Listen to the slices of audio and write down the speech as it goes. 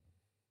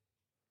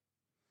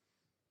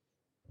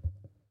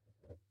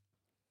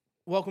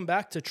welcome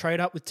back to Trade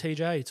Up with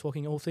TJ,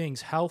 talking all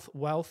things health,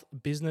 wealth,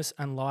 business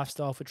and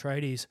lifestyle for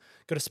tradies.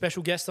 Got a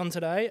special guest on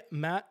today,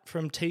 Matt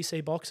from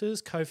TC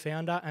Boxes,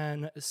 co-founder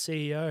and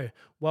CEO.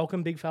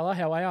 Welcome, big fella.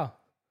 How are you?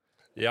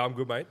 Yeah, I'm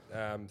good, mate.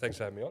 Thanks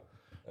for having me on.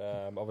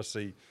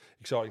 Obviously,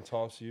 exciting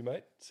times for you,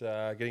 mate.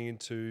 Getting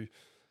into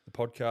the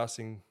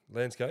podcasting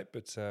landscape,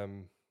 but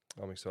I'm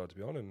excited to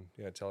be on and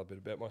tell a bit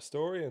about my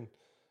story and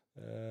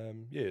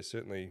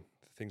certainly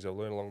the things I've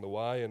learned along the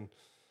way. And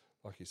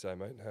like you say,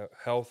 mate,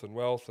 health and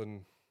wealth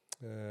and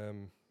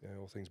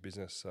all things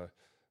business. So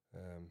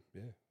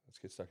let's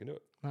get stuck into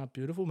it.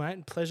 Beautiful,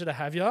 mate. Pleasure to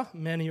have you.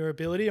 Man of your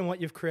ability and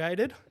what you've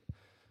created.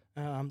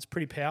 It's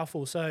pretty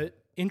powerful. So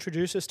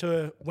introduce us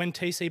to when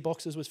TC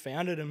Boxes was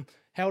founded and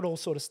how it all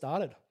sort of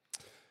started.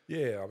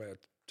 Yeah, I mean, I'll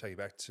take you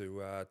back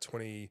to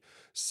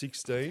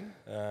 2016.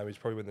 It's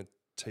probably when the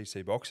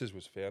TC Boxes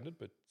was founded,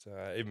 but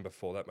even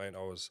before that, mate,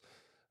 I was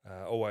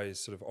always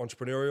sort of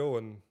entrepreneurial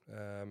and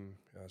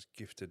I was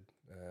gifted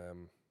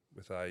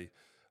with a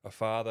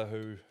father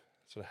who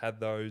sort of had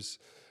those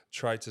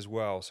traits as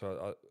well.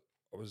 So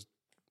I was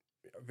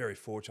very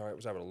fortunate. I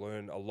was able to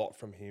learn a lot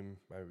from him,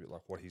 maybe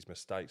like what his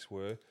mistakes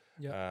were.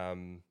 Yeah.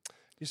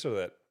 Just sort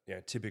of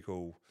that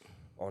typical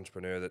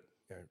entrepreneur that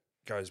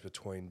goes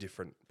between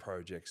different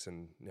projects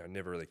and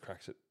never really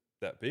cracks it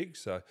that big.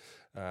 So,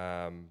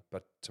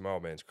 but to my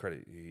old man's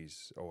credit,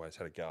 he's always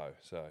had a go.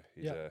 So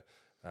he's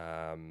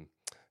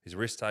a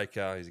risk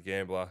taker, he's a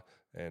gambler,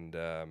 and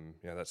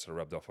that sort of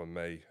rubbed off on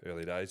me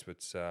early days.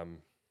 But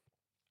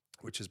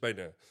which has been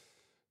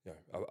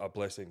a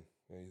blessing.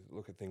 You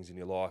look at things in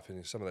your life,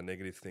 and some of the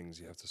negative things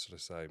you have to sort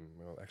of say,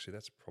 well, actually,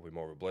 that's probably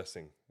more of a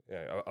blessing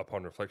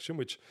upon reflection.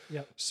 Which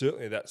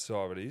certainly that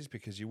side of it is,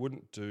 because you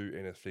wouldn't do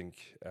anything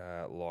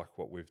like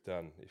what we've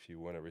done if you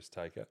weren't a risk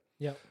taker.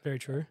 Yeah, very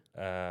true.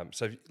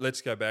 So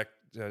let's go back.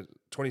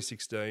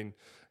 2016,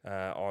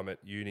 I'm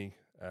at uni.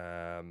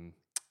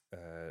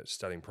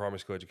 Studying primary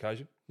school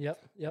education.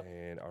 Yep.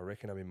 And I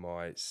reckon I'm in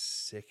my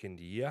second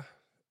year,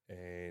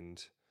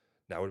 and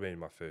no, it would have been in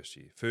my first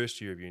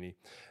year of uni,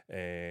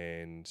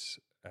 and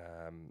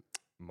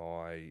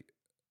my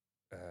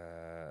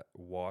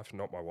wife,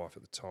 not my wife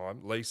at the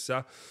time,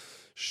 Lisa,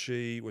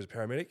 she was a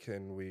paramedic,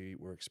 and we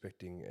were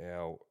expecting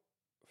our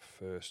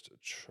first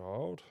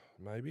child,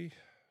 maybe.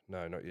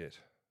 No, not yet.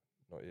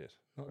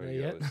 Not there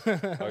yet.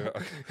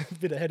 A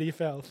bit ahead of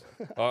yourself.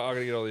 I got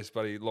to get all this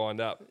buddy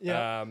lined up.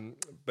 Yeah.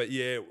 But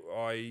yeah,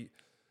 I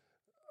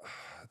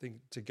think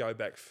to go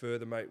back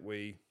further, mate,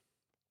 we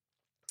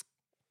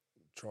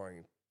try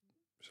and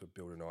sort of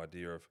build an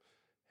idea of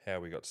how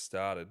we got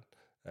started.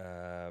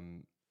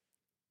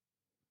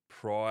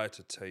 Prior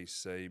to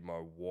TC,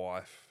 my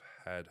wife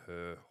had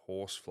her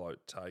horse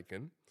float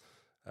taken.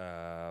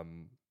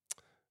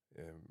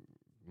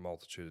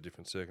 Multitude of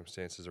different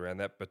circumstances around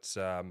that, but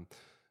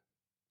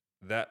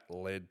that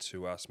led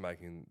to us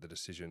making the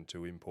decision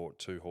to import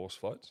 2 horse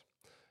floats.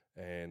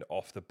 And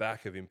off the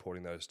back of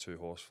importing those 2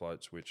 horse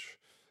floats, which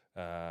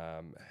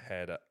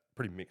had a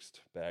pretty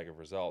mixed bag of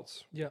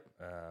results,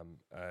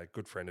 a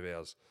good friend of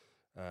ours,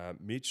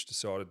 Mitch,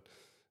 decided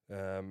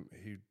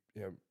we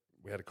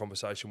had a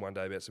conversation one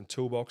day about some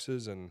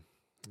toolboxes, and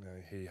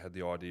he had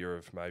the idea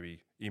of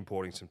maybe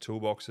importing some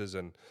toolboxes.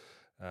 And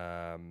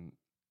I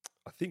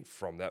think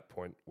from that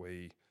point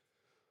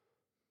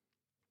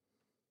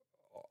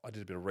I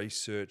did a bit of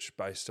research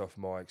based off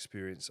my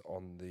experience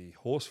on the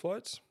horse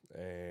floats,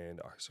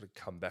 and I sort of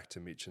come back to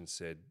Mitch and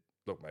said,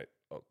 look, mate,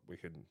 we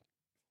could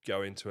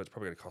go into it. It's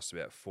probably going to cost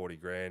about 40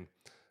 grand.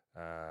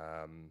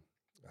 I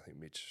think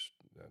Mitch,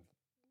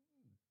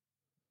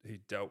 he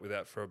dealt with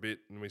that for a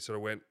bit, and we sort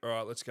of went, all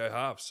right, let's go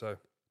half. So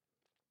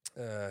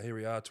here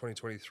we are,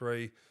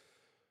 2023,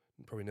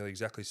 probably nearly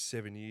exactly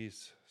 7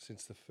 years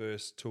since the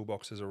first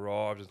toolboxes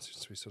arrived and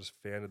since we sort of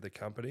founded the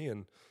company.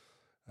 And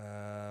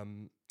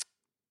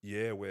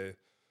we're,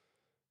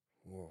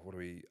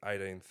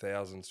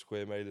 18,000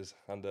 square metres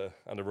under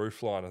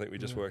roofline, I think we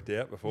just worked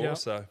out before. Yep.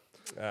 So,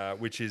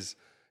 which is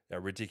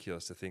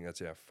ridiculous to think that's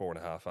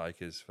 4.5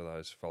 acres for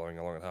those following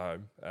along at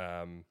home.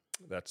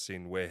 That's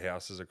in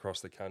warehouses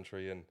across the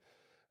country, and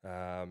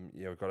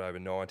we've got over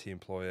 90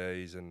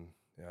 employees, and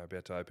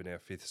about to open our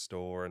 5th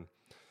store. And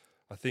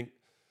I think,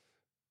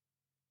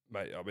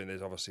 mate,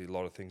 there's obviously a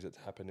lot of things that's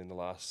happened in the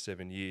last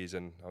 7 years,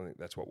 and I think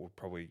that's what we'll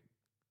probably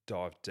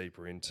dive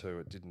deeper into.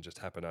 It didn't just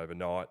happen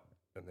overnight,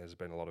 and there's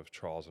been a lot of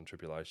trials and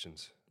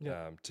tribulations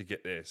to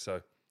get there.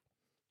 So,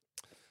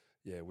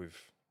 we've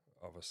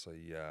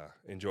obviously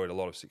enjoyed a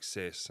lot of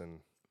success,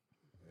 and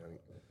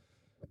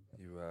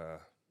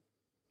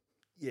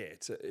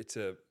it's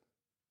a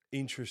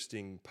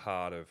interesting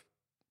part of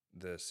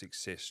the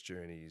success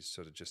journey is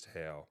sort of just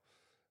how,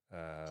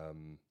 I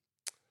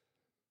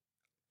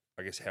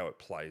guess, how it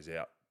plays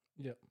out.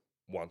 Yep.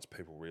 Once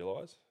people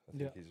realise, I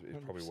think is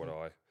probably what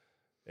I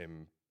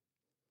am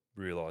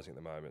realising at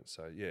the moment.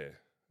 So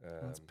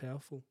that's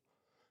powerful.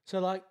 So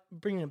like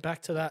bringing it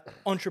back to that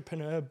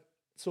entrepreneur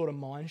sort of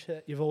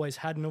mindset you've always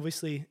had, and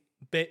obviously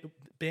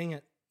being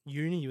at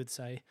uni, you would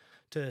say,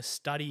 to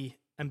study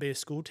and be a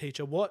school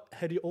teacher. What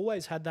had you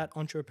always had that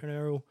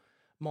entrepreneurial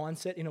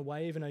mindset in a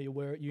way, even though you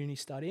were at uni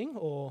studying,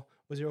 or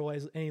was there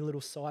always any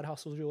little side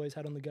hustles you always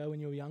had on the go when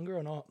you were younger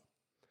or not?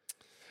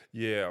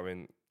 Yeah, I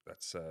mean,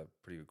 that's a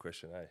pretty good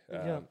question, eh?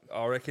 Yeah.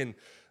 I reckon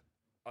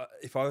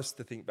if I was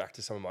to think back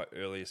to some of my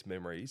earliest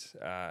memories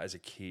as a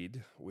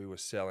kid, we were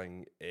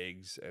selling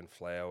eggs and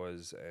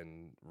flowers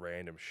and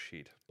random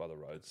shit by the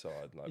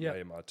roadside, like me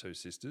and my two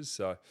sisters.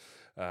 So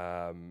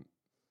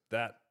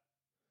that,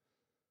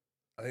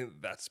 I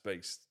think that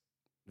speaks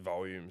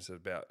volumes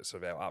about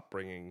sort of our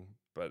upbringing,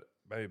 but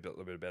maybe a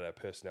little bit about our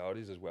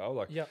personalities as well.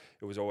 Like it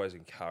was always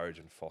encouraged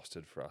and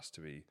fostered for us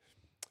to be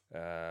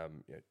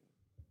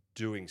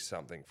doing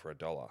something for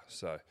 $1.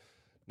 So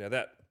now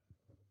that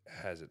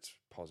has its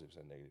positives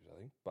and negatives, I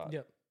think. But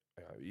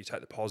you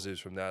take the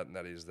positives from that, and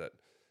that is that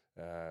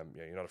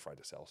you're not afraid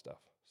to sell stuff.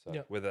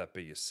 So whether that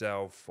be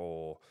yourself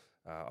or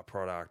a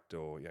product,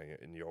 or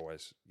and you're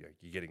always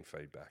you're getting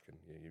feedback, and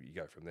you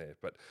go from there.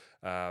 But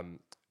a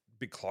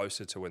bit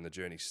closer to when the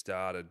journey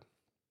started,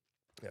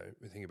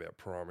 we think about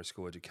primary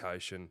school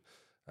education.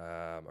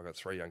 I've got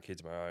 3 young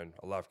kids of my own.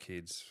 I love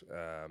kids.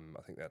 I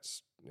think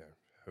that's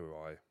who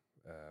I.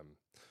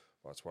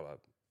 That's one of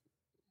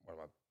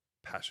my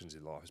passions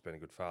in life has been a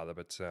good father.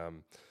 But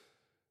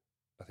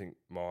I think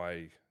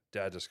my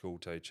dad's a school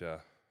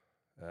teacher,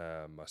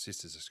 my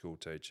sister's a school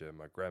teacher,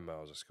 my grandma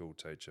was a school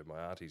teacher,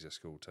 my auntie's a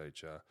school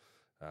teacher,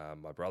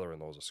 my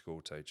brother-in-law's a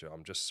school teacher.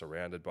 I'm just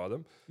surrounded by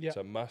them. So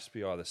it must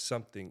be either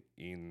something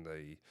in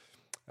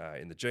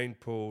the gene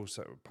pool,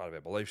 so part of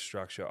our belief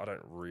structure. I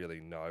don't really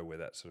know where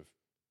that sort of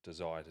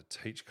desire to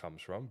teach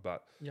comes from,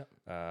 but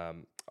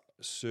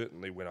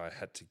certainly when I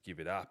had to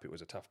give it up, it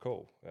was a tough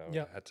call. I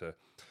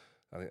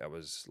think that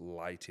was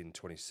late in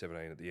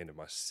 2017, at the end of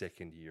my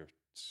second year of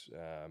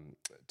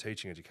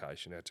teaching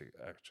education. I had to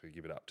actually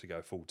give it up to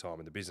go full time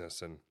in the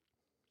business, and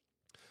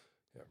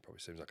it probably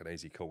seems like an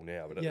easy call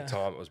now, but at the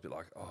time it was a bit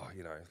like,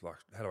 like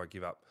how do I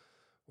give up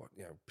what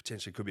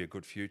potentially could be a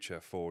good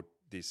future for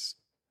this?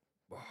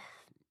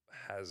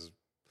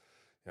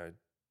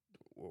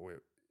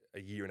 We're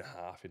a year and a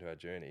half into our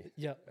journey,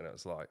 and it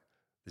was like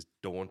this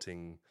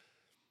daunting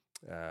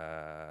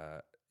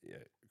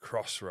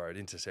crossroad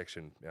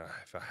intersection.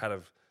 If I had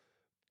have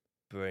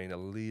been a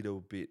little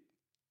bit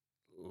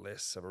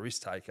less of a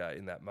risk taker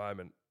in that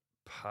moment,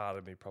 part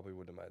of me probably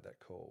would have made that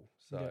call.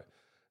 So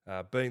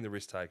being the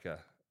risk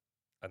taker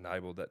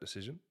enabled that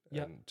decision,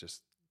 and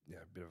just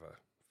a bit of a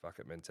fuck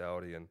it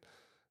mentality, and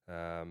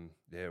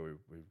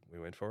we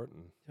went for it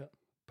and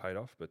paid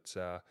off. But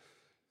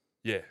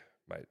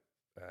mate,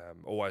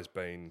 always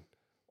been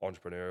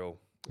entrepreneurial.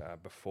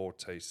 Before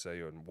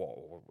TC, and what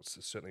was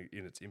certainly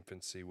in its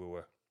infancy, we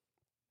were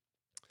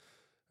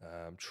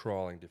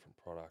trialing different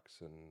products,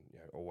 and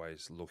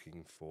always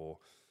looking for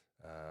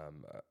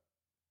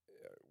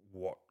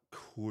what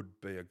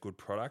could be a good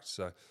product.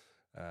 So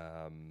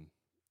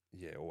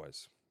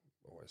always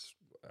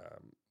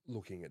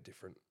looking at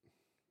different,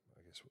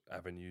 I guess,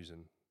 avenues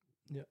and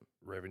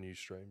revenue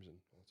streams and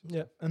all that sort of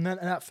stuff. And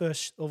that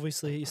first,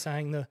 obviously, you're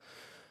saying the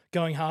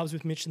going halves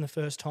with Mitch in the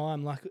first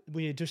time, like, were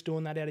you just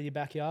doing that out of your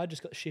backyard,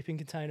 just got the shipping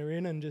container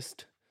in and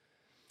just...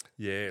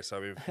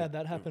 So how'd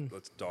that happen?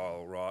 Let's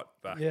dial right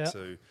back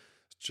to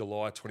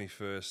July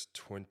 21st,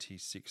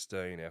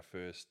 2016. Our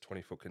first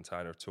 20-foot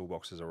container of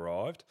toolboxes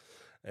arrived,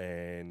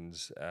 and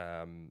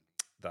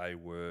they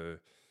were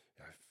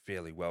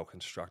fairly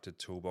well-constructed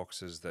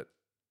toolboxes that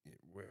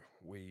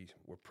we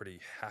were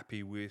pretty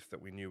happy with,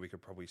 that we knew we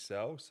could probably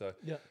sell. So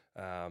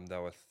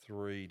there were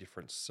 3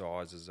 different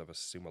sizes of a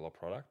similar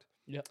product.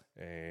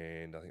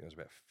 And I think there was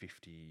about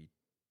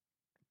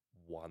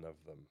 51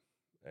 of them.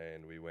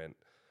 And we went,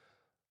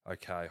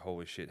 okay,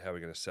 holy shit, how are we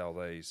going to sell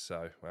these?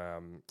 So I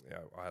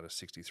had a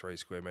 63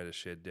 square metre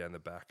shed down the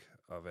back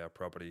of our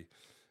property,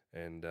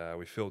 and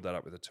we filled that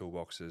up with the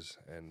toolboxes,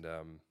 and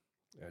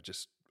I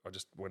just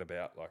went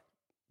about like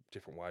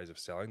different ways of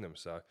selling them.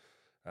 So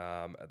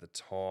at the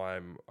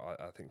time,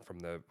 I think from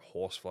the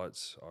horse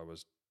floats, I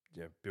was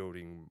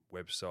building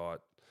website,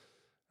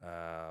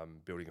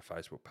 building a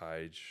Facebook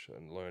page,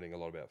 and learning a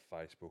lot about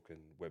Facebook and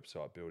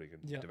website building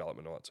and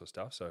development and all that sort of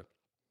stuff. So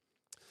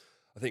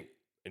I think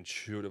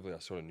intuitively I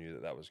sort of knew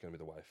that was going to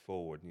be the way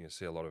forward. And you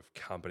see a lot of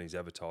companies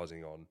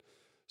advertising on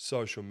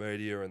social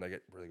media, and they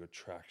get really good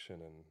traction,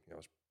 and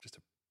it's just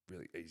a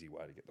really easy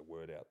way to get the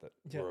word out that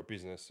we're a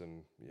business,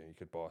 and you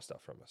could buy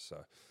stuff from us.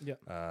 So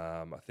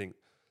I think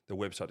the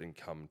website didn't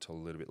come until a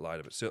little bit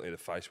later, but certainly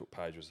the Facebook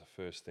page was the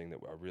first thing that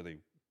I really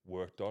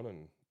worked on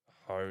and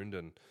honed.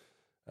 And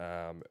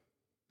I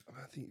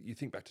think you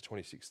think back to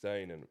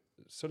 2016, and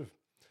sort of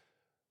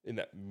in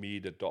that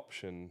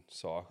mid-adoption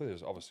cycle,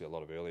 there's obviously a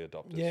lot of early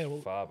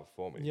adopters far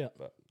before me.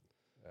 But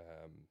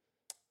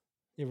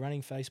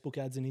running Facebook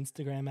ads and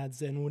Instagram ads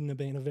then wouldn't have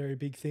been a very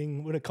big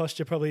thing. Would have cost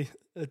you probably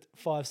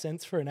 5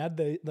 cents for an ad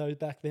though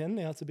back then.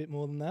 Now it's a bit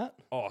more than that.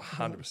 Oh,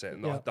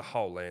 100%. And the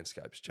whole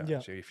landscape's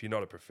changed. If you're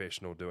not a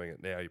professional doing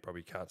it now, you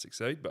probably can't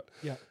succeed. But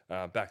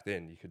back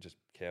then you could just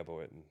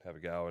cowboy it and have a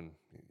go. And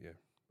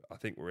I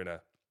think we're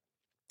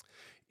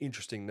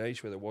interesting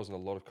niche where there wasn't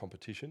a lot of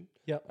competition,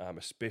 Yep.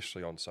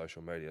 Especially on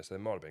social media. So there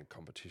might have been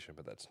competition,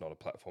 but that's not a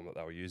platform that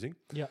they were using.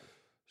 Yep.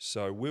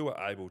 So we were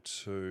able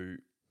to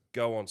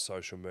go on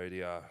social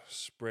media,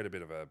 spread a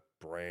bit of a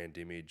brand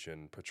image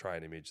and portray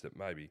an image that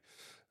maybe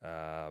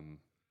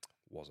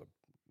wasn't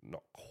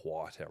not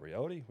quite our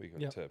reality. We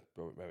got to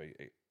maybe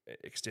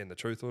extend the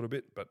truth a little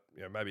bit, but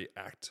maybe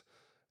act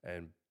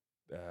and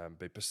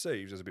be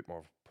perceived as a bit more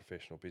of a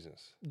professional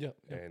business. Yep.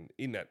 And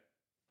in that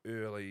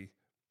early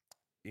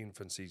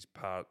infancy's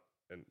part,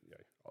 and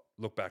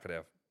look back at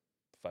our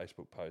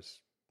Facebook posts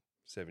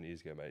 7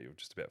 years ago, mate, you'll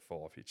just about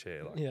fall off your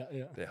chair.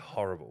 Like, they're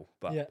horrible,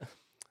 but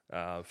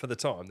for the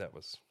time, I think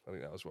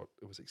that was what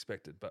it was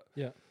expected. But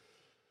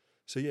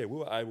so we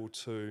were able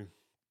to,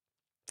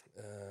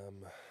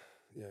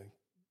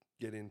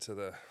 get into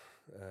the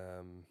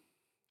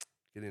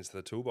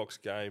toolbox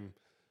game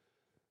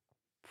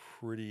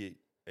pretty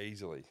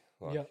easily.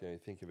 Like you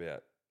think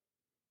about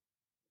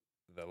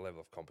the level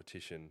of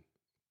competition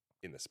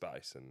in the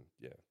space, and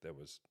it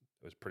was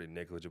pretty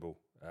negligible.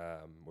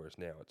 Whereas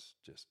now it's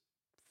just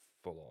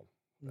full on.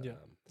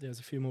 There's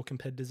a few more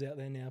competitors out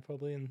there now,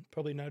 probably, and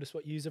probably noticed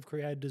what yous have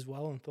created as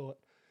well, and thought,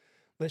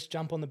 let's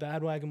jump on the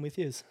bandwagon with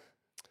yous,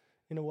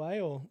 in a way,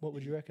 or what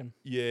would you reckon?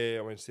 Yeah,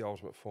 I mean, it's the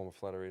ultimate form of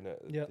flattery, isn't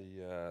it?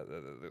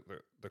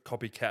 The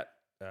copycat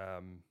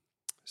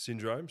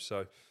syndrome. So,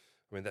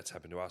 I mean, that's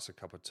happened to us a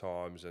couple of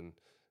times, and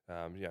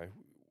I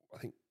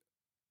think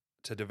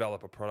to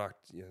develop a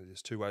product,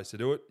 there's two ways to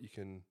do it. You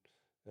can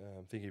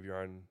think of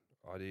your own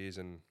ideas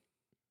and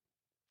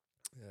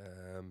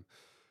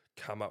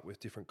come up with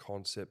different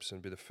concepts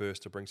and be the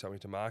first to bring something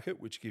to market,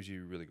 which gives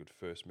you a really good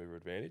first mover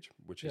advantage,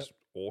 which is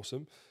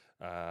awesome.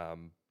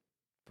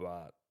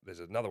 But there's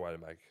another way to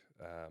make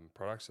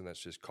products, and that's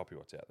just copy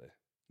what's out there.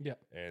 Yeah.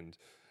 And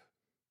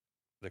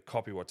the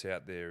copy what's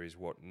out there is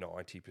what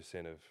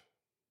 90% of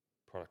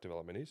product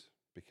development is,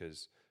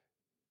 because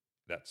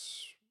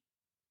that's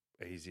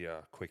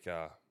easier,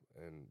 quicker,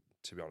 and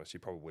to be honest, you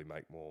probably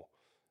make more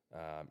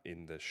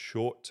in the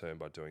short term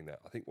by doing that.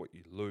 I think what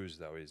you lose,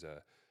 though, is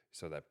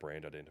sort of that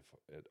brand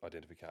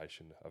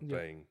identification of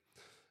being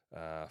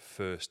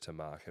first to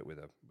market with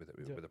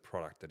a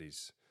product that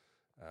is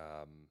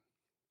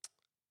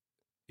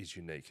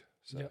unique.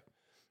 So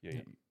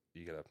you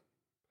get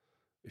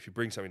if you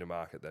bring something to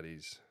market that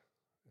is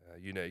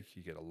unique,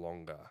 you get a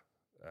longer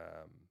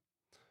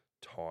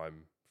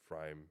time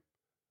frame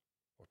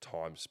or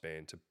time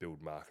span to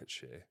build market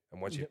share. And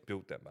once you've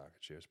built that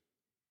market share, it's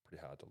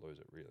pretty hard to lose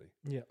it, really.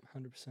 Yeah,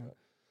 100%.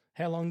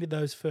 How long did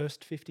those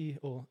first 50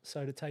 or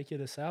so to take you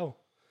to sell?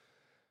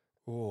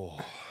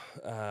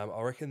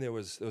 I reckon there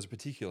was a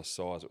particular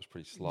size that was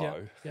pretty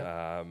slow.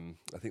 I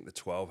think the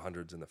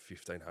 1200s and the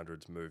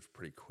 1500s moved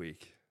pretty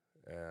quick.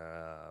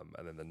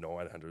 And then the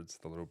 900s,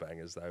 the little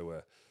bangers,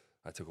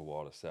 they took a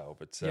while to sell.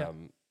 But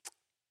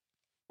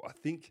I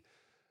think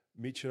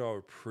Mitch and I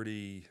were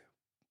pretty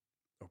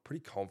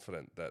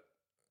confident that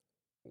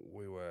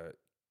we were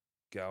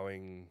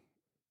going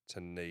to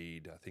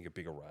need, I think, a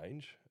bigger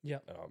range. Yeah.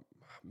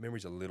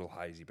 Memory's a little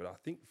hazy, but I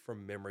think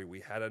from memory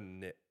we had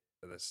the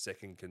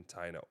second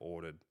container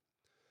ordered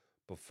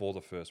before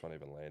the first one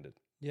even landed.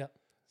 Yeah.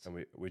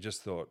 And we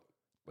just thought,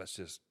 let's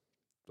just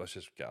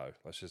go.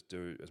 Let's just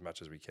do as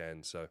much as we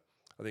can. So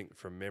I think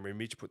from memory,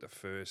 Mitch put the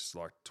first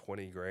like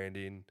 20 grand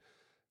in.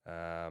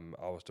 I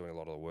was doing a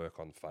lot of the work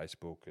on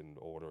Facebook and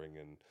ordering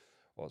and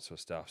all that sort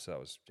of stuff. So that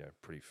was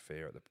pretty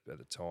fair at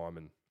the time.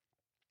 And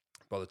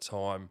by the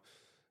time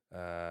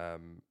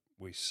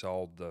we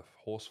sold the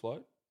horse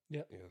float,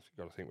 you've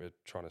got to think we're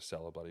trying to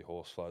sell a bloody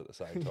horse float at the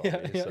same time.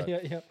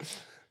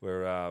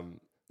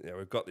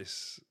 We've got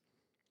this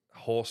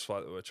horse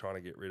float that we're trying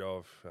to get rid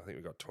of. I think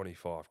we've got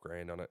 25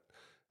 grand on it,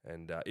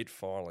 and it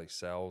finally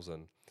sells,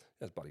 and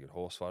it's a bloody good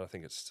horse float. I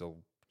think it's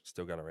still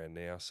going around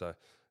now, so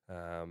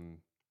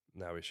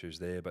no issues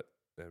there. But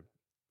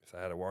if they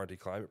had a warranty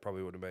claim, it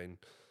probably would have been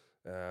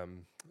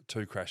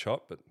too crash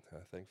hot, but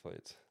thankfully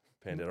it's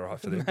panned out all right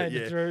for them. But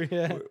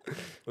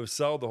we've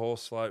sold the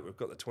horse float. We've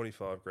got the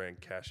 25 grand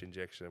cash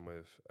injection.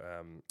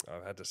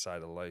 I've had to say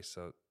to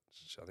Lisa,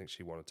 I think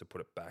she wanted to put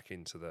it back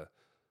into the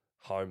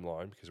home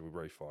loan because we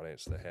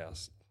refinanced the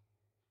house.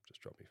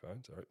 Just dropped my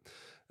phone, sorry.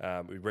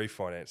 We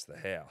refinanced the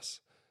house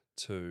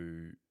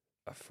to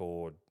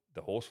afford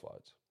the horse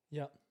floats.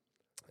 Yeah.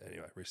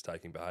 Anyway,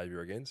 risk-taking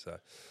behaviour again. So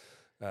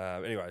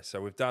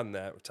so we've done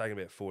that. We've taken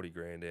about 40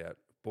 grand out,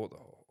 bought the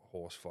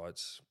horse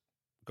floats,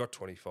 got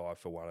 25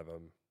 for one of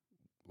them.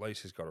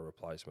 Lisa's got a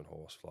replacement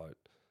horse float.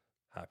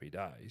 Happy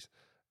days.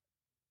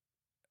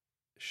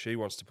 She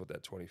wants to put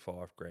that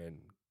 25 grand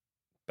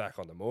back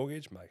on the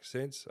mortgage, makes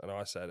sense. And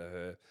I say to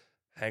her,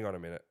 hang on a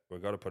minute,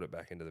 we've got to put it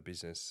back into the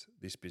business,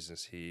 this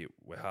business here.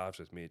 We're halves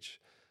with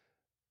Mitch.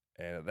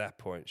 And at that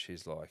point,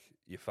 she's like,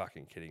 you're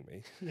fucking kidding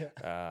me. Yeah.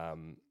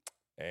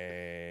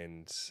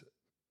 And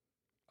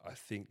I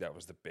think that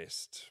was the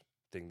best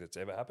thing that's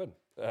ever happened.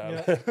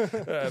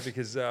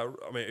 Because,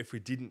 if we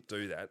didn't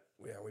do that,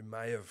 we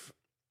may have...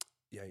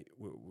 I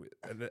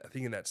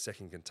think in that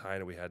second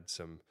container we had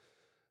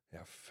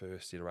our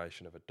first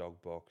iteration of a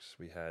dog box.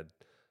 We had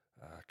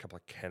a couple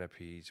of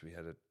canopies. We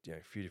had a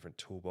few different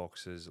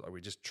toolboxes. Like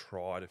we just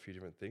tried a few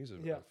different things. A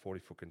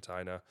 40-foot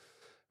container.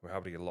 We're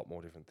able to get a lot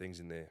more different things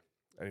in there.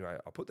 Anyway,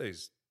 I put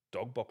these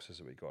dog boxes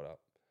that we got up.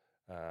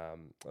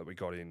 That we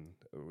got in.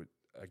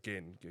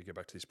 Again, you go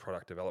back to this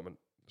product development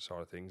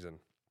side of things, and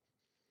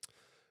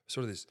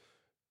sort of this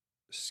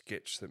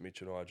sketch that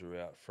Mitch and I drew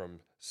out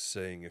from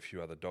seeing a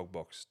few other dog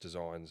box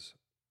designs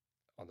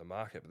on the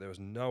market, but there was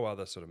no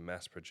other sort of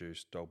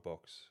mass-produced dog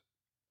box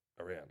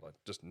around, like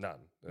just none.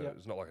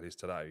 It's not like it is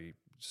today. You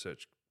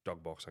search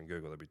dog box on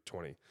Google, there'd be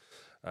 20.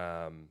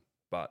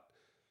 But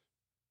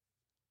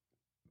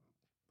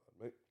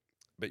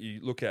you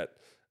look at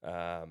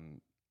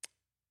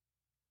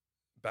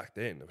back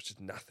then, there was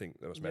just nothing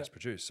that was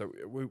mass-produced. So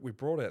we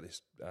brought out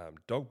this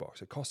dog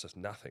box. It cost us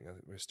nothing. I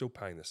think we're still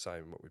paying the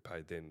same what we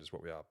paid then as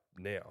what we are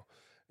now.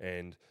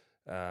 And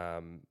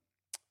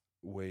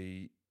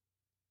we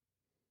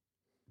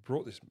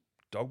brought this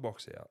dog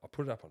box out. I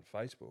put it up on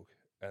Facebook,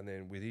 and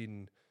then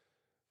within,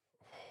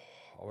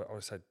 I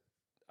want to say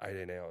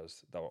 18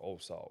 hours, they were all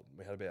sold.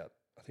 We had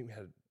I think we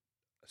had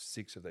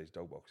 6 of these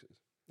dog boxes.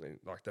 I mean,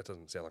 like, that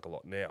doesn't sound like a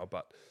lot now,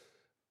 but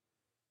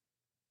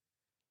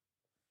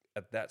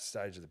at that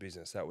stage of the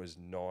business, that was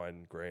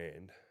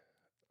 $9,000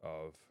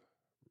 of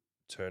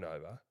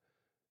turnover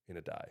in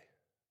a day.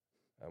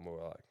 And we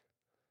were like,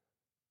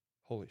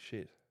 holy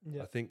shit.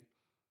 Yeah. I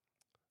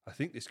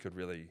think this could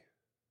really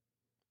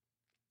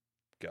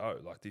go,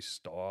 like this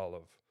style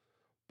of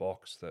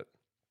box that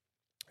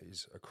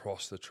is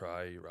across the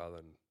tray rather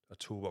than a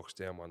toolbox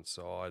down one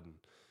side.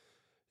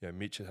 And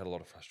Mitch had a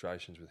lot of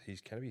frustrations with his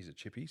canopy. He's a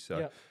chippy, so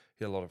he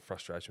had a lot of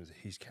frustration with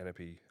his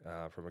canopy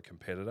from a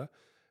competitor.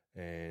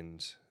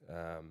 And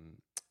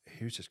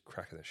he was just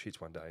cracking the shits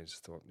one day and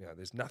just thought,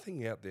 there's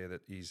nothing out there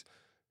that is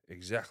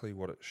exactly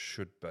what it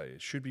should be.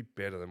 It should be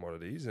better than what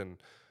it is. And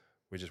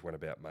we just went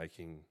about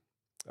making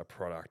a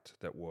product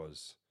that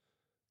was,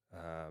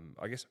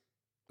 I guess,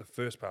 the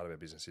first part of our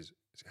business is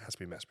it has to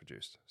be mass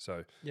produced.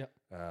 So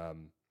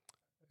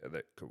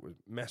that was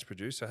mass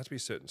produced. So it has to be a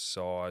certain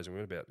size. And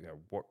we went about,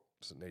 what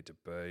does it need to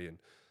be? And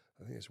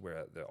I think that's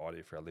where the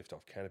idea for our lift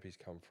off canopies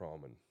come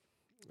from. And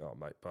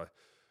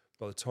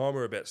by the time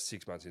we're about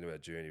 6 months into our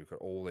journey, we've got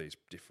all these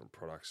different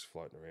products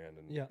floating around,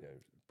 and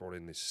brought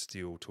in this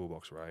steel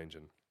toolbox range.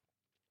 And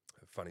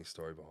a funny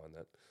story behind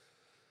that.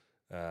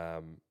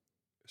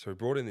 So we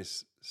brought in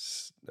this,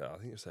 I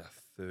think it was our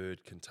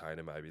 3rd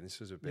container maybe, and this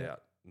was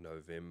about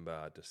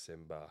November,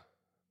 December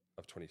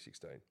of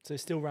 2016. So you're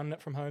still running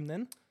it from home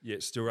then? Yeah,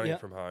 still running it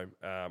from home.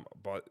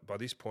 By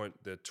this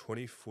point, the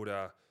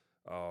 20-footer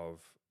of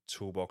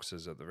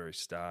toolboxes at the very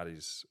start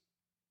is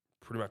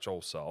pretty much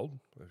all sold.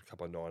 We have a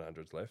couple of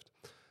 900s left.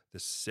 The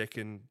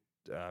second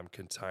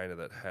container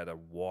that had a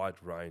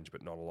wide range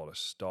but not a lot of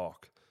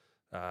stock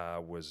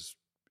was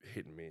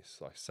hit and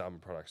miss. Like, some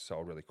products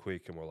sold really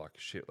quick and we're like,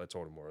 shit, let's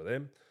order more of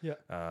them. Yeah.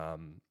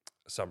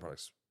 Some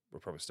products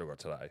we've probably still got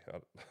today.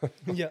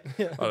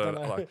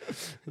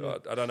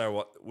 I don't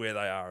know where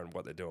they are and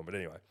what they're doing, but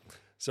anyway.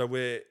 So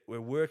we're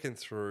working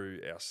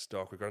through our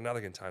stock. We've got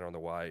another container on the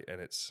way, and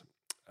it's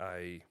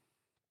I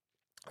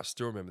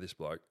still remember this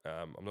bloke.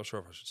 I'm not sure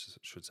if I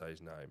should say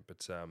his name,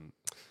 but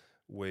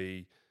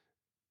we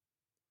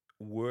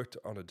worked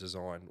on a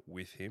design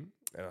with him,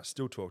 and I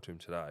still talk to him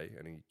today,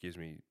 and he gives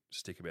me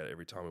stick about it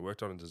every time. We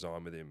worked on a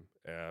design with him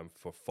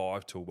for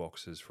 5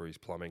 toolboxes for his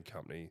plumbing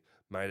company,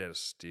 made out of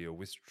steel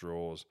with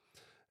drawers,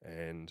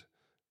 and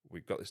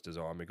we got this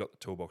design. We got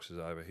the toolboxes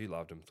over. He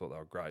loved them, thought they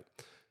were great,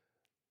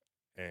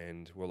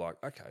 and we're like,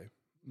 okay,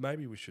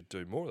 maybe we should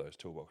do more of those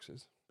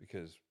toolboxes,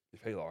 because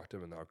if he liked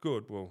them and they were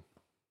good, well,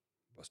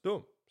 let's do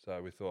them.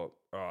 So we thought,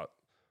 all right,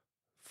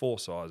 4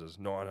 sizes,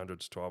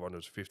 900s,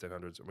 1200s,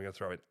 1500s, and we're going to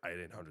throw in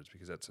 1800s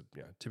because that's a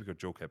typical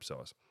dual cab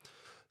size.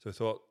 So we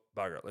thought,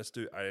 bugger it, let's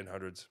do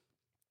 1800s.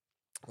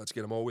 Let's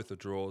get them all with the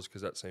drawers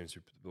because that seems to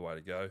be the way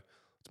to go.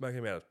 Let's make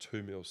them out of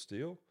 2 mil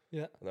steel.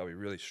 Yeah. And they'll be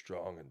really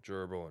strong and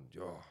durable and,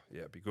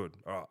 it'd be good.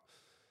 All right.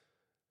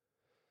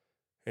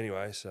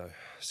 Anyway, so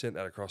sent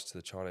that across to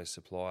the Chinese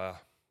supplier,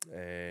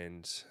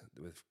 and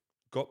we've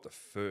got the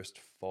first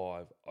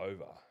 5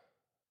 over.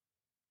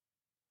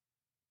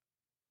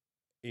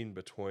 In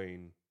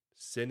between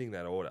sending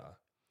that order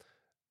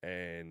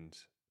and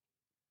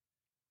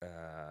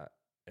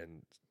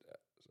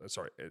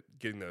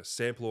getting the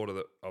sample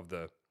order of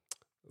the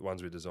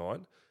ones we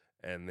designed,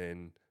 and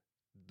then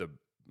the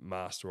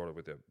master order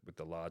with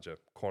the larger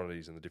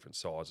quantities and the different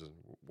sizes and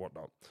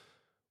whatnot.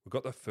 We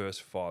got the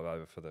first 5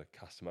 over for the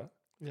customer,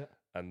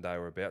 and they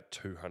were about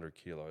 200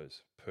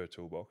 kilos per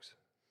toolbox.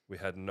 We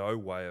had no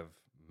way of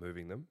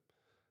moving them,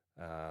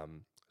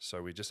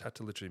 so we just had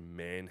to literally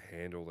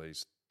manhandle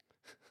these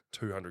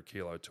 200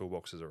 kilo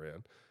toolboxes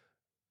around.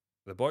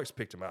 The bloke's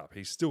picked them up.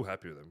 He's still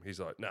happy with them. He's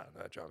like, no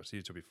dramas.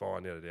 You'll be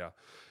fine. Yada yada.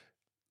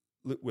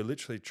 We're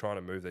literally trying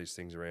to move these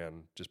things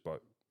around just by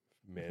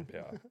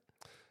manpower,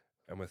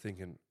 and we're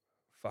thinking,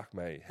 fuck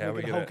me, how are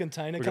we going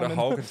to? We've got a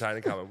whole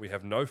container coming. We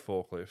have no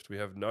forklift. We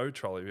have no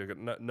trolley. We've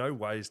got no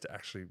ways to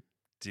actually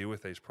deal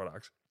with these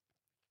products.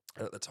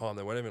 And at the time,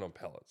 they weren't even on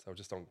pallets. They were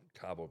just on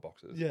cardboard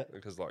boxes. Yeah.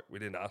 Because, like, we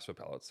didn't ask for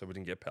pallets, so we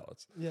didn't get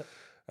pallets. Yeah.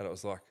 And it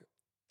was like,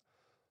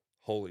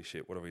 holy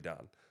shit, what have we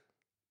done?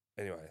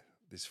 Anyway,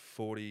 this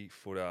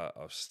 40-footer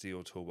of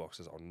steel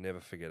toolboxes, I'll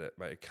never forget it,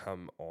 mate. It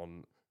come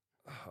on,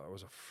 it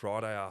was a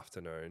Friday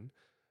afternoon.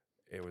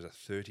 It was a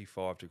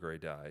 35-degree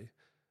day.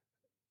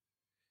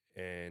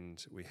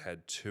 And we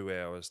had 2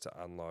 hours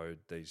to unload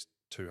these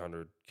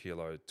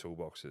 200-kilo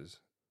toolboxes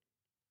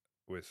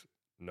with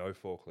no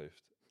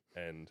forklift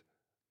and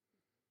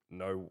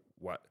no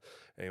what.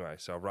 Anyway,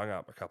 so I rung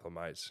up a couple of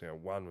mates.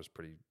 One was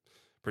pretty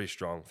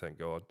strong, thank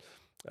God,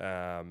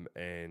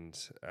 and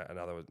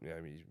another was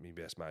my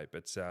best mate.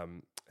 But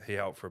he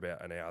helped for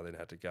about an hour, then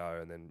had to go,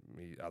 and then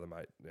my other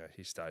mate,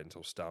 he stayed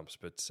until stumps.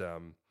 But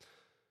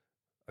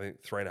I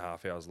think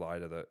 3.5 hours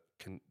later,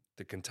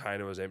 the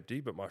container was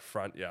empty, but my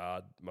front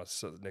yard, next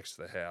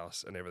to the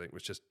house, and everything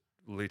was just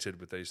littered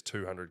with these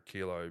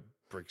 200-kilo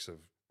bricks of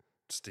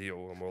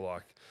steel, and we're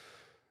like,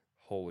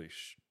 holy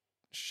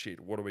shit,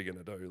 what are we going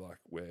to do? Like,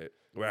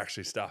 we're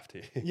actually stuffed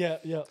here. Yeah,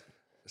 yeah.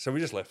 So we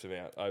just left them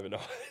out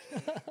overnight.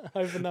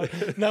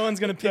 Overnight. No one's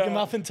going to pick them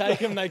up and take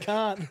them. They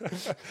can't.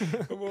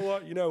 And we're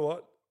like, you know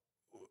what?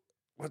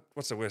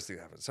 What's the worst thing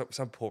that happens?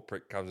 Some poor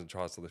prick comes and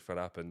tries to lift one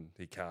up and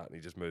he can't, and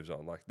he just moves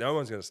on. Like, no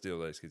one's going to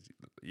steal these because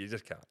you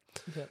just can't.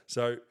 Yeah.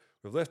 So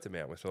we've left them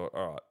out. We thought,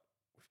 all right,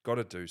 we've got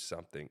to do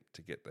something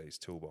to get these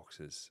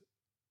toolboxes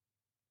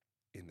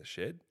in the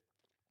shed.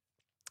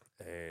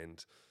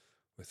 And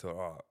we thought,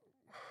 all right,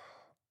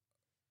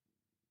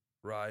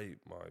 Ray,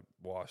 my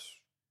wife's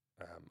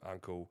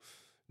uncle,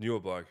 knew a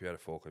bloke who had a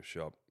forklift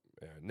shop.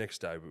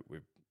 Next day, we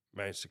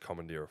managed to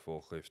commandeer a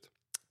forklift.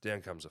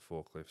 Down comes a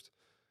forklift.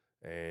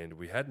 And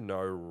we had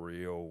no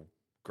real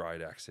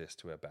great access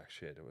to our back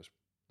shed. It was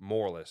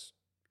more or less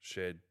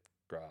shed,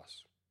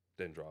 grass,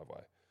 then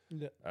driveway.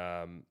 Yeah.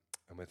 And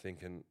we're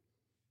thinking,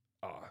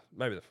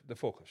 maybe the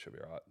forklift should be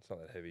all right. It's not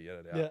that heavy, get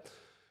it out.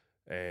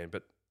 Yeah.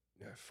 But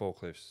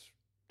forklifts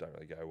don't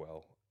really go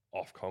well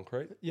off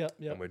concrete. Yeah,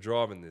 yeah. And we're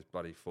driving this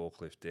bloody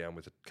forklift down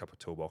with a couple of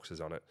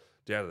toolboxes on it,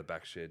 down to the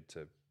back shed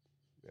to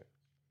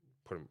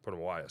put them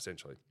away,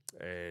 essentially.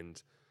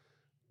 And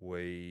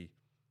we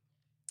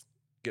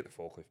get the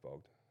forklift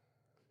bogged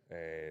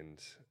and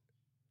it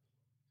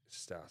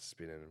starts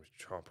spinning, and we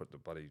try and put the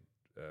bloody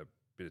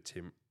bit of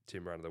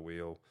timber under the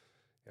wheel.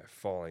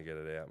 Finally get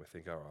it out, and we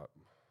think, all right,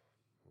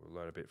 we'll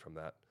learn a bit from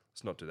that.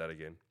 Let's not do that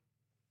again.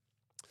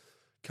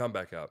 Come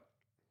back up,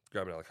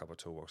 grab another couple of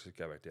toolboxes,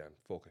 go back down,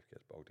 forklift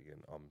gets bogged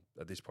again.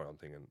 At this point, I'm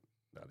thinking,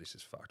 no, this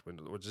is fucked.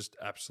 We're just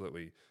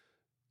absolutely,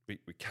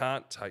 we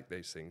can't take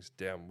these things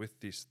down with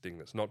this thing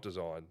that's not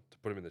designed to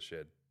put them in the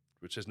shed,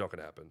 which is not going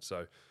to happen.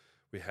 So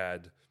we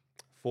had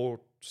 4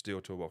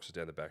 steel toolboxes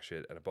down the back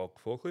shed and a bulk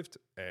forklift,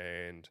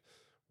 and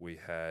we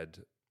had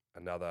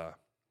another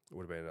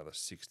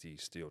 60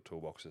 steel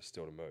toolboxes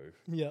still to move.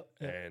 Yeah.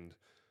 And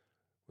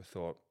we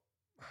thought,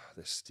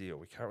 they're steel.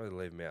 We can't really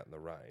leave them out in the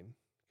rain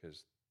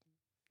because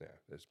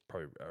there's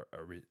probably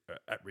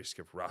at risk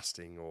of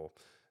rusting, or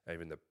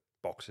even the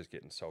boxes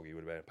getting soggy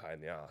would have been a pain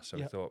in the arse. So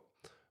we thought,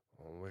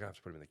 we're going to have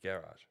to put them in the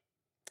garage.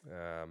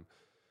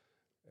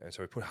 And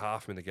so we put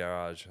half them in the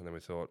garage, and then we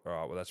thought, all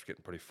right, well, that's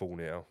getting pretty full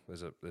now.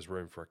 There's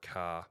room for a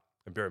car.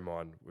 And bear in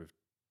mind,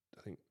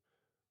 I think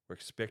we're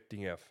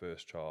expecting our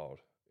first child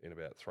in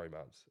about 3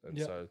 months. And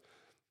so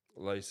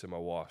Lisa, my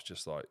wife's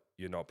just like,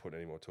 you're not putting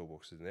any more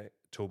toolboxes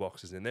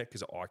in there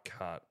because I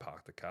can't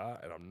park the car,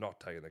 and I'm not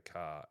taking the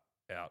car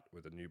out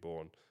with a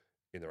newborn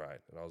in the rain.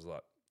 And I was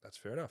like, that's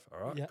fair enough.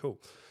 All right,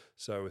 cool.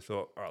 So we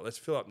thought, all right, let's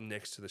fill up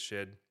next to the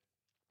shed,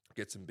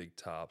 get some big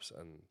tarps,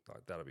 and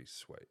like that'll be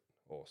sweet.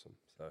 Awesome.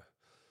 So,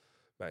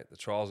 mate, the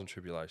trials and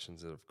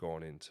tribulations that have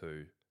gone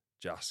into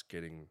just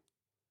getting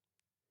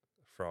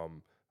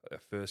from our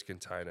first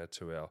container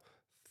to our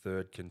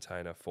third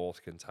container,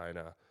 fourth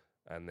container,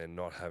 and then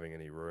not having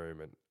any room.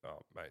 And,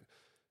 mate,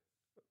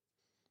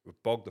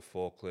 we've bogged the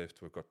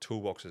forklift. We've got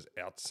toolboxes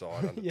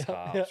outside on the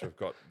tarps. We've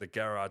got the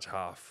garage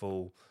half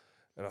full.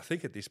 And I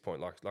think at this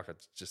point, like I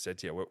just said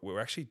to you, we're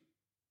actually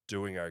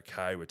doing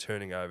okay. We're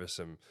turning over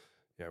some,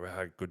 we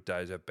had good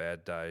days, have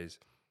bad days.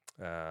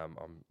 I'm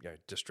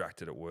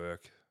distracted at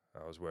work.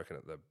 I was working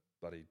at the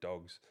bloody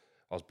dogs.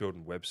 I was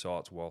building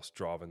websites whilst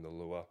driving the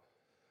lure.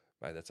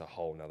 Mate, that's a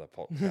whole nother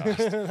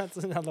podcast. That's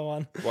another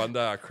one. One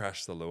day I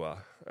crashed the lure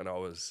and I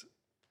was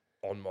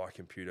on my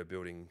computer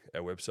building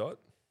our website.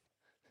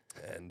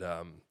 And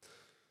I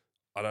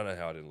don't know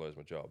how I didn't lose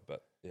my job,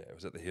 but it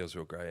was at the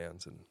Healesville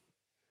Greyhounds, and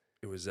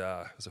it was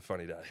a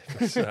funny day.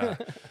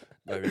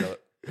 Maybe not.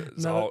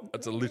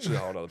 It's literally a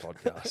whole other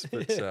podcast.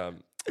 But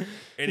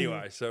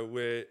anyway, so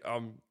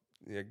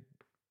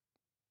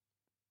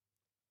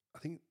I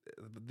think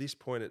at this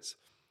point it's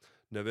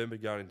November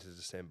going into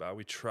December.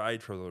 We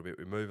trade for a little bit.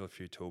 We move a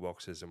few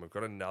toolboxes, and we've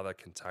got another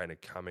container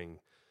coming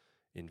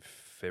in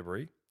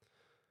February.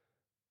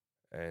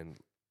 And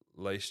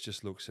Lise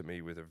just looks at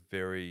me with a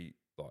very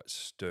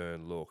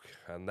stern look,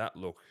 and that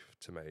look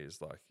to me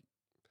is like,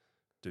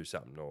 do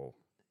something or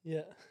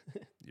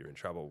you're in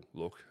trouble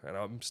look. And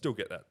I still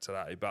get that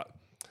today, but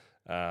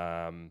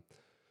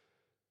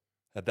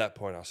at that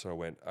point, I sort of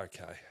went,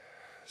 okay,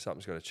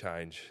 something's got to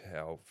change.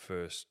 Our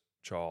first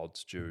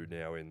child's due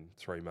now in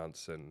 3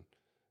 months, and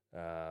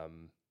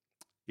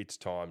it's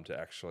time to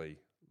actually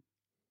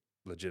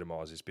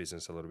legitimise this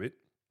business a little bit.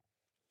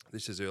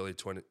 This is early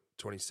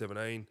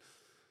 2017.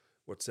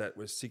 What's that?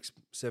 We're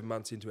 6-7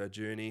 months into our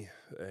journey,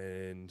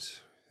 and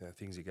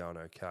things are going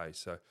okay.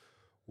 So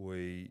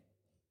we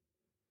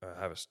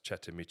have a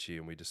chat to Mitchie,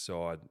 and we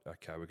decide,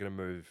 okay, we're going to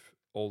move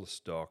all the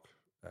stock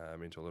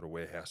into a little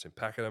warehouse in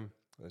Pakenham.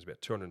 There's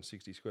about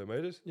 260 square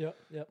metres. Yep.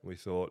 We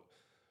thought,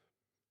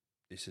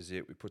 this is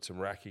it. We put some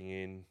racking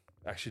in.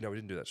 Actually, no, we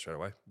didn't do that straight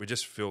away. We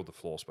just filled the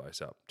floor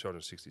space up,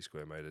 260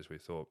 square metres. We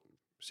thought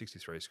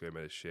 63 square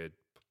metres shed,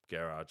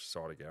 garage,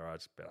 side of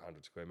garage, about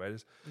 100 square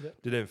metres.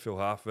 Yep. Didn't even fill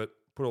half of it.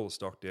 Put all the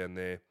stock down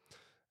there,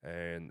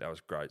 and that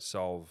was great.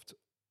 Solved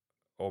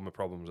all my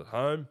problems at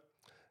home,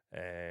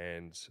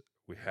 and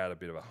we had a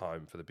bit of a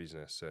home for the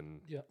business,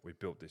 and we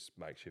built this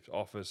makeshift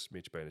office.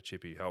 Mitch being a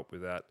chippy helped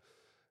with that,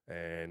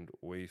 and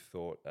we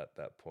thought at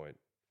that point,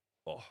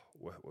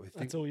 we think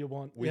that's all you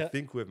want. We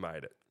think we've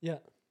made it. Yeah.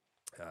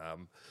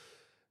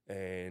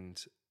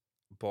 And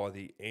by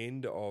the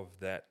end of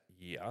that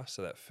year,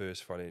 so that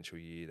first financial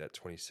year, that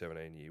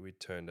 2017 year, we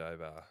turned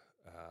over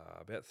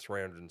about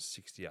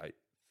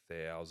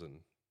 368,000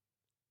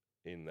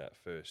 in that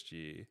first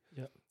year.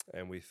 Yep.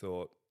 And we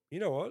thought, you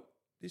know what?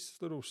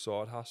 This little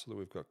side hustle that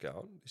we've got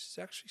going, this is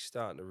actually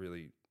starting to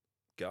really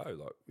go.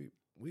 Like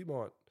we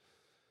might,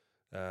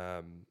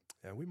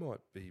 we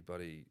might be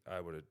bloody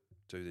able to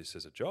do this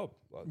as a job.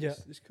 Like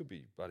this could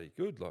be bloody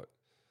good. Like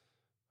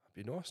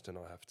it'd be nice to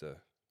not have to,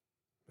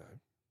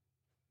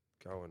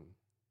 go and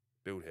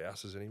build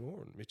houses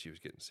anymore. And Mitchie was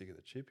getting sick of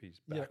the chip.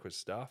 His back was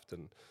stuffed,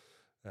 and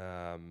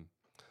I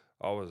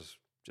was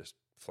just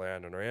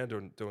floundering around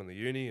doing the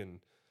uni,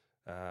 and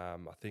I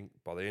think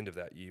by the end of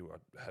that year, I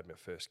had my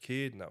first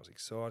kid, and that was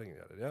exciting.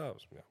 It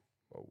was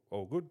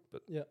all good,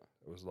 but it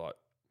was like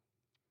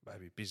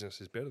maybe business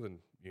is better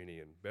than uni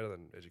and better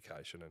than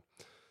education, and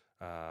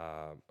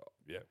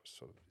it was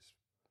sort of this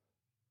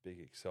big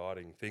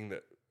exciting thing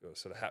that was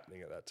sort of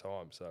happening at that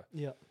time. So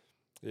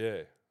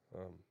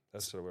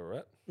that's sort of where we're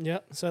at. Yeah.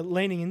 So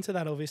leaning into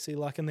that, obviously,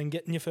 and then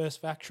getting your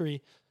first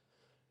factory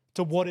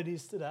to what it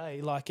is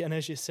today. And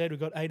as you said, we've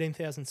got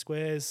 18,000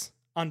 squares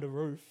under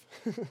roof,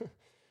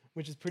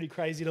 which is pretty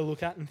crazy to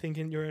look at, and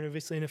thinking you're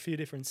obviously in a few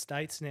different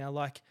states now.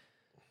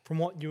 From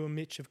what you and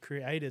Mitch have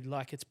created,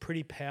 it's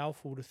pretty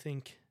powerful to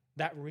think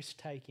that risk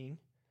taking,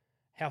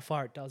 how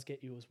far it does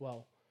get you as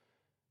well.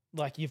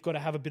 You've got to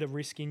have a bit of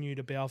risk in you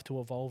to be able to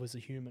evolve as a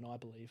human, I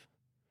believe.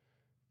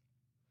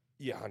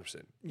 Yeah,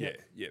 100%. Yeah.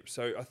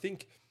 So I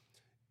think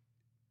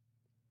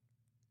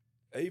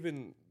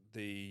even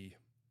the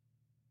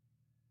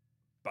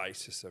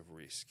basis of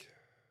risk,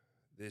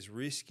 there's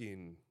risk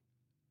in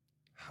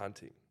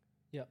hunting.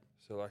 Yep.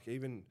 So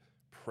even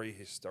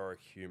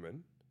prehistoric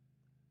human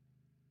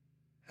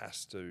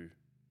has to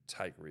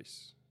take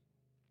risks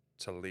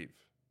to live.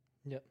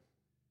 Yep.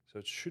 So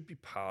it should be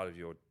part of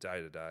your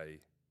day-to-day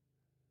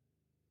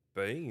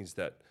being, is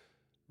that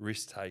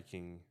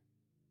risk-taking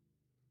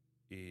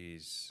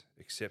is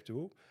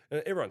acceptable.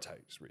 And everyone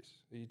takes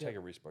risks. You take a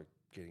risk by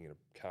getting in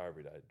a car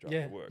every day to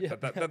drive to work.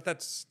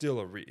 That's still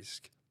a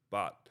risk,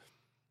 but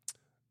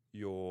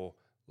your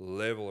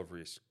level of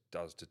risk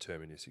does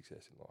determine your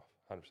success in life,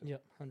 100%.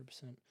 Yep,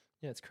 100%.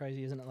 Yeah, it's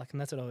crazy, isn't it? And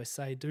that's what I always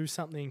say, do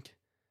something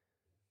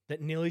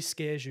that nearly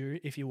scares you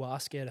if you are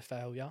scared of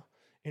failure,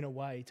 in a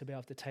way to be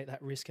able to take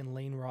that risk and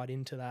lean right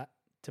into that,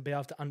 to be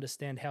able to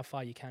understand how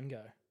far you can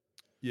go.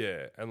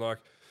 Yeah, and I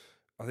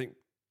think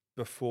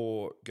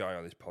before going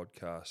on this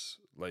podcast,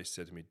 Lee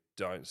said to me,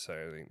 don't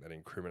say anything that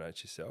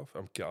incriminates yourself.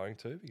 I'm going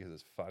to, because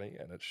it's funny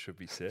and it should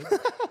be said.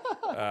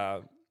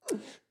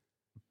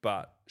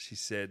 But she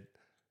said,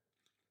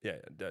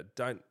 don't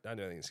do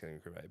anything that's going to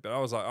incriminate. But I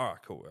was like, all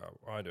right, cool, I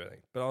won't do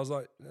anything. But I was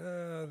like,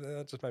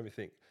 that just made me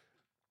think.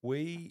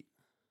 We,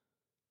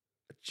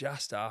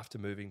 just after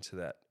moving to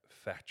that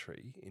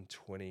factory in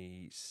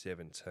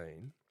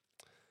 2017,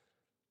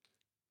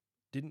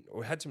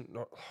 we had some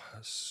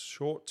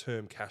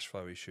short-term cash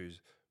flow issues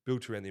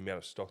built around the amount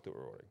of stock that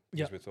we're ordering.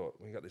 Because we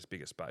thought, we got this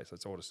bigger space,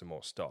 let's order some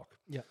more stock.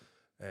 Yeah.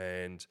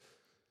 And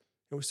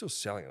we're still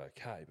selling it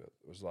okay, but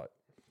it was like,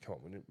 come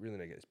on, we really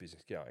need to get this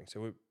business going.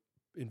 So we're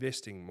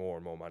investing more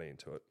and more money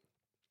into it.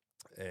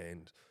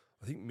 And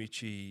I think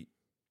Mitchie,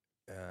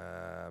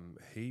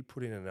 he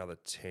put in another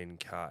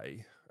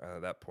 10K.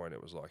 At that point,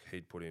 it was like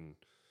he'd put in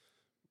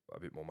a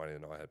bit more money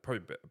than I had,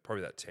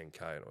 probably that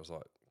 10K. And it was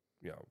like,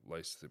 at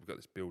least we've got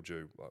this bill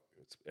due.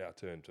 It's our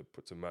turn to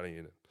put some money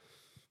in it.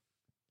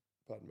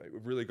 Pardon me.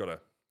 We've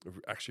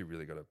actually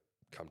really got to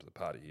come to the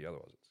party here.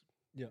 Otherwise,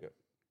 it's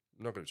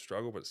not going to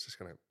struggle, but it's just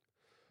going to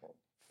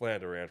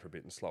flounder around for a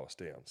bit and slow us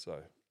down. So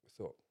we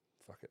thought,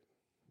 fuck it,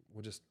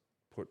 we'll just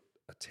put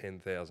a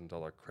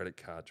 $10,000 credit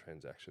card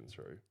transaction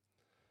through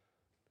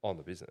on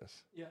the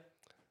business. Yeah.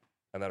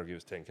 And that'll give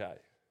us 10K.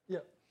 Yeah.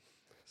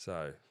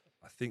 So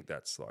I think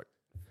that's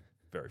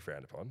very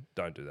frowned upon.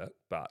 Don't do that.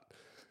 But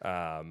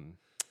all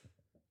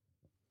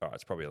right,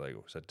 it's probably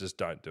illegal. So just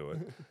don't do it.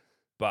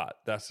 But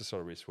that's the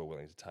sort of risk we're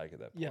willing to take at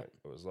that point. Yeah.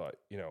 It was like,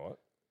 you know what?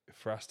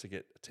 For us to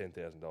get $10,000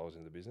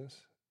 into the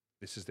business,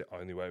 this is the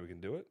only way we can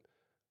do it.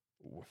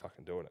 We're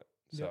fucking doing it.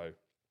 Yeah. So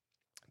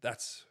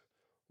that's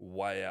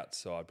way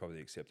outside probably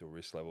the acceptable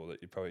risk level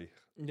that you probably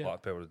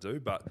like people to do.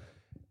 But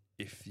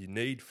if you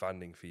need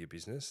funding for your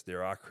business,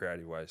 there are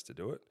creative ways to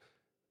do it.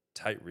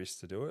 Take risks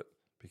to do it,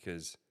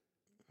 because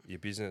your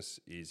business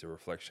is a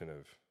reflection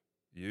of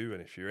you,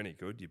 and if you're any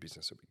good, your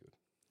business will be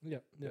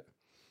good.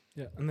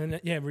 Yeah. And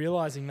then,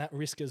 realizing that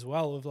risk as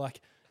well of like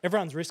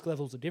everyone's risk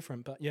levels are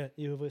different, but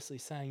you're obviously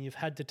saying you've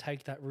had to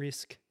take that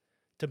risk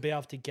to be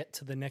able to get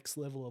to the next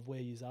level of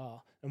where you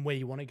are and where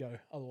you want to go.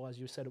 Otherwise,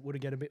 you said it would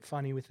have get a bit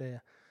funny with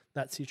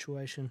that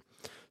situation.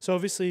 So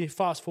obviously,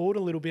 fast forward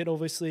a little bit,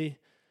 obviously,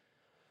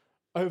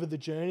 over the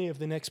journey of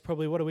the next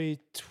probably,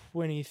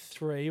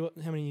 23?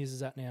 How many years is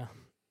that now?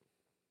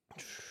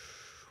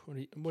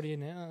 What are you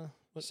now?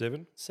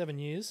 7. 7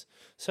 years.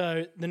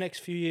 So the next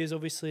few years,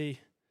 obviously,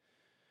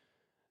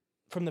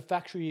 from the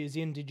factory years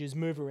in, did you just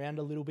move around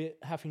a little bit,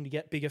 having to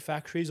get bigger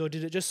factories, or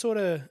did it just sort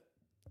of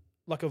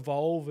like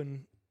evolve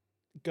and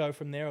go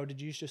from there, or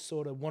did you just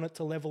sort of want it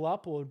to level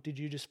up, or did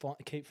you just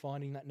keep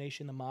finding that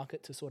niche in the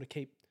market to sort of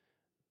keep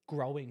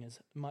growing as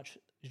much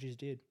as you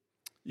did?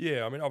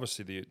 Yeah, I mean,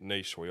 obviously the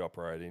niche we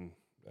operate in,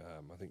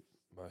 I think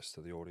most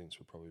of the audience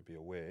would probably be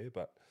aware,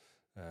 but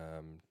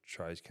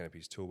trays,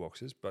 canopies,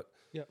 toolboxes. But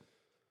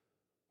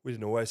we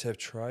didn't always have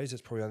trays.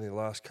 It's probably only the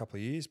last couple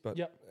of years. But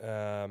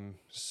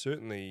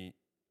certainly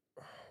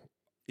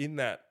in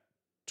that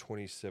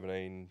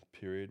 2017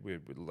 period, we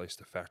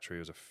leased a factory. It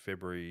was a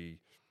February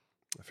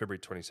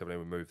 2017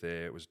 we moved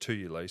there. It was a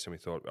 2-year lease, and we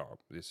thought,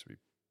 this would be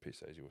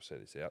piss easy, we'll set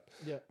this out.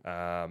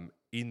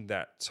 In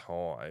that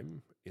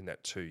time, in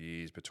that 2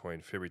 years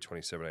between February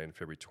 2017 and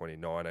February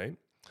 2019,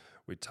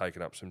 we'd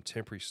taken up some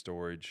temporary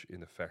storage in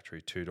the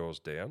factory 2 doors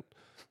down.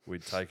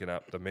 We'd taken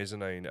up the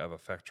mezzanine of a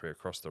factory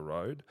across the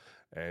road,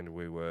 and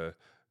we were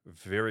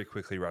very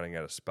quickly running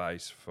out of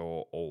space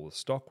for all the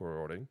stock we were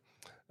ordering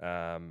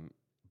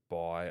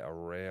by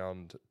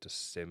around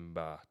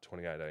December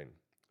 2018.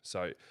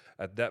 So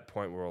at that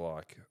point, we were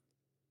like,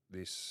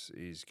 this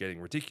is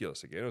getting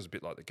ridiculous again. It was a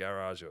bit like the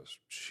garage. There was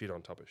shit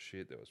on top of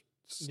shit. There was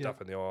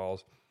stuff in the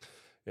aisles.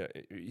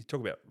 You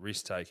talk about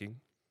risk taking.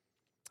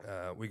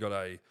 We got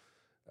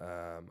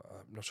I'm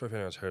not sure if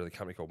anyone's heard of the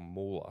company called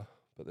Moolah,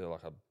 but they're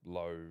like a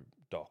low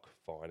doc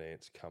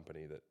finance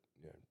company that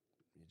you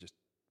just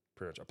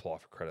pretty much apply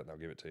for credit and they'll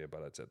give it to you,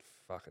 but it's at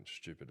fucking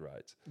stupid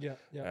rates.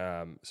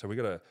 So we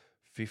got a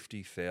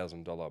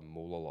 $50,000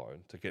 Moolah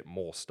loan to get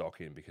more stock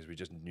in because we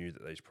just knew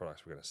that these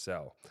products were going to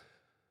sell.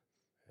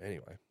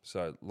 Anyway,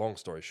 so long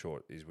story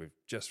short is we've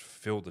just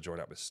filled the joint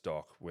up with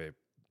stock. We're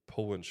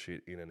pulling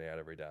shit in and out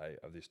every day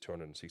of this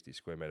 260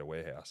 square metre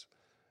warehouse.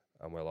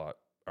 And we're like,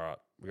 all right,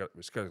 we're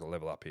just going to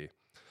level up here.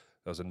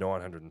 There was a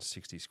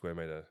 960 square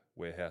metre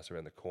warehouse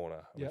around the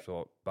corner. And we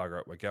thought, bugger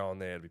it, we're going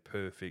there, it'll be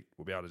perfect.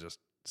 We'll be able to just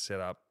set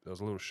up. There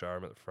was a little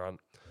showroom at the front,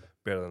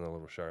 better than the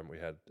little showroom we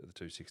had at the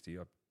 260.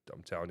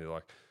 I'm telling you,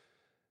 like,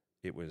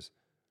 it was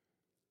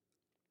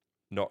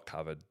not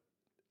covered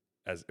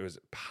as it was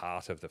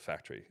part of the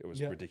factory. It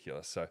was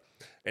ridiculous. So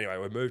anyway,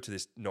 we moved to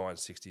this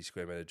 960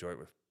 square metre joint.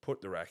 We've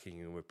put the racking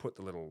in, we've put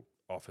the little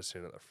office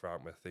in at the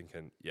front. We're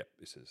thinking,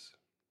 this is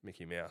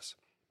Mickey Mouse.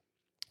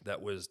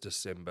 That was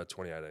December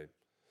 2018.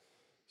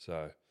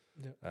 So,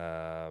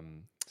 so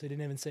you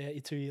didn't even see out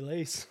your 2-year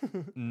lease.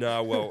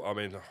 No, well, I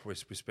mean, we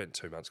spent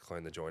 2 months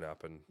cleaning the joint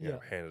up and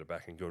handed it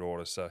back in good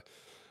order. So,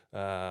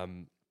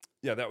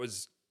 that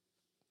was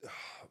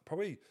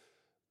probably,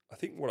 I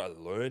think what I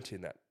learnt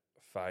in that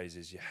phase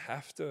is you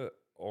have to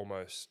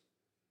almost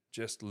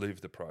just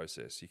live the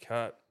process. You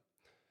can't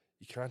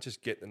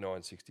just get the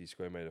 960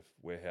 square metre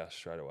warehouse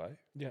straight away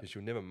because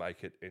you'll never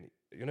make it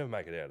you'll never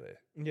make it out of there.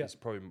 It's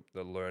probably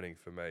the learning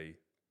for me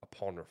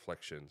upon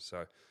reflection.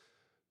 So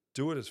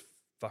do it as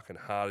fucking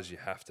hard as you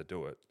have to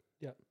do it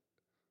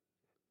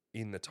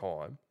in the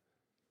time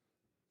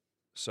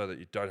so that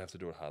you don't have to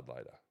do it hard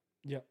later.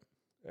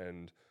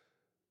 And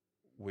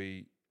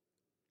the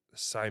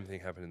same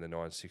thing happened in the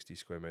 960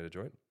 square metre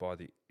joint. By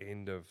the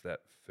end of that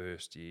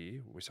first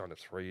year, we signed a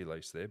 3-year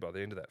lease there. By the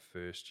end of that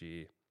first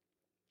year,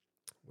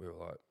 we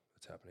were like,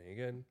 it's happening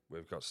again.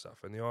 We've got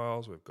stuff in the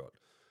aisles. We're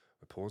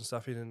pulling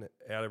stuff in and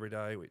out every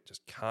day. We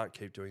just can't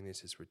keep doing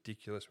this. It's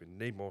ridiculous. We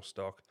need more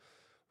stock.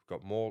 We've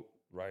got more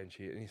range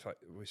here. And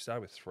we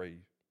started with 3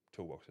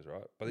 toolboxes,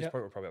 right? By this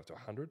point, we're probably up to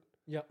 100.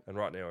 And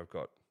right now, we've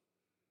got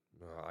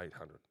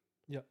 800.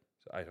 So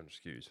 800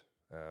 SKUs.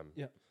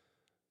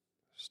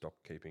 Stock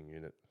keeping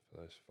unit for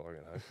those following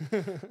at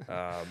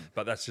home.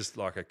 But that's just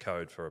like a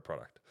code for a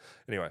product.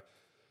 Anyway,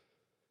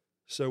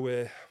 so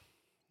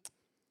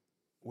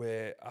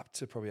we're up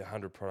to probably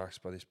 100 products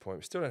by this point.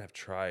 We still don't have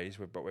trays,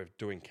 but we're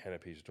doing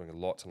canopies. We're doing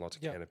lots and lots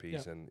of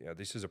canopies. And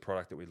this is a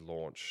product that we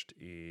launched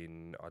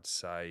in, I'd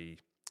say,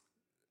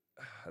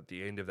 at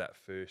the end of that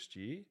first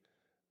year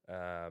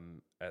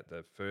at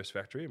the first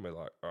factory. And we're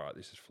like, all right,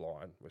 this is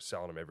flying. We're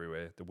selling them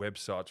everywhere. The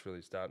website's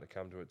really starting to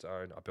come to its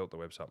own. I built the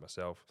website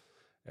myself.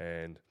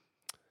 And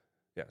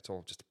it's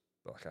all just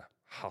like a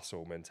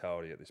hustle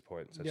mentality at this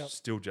point. So Yep. it's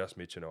still just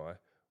Mitch and I.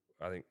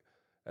 I think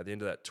at the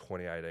end of that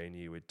 2018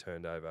 year, we'd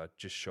turned over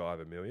just shy of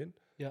 $1 million.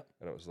 Yep.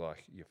 And it was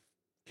like, you're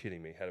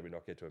kidding me. How did we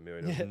not get to $1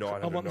 million? Yeah, It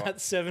was I want that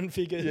 7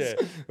 figures. Yeah,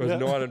 it was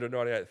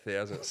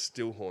 998,000. It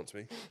still haunts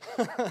me.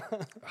 I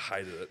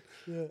hated it.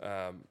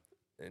 Yeah.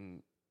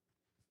 And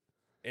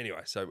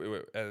anyway, so we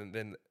were, and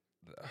then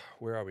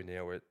where are we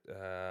now? We're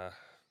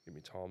give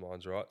me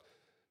timelines right.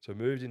 So we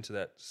moved into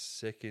that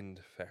second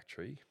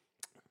factory,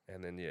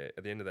 and then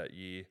at the end of that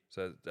year,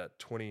 so that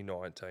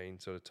 2019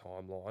 sort of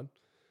timeline,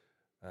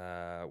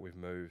 we've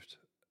moved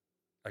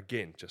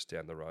again just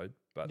down the road,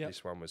 but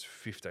this one was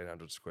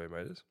 1,500 square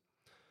meters.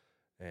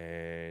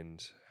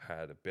 And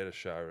had a better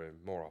showroom,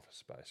 more office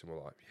space, and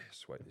we're like, yeah,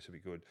 sweet, this will be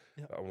good.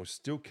 Yep. And we'll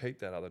still keep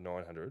that other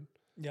 900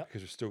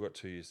 because we've still got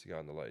 2 years to go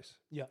on the lease.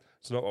 Yeah,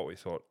 it's not what we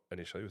thought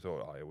initially. We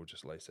thought, oh yeah, we'll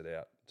just lease it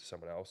out to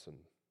someone else,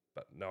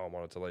 but no one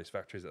wanted to lease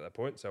factories at that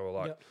point. So we're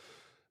like, it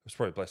was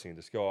probably a blessing in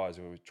disguise.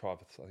 And we tried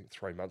for I think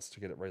 3 months to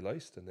get it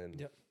released, and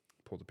then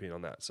pulled the pin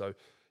on that. So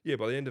yeah,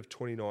 by the end of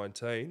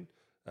 2019,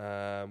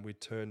 we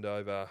turned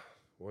over.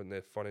 Well, in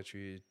their financial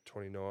year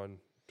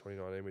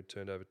 2019, we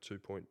turned over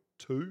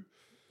 2.2.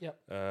 Yep.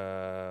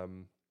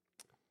 2.2?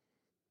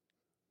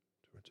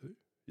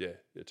 Yeah,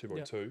 2.2.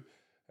 Yep.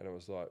 And it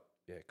was like,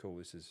 yeah, cool,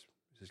 this is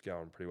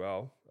going pretty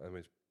well. And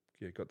we've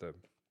got the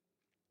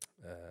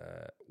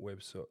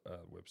website,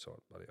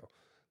 bloody hell.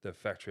 The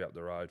factory up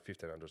the road,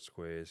 1,500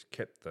 squares,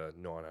 kept the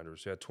 900.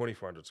 So we had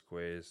 2,400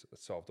 squares. It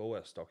solved all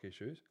our stock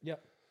issues.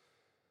 Yep.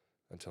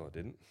 Until it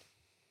didn't.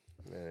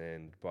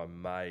 And by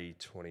May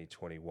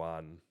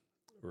 2021,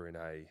 we're in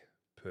a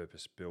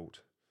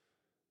purpose-built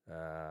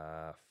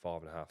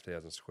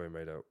 5,500 square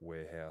metre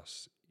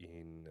warehouse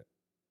in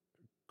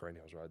Green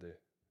Hills Road there.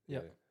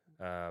 Yep.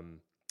 Yeah. And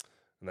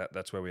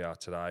that's where we are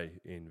today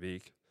in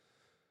Vic.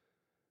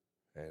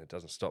 And it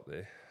doesn't stop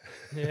there.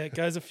 Yeah, it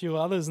goes a few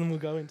others, and we'll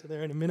go into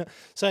there in a minute.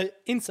 So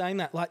in saying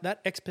that, like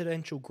that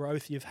exponential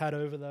growth you've had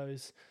over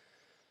those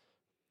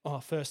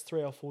first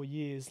 3 or 4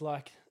 years,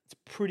 like it's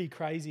pretty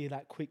crazy,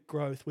 that quick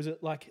growth. Was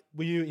it like,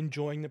 were you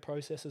enjoying the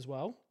process as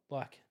well?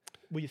 Like,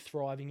 were you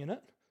thriving in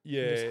it?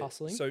 Yeah. Just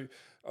hustling? So,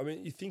 I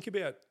mean, you think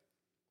about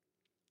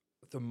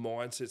the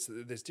mindsets,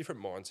 there's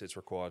different mindsets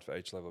required for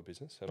each level of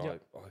business. And I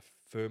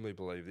firmly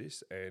believe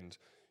this. And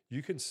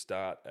you can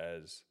start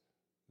as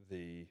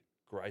the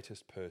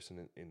greatest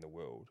person in the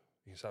world.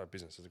 You can start a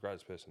business as the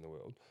greatest person in the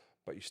world,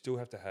 but you still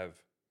have to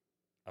have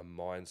a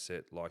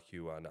mindset like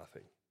you are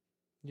nothing.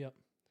 Yep.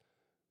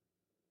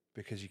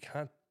 Because you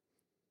can't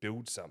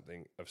build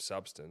something of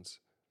substance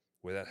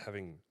without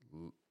having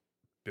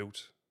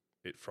built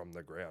it from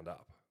the ground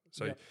up.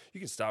 So you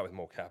can start with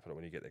more capital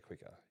when you get there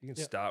quicker. You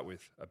can start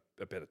with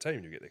a better team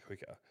when you get there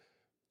quicker,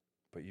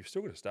 but you've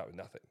still got to start with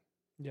nothing.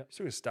 Yep. You've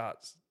still got to start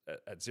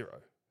at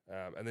zero,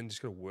 and then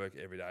just got to work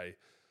every day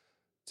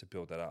to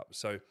build that up.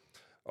 So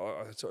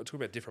I talk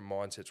about different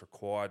mindsets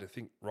required. I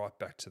think right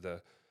back to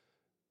the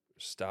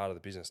start of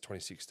the business,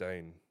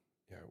 2016,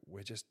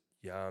 we're just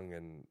young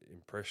and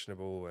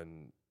impressionable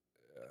and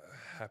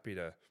happy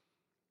to,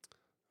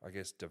 I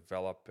guess,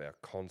 develop our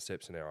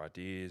concepts and our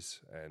ideas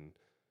and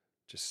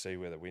just see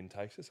where the wind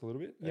takes us a little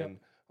bit. Yep. And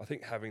I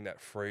think having that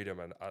freedom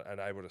and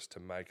enabled us to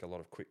make a lot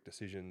of quick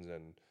decisions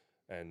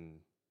and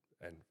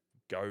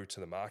go to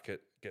the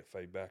market, get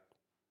feedback,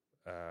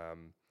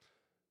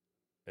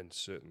 and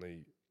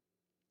certainly,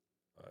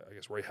 I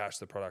guess, rehash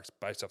the products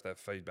based off that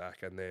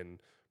feedback and then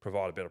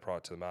provide a better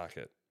product to the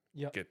market.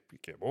 Yep.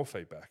 Get more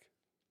feedback,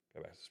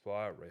 go back to the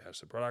supplier,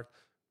 rehash the product,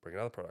 bring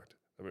another product.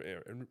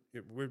 And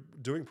we're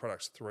doing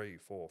products 3,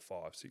 4,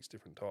 5, 6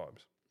 different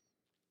times.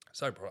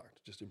 Same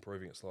product, just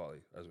improving it slightly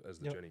as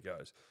the journey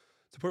goes.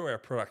 To the point where our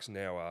products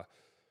now are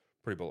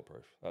pretty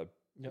bulletproof. They're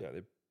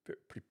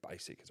pretty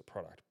basic as a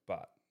product,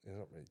 but there's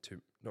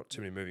not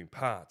too many moving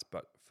parts.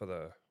 But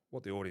for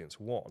what the audience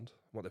want,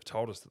 what they've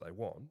told us that they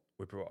want,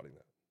 we're providing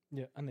that.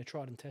 Yeah, and they're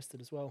tried and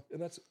tested as well.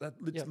 And that's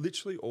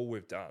literally all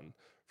we've done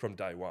from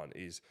day one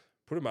is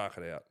put a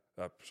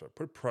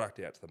product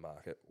out to the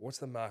market. What's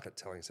the market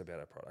telling us about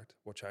our product?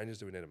 What changes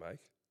do we need to make?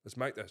 Let's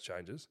make those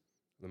changes.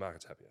 The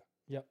market's happier.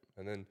 Yep.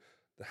 And then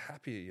the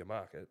happier your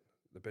market,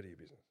 the better your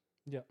business.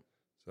 Yep.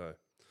 So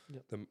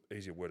the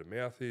easier word of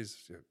mouth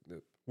is.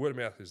 The word of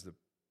mouth is the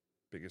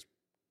biggest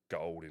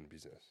gold in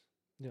business.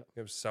 Yep.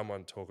 You have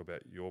someone talk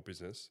about your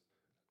business.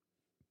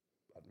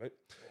 Pardon me.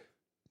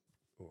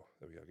 Oh,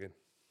 there we go again.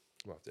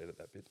 I'll have to edit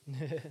that bit.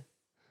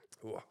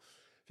 Oh.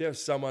 If you have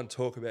someone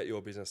talk about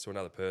your business to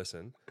another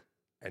person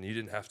and you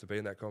didn't have to be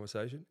in that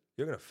conversation,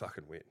 you're going to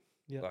fucking win.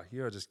 Yep. Like,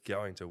 you're just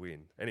going to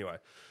win. Anyway,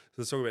 so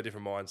let's talk about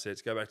different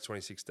mindsets. Go back to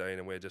 2016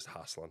 and we're just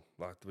hustling.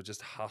 Like, we're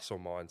just hustle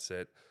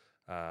mindset.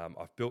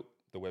 I've built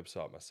the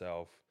website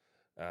myself.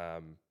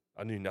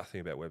 I knew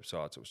nothing about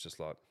websites. It was just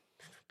like,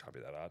 can't be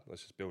that hard.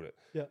 Let's just build it.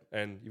 Yeah.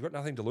 And you've got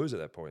nothing to lose at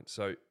that point.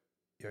 So,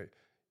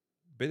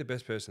 be the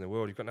best person in the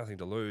world. You've got nothing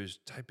to lose.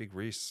 Take big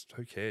risks.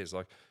 Who cares?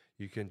 Like,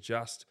 you can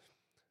just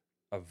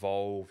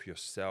evolve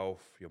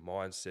yourself, your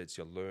mindsets,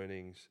 your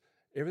learnings.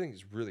 Everything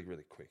is really,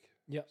 really quick.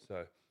 Yeah.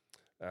 So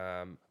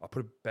I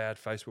put a bad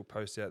Facebook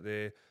post out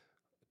there.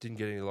 didn't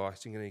get any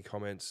likes, didn't get any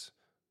comments.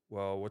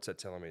 Well, what's that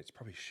telling me? It's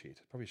probably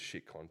shit. Probably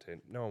shit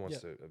content. No one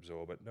wants to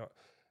absorb it. No.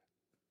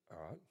 All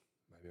right,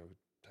 maybe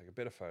I'll take a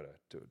better photo,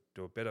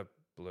 do a better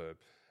blurb.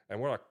 And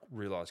what I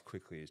realised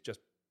quickly is just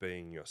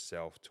being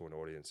yourself to an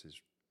audience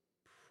is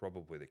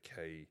probably the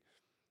key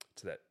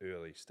to that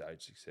early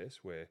stage success,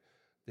 where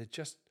they're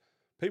just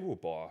people will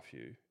buy off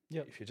you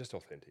if you're just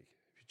authentic.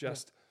 If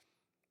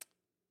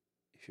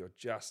you're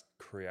just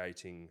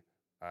creating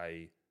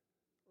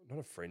not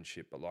a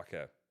friendship, but like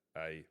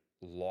a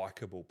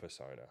likable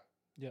persona.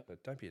 Yeah.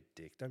 But don't be a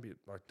dick. Don't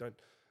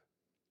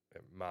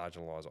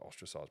marginalise or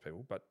ostracize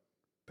people, but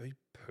be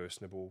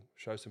personable,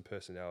 show some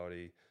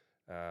personality,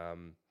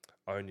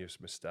 own your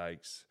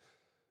mistakes.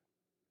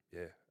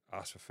 Yeah,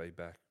 ask for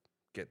feedback,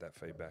 get that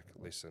feedback,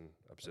 listen,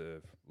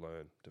 observe,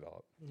 learn,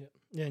 develop.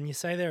 Yeah, and you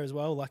say there as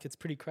well, like it's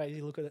pretty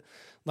crazy. Look at it,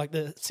 like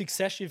the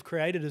success you've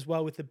created as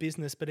well with the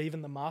business, but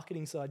even the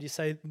marketing side. You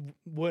say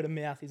word of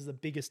mouth is the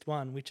biggest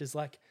one, which is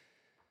like,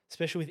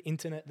 especially with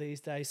internet these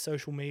days,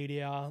 social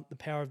media, the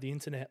power of the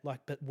internet.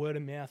 Like, but word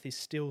of mouth is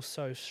still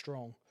so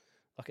strong.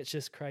 Like it's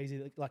just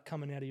crazy. Like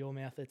coming out of your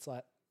mouth, it's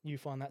like you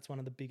find that's one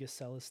of the biggest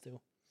sellers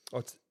still.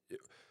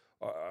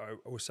 I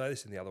will say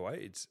this in the other way.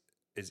 It's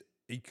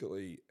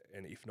equally,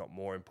 and if not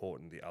more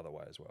important, the other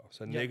way as well.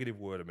 So negative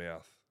word of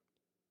mouth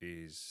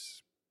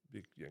is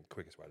the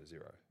quickest way to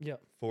zero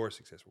for a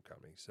successful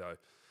company. So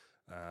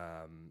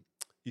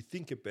you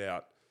think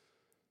about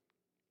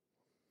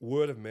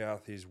word of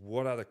mouth is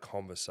what are the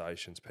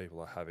conversations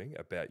people are having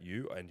about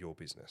you and your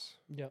business.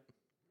 Yep.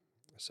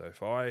 So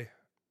if I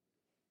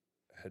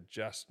had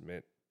just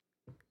met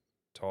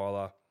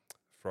Tyler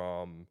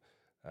from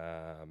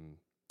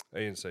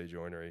E&C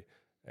Joinery,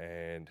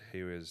 and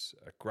he was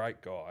a great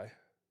guy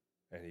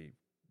and he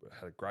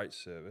had a great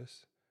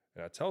service,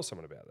 and I tell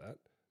someone about that,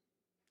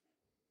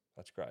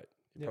 that's great.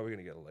 You're probably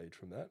going to get a lead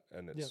from that,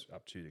 and it's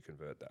up to you to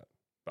convert that.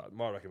 But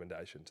my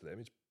recommendation to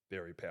them is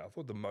very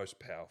powerful, the most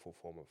powerful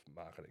form of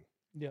marketing.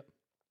 Yep.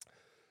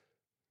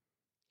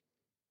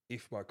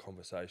 If my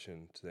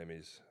conversation to them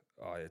is,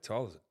 oh yeah,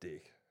 Tyler's a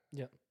dick.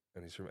 Yep.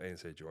 And he's from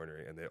E&C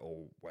Joinery and they're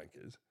all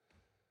wankers.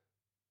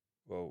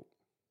 Well,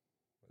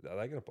 are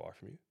they going to buy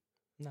from you?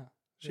 No.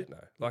 Shit, no.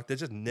 Like they're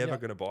just never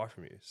going to buy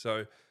from you.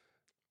 So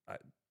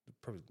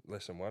probably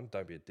lesson one,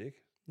 don't be a dick.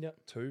 Yep.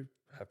 2,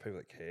 have people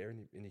that care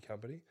in your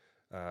company.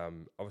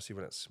 Obviously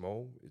when it's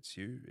small, it's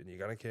you and you're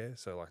going to care.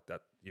 So like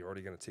that, you're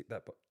already going to tick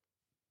that, but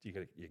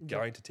you're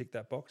going to tick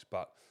that box.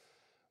 But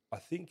I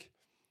think,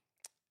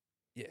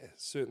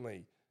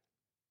 certainly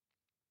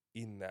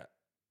in that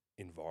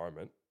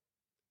environment,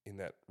 in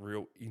that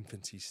real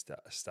infancy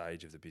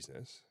stage of the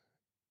business,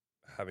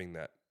 having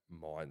that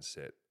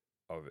mindset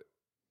of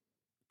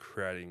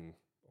creating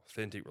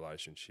authentic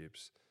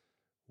relationships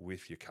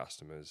with your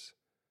customers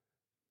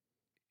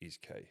is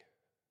key.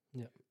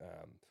 Yeah.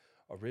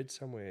 I read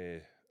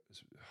somewhere,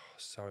 it's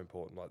so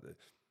important, like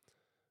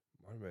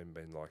might have even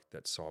been like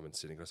that Simon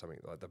Sinek or something,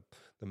 like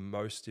the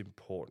most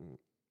important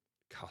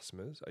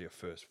customers are your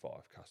first 5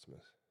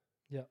 customers.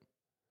 Yeah.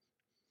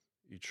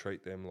 You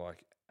treat them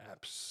like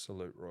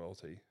absolute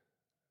royalty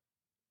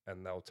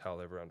and they'll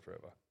tell everyone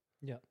forever.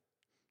 Yeah.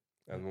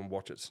 And we'll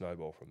watch it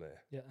snowball from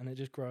there. Yeah, and it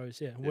just grows.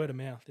 Yeah, word of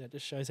mouth. Yeah, it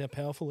just shows how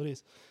powerful it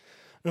is.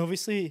 And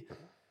obviously,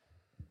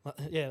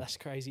 that's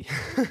crazy.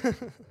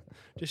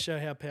 Just show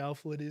how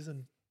powerful it is,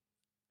 and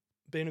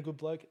being a good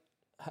bloke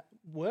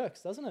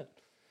works, doesn't it?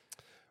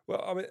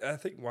 Well, I mean, I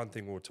think one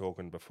thing we were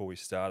talking before we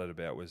started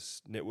about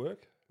was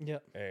network. Yeah.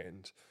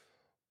 And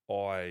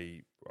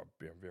I'm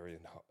very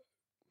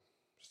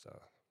just a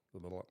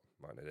little bit,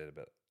 might need to edit a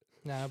bit.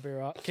 No, I'll be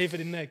right. Keep it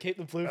in there. Keep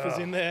the bloopers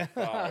in there.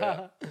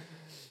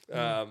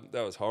 That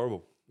was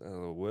horrible. A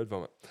little word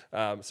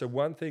vomit. So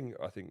one thing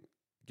I think,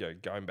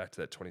 going back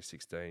to that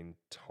 2016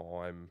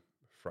 time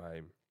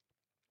frame,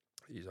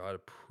 is I had a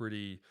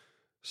pretty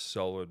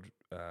solid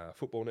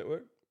football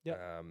network. Yep.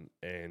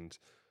 And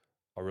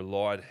I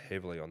relied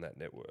heavily on that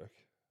network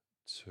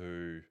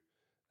to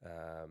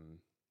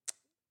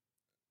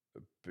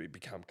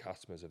become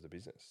customers of the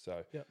business.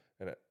 So,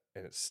 and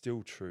it's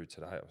still true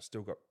today. I've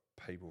still got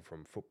people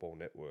from football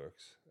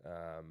networks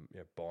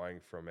buying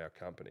from our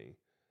company,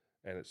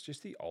 and it's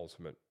just the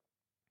ultimate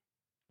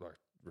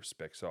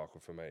respect cycle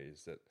for me.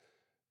 Is that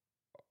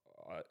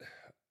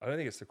I don't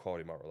think it's the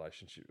quality of my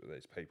relationship with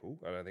these people.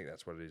 I don't think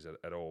that's what it is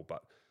at all.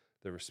 But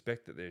the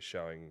respect that they're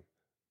showing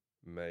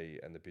me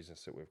and the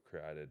business that we've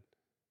created,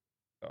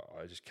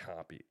 I just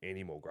can't be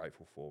any more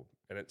grateful for.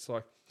 And it's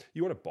like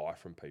you want to buy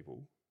from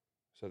people,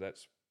 so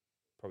that's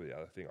probably the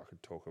other thing I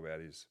could talk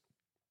about is.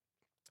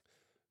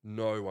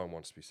 No one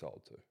wants to be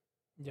sold to.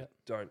 Yeah.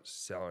 Don't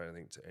sell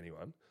anything to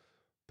anyone.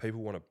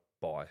 People want to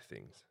buy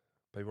things.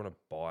 People want to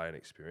buy an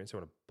experience. They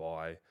want to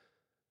buy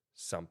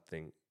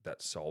something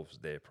that solves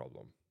their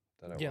problem.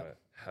 They don't want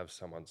to have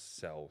someone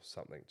sell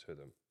something to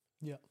them.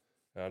 Yeah.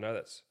 And I know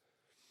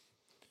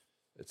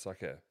it's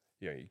like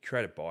you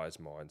create a buyer's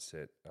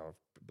mindset. I'm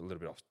a little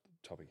bit off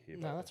topic here.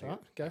 No, that's right.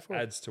 Go for it.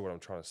 Adds to what I'm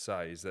trying to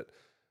say is that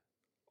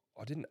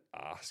I didn't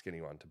ask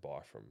anyone to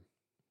buy from.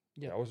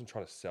 Yeah. I wasn't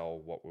trying to sell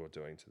what we were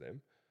doing to them.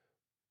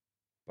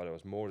 but it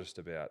was more just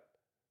about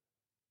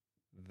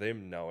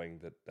them knowing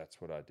that that's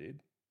what I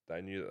did.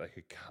 They knew that they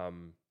could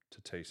come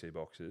to TC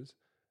Boxes,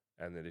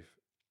 and that if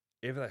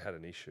ever they had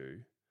an issue,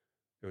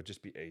 it would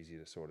just be easy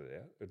to sort it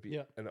out. It'd be,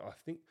 and I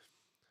think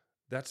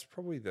that's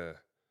probably the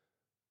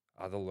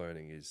other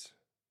learning is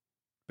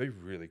be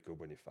really good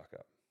when you fuck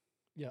up.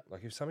 Yeah.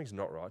 Like if something's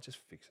not right, just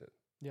fix it.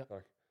 Yeah.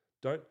 Like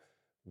don't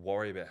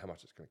worry about how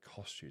much it's going to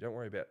cost you. Don't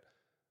worry about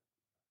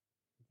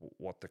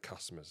what the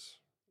customer's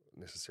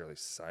necessarily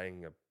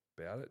saying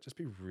about it. Just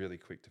be really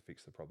quick to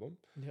fix the problem.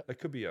 Yep. It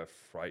could be a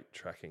freight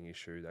tracking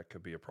issue. That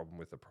could be a problem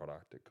with the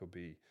product. It could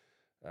be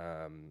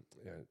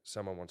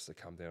someone wants to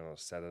come down on a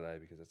Saturday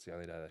because it's the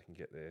only day they can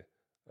get there.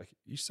 Like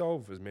you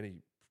solve as many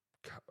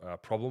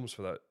problems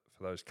for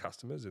those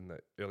customers in the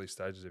early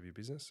stages of your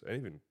business, and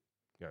even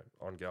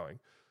ongoing.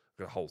 I've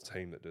got a whole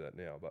team that do that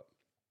now, but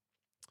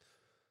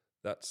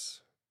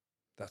that's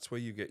where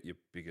you get your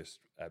biggest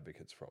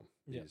advocates from.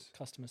 Yeah, is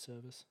customer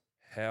service.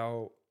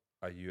 How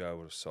are you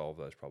able to solve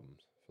those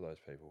problems for those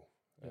people?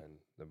 Yep. And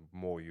the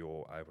more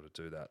you're able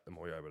to do that, the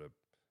more you're able to,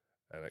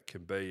 and it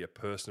can be a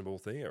personable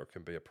thing or it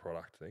can be a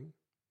product thing,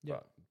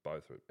 but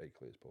both are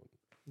equally as important.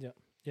 Yeah.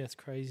 Yeah, it's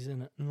crazy,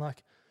 isn't it? And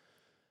like,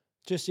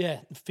 just,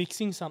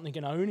 fixing something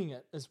and owning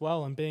it as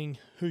well and being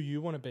who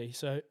you want to be.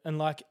 So, and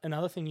like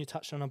another thing you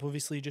touched on,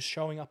 obviously just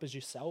showing up as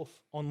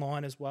yourself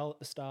online as well at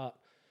the start.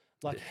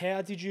 Like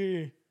how did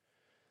you,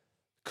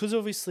 because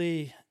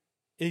obviously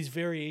it is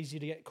very easy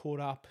to get caught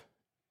up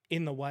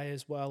in the way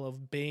as well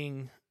of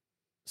being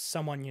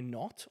someone you're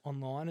not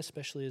online,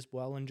 especially as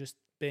well, and just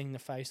being the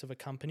face of a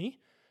company.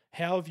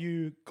 How have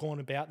you gone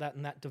about that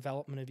and that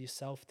development of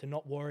yourself to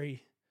not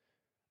worry?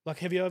 Like,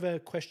 have you ever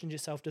questioned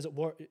yourself?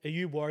 Are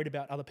you worried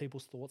about other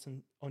people's thoughts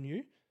on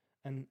you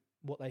and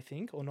what they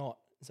think or not?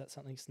 Is that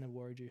something that's never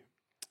worried you?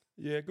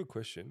 Yeah, good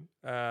question.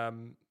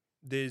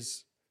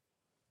 There's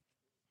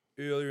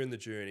earlier in the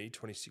journey,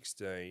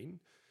 2016,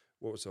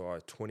 what was I,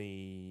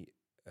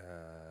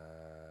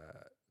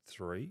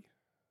 23?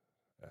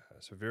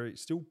 So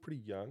still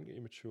pretty young,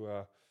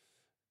 immature,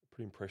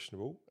 pretty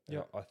impressionable.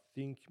 Yeah. I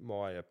think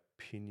my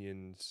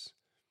opinions,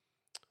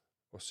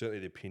 or certainly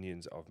the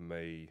opinions of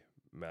me,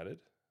 mattered.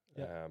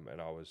 Yep. And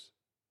I was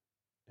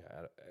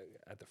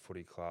at the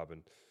footy club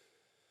and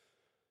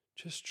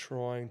just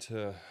trying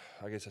to,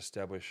 I guess,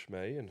 establish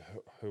me and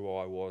who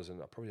I was.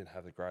 And I probably didn't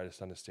have the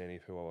greatest understanding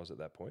of who I was at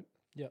that point.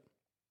 Yep.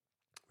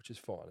 Which is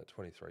fine. At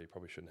 23, you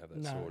probably shouldn't have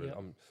that sorted. Yep.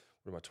 What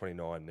am I,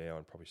 29 now,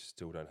 and probably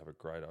still don't have a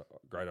great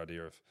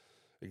idea of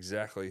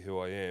exactly who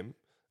I am.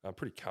 I'm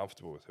pretty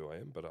comfortable with who I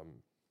am, but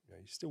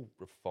you're still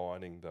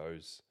refining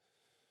those,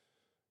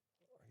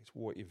 I guess,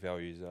 what your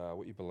values are,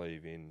 what you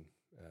believe in,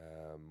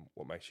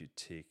 what makes you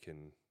tick,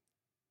 and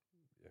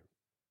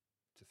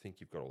to think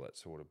you've got all that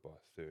sorted by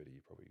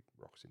 30, probably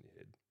rocks in your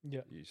head.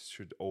 Yeah. You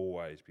should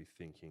always be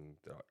thinking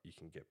that you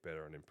can get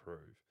better and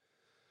improve.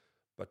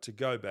 But to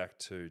go back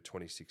to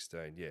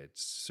 2016,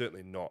 it's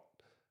certainly not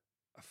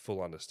a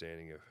full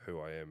understanding of who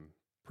I am.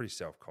 Pretty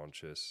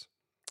self-conscious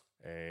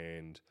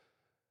and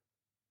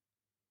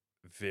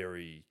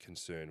very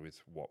concerned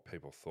with what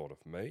people thought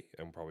of me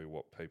and probably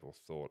what people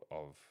thought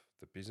of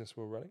the business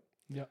we're running.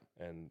 Yeah.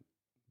 And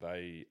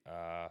they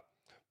are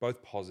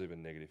both positive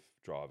and negative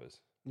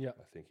drivers. Yeah.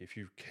 I think if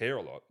you care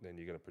a lot, then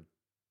you're going to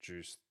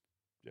produce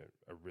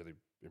a really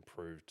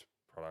improved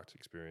product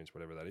experience,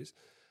 whatever that is.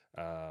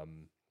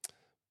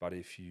 But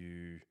if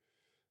you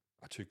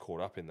are too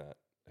caught up in that,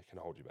 it can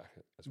hold you back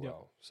as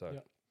well.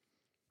 So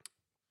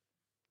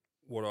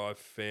what I've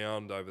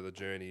found over the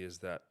journey is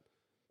that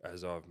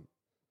as I've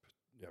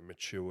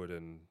matured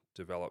and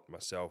developed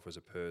myself as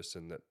a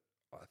person, that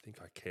I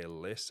think I care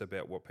less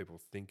about what people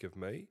think of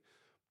me,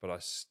 but I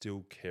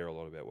still care a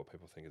lot about what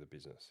people think of the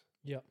business.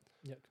 Yeah.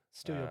 Yeah.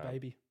 Still your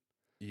baby.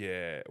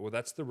 Yeah. Well,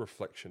 that's the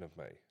reflection of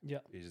me. Yeah.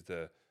 Is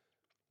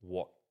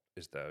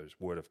those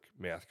word of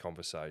mouth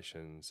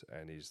conversations,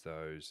 and is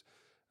those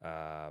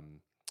are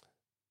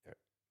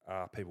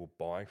people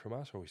buying from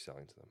us or are we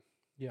selling to them?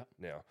 Yeah.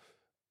 Now,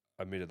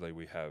 admittedly,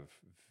 we have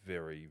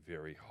very,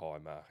 very high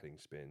marketing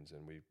spends,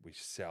 and we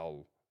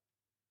sell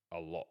a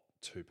lot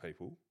to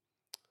people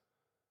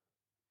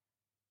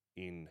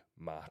in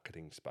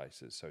marketing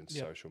spaces, so in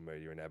social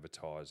media and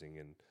advertising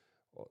and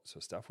all that sort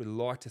of stuff. We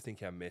like to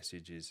think our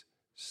message is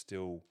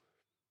still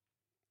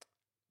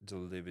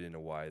delivered in a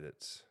way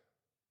that's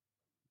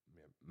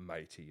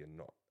matey and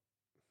not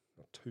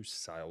too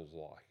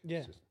sales-like. Yeah.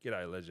 It's just,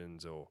 G'day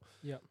legends, or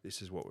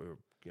this is what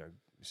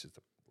this is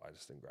the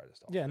latest and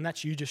greatest. Yeah, and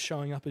that's you just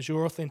showing up as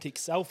your authentic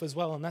self as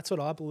well, and that's what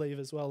I believe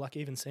as well, like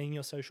even seeing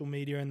your social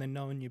media and then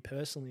knowing you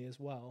personally as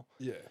well.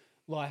 Yeah.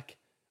 Like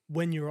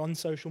when you're on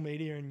social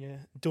media and you're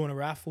doing a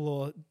raffle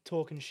or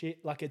talking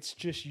shit, like it's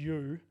just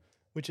you,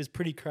 which is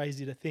pretty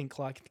crazy to think,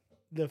 like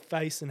the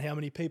face and how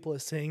many people are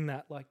seeing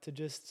that, like to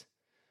just,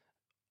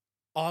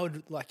 I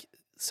would like,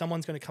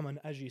 someone's going to come and,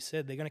 as you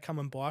said, they're going to come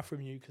and buy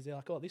from you because they're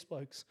like, oh, this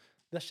bloke's,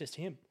 that's just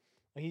him.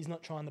 Like he's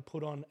not trying to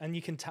put on, and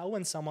you can tell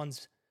when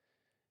someone's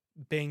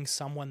being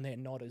someone they're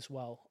not as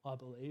well, I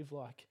believe.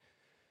 Like,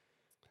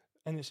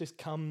 And it's just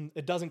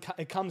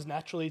it comes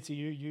naturally to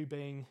you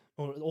being,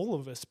 or all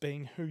of us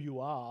being who you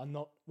are,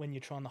 not when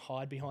you're trying to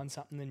hide behind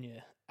something and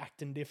you're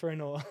acting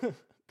different or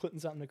putting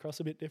something across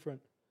a bit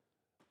different.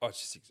 Oh,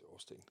 it's just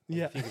exhausting.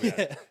 Yeah.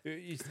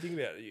 You think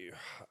about it,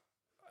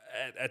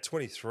 at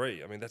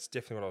 23, I mean, that's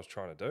definitely what I was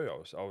trying to do.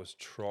 I was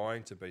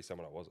trying to be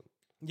someone I wasn't.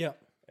 Yeah.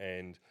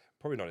 And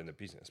probably not in the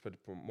business, but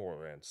more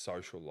around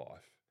social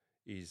life,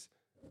 is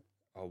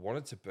I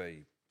wanted to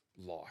be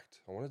liked.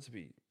 I wanted to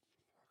be,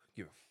 I could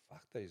give a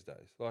fuck these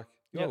days. Like,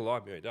 you want to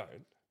like me or you don't.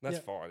 And that's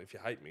fine. If you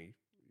hate me,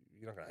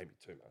 you're not going to hate me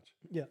too much.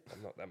 Yeah.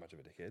 I'm not that much of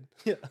a dickhead.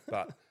 Yeah.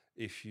 But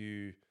if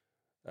you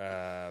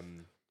have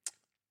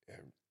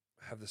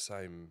the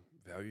same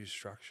value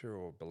structure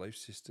or belief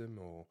system,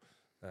 or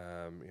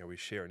we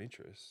share an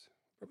interest,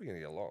 probably going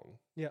to get along.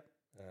 Yeah.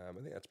 I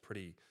think that's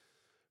pretty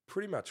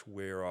much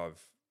where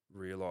I've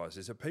realised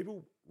is that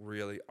people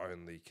really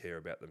only care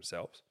about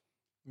themselves.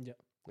 Yeah.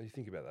 When you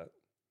think about that,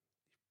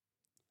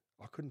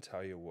 I couldn't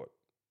tell you what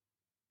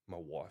my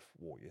wife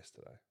wore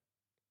yesterday,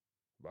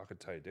 but I could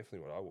tell you definitely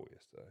what I wore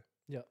yesterday.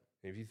 Yeah.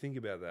 And if you think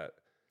about that,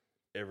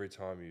 every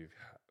time you've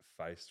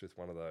faced with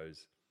one of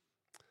those,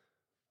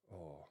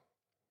 will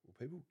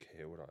people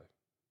care what I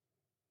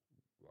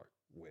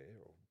wear,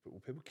 or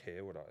will people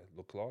care what I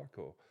look like,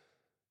 or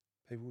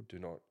people do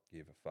not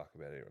give a fuck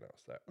about anyone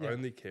else. They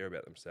only care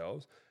about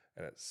themselves,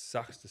 and it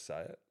sucks to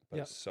say it, but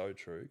it's so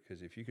true,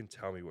 because if you can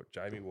tell me what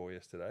Jamie wore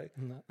yesterday,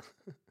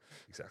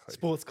 exactly.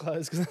 Sports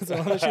clothes, because that's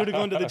all. I should have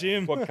gone to the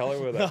gym. What colour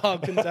were they? No, I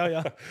couldn't tell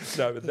you.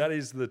 No, but that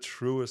is the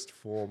truest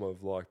form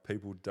of, like,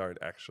 people don't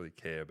actually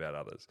care about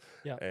others.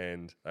 Yeah.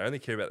 And they only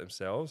care about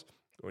themselves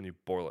when you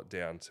boil it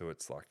down to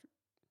its, like,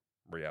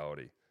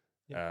 reality.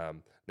 Yeah.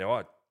 Now,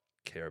 I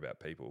care about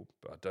people,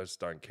 but I just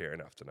don't care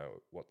enough to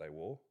know what they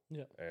wore.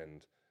 Yeah.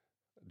 And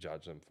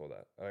judge them for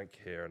that. I don't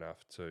care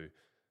enough to,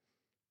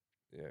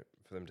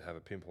 for them to have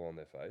a pimple on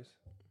their face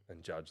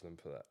and judge them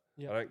for that.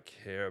 Yeah. I don't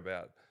care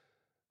about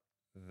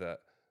the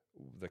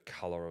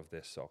colour of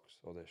their socks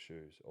or their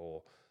shoes,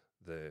 or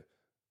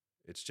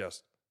it's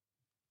just,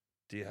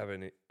 do you have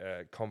a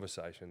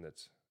conversation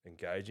that's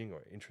engaging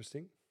or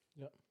interesting?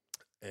 Yeah.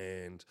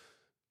 And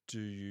do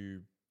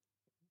you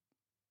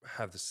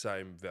have the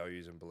same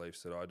values and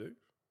beliefs that I do?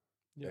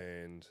 Yeah.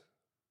 And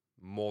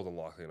more than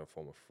likely in a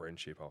form of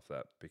friendship off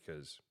that,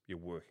 because you're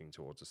working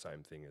towards the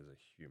same thing as a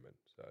human.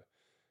 So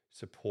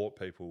support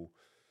people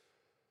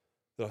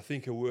that I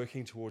think are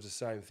working towards the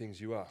same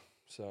things you are.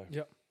 So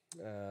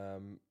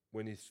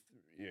when you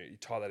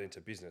tie that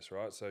into business,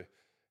 right? So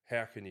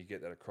how can you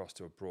get that across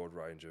to a broad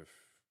range of,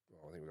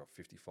 I think we've got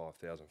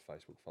 55,000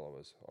 Facebook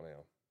followers on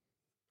our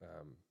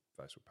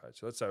Facebook page.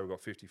 So let's say we've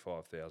got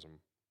 55,000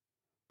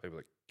 people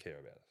that care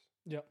about us.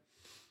 Yeah.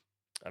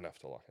 Enough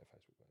to like our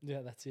Facebook page.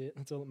 Yeah, that's it.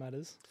 That's all that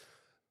matters.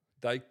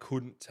 They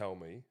couldn't tell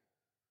me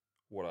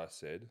what I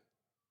said,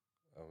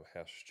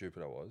 how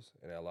stupid I was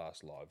in our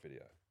last live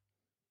video.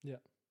 Yeah.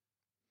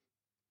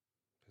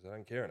 Because they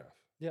don't care enough.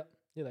 Yeah.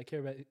 Yeah, they care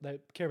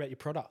about your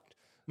product.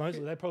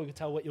 Mostly, they probably could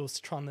tell what you were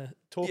trying to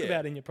talk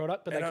about in your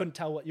product, but they couldn't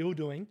tell what you were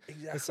doing.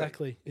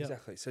 Exactly.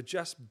 Exactly. So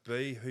just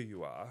be who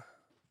you are.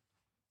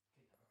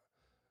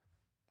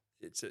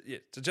 So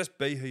just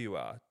be who you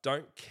are.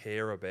 Don't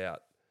care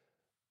about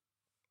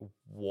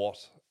what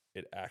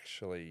it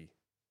actually.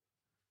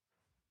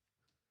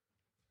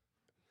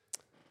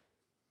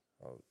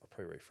 I'll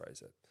probably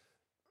rephrase it.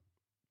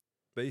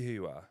 Be who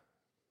you are.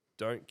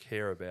 Don't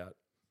care about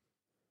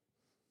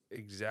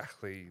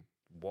exactly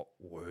what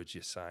words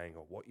you're saying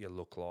or what you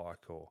look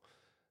like, or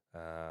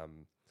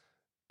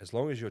as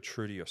long as you're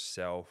true to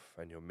yourself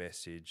and your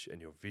message and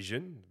your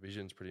vision.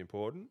 Vision's pretty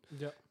important.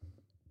 Yeah.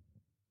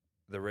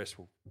 The rest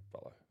will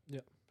follow.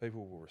 Yeah.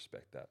 People will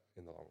respect that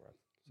in the long run.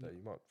 So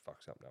you might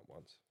fuck something up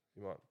once.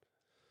 You might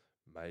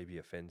maybe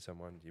offend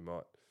someone. You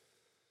might,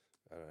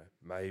 I don't know,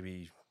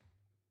 maybe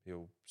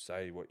you'll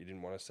say what you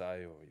didn't want to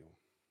say, or you'll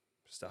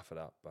stuff it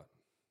up. But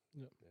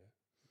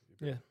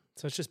yeah.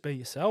 So it's just be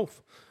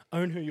yourself,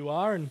 own who you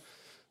are, and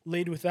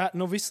lead with that.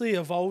 And obviously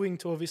evolving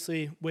to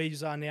where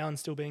you are now and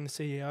still being the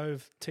CEO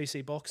of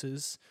TC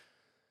Boxes.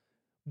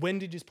 When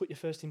did you put your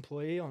first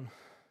employee on?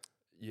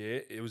 Yeah,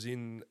 it was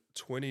in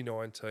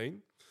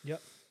 2019.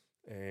 Yep.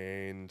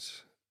 And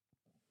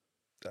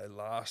they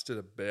lasted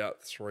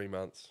about 3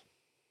 months.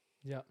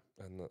 Yeah.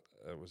 And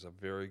it was a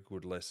very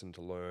good lesson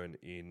to learn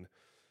in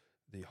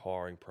the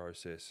hiring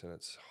process. And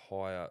it's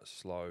hire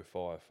slow,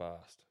 fire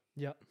fast.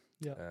 Yeah.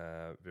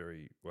 Yeah.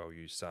 Very well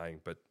used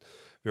saying, but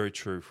very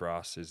true for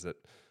us is that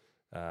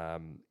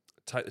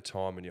take the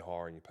time when you're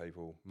hiring your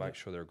people, make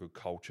sure they're a good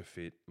culture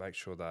fit, make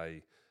sure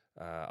they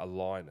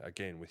align,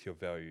 again, with your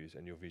values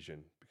and your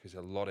vision, because it's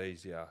a lot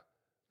easier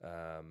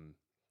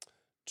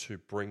to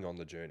bring on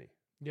the journey.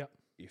 Yeah.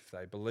 If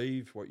they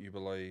believe what you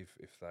believe,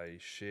 if they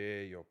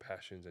share your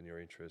passions and your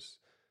interests,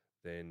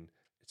 then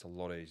it's a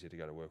lot easier to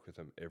go to work with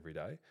them every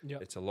day. Yeah.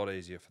 It's a lot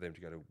easier for them to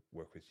go to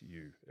work with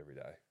you every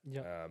day.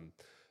 Yeah.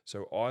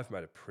 So I've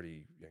made a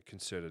pretty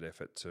concerted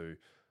effort to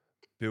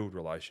build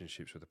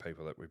relationships with the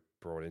people that we've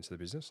brought into the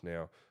business.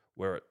 Now,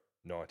 we're at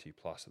 90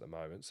 plus at the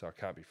moment, so I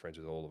can't be friends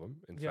with all of them.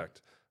 In Yep.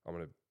 fact, I'm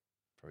going to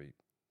probably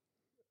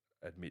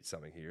admit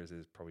something here, is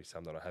there's probably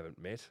some that I haven't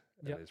met,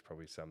 and Yep. there's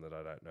probably some that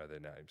I don't know their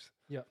names.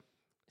 Yep.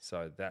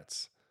 So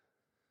that's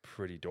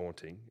pretty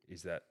daunting,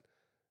 is that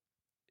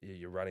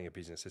you're running a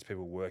business, there's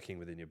people working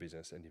within your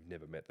business and you've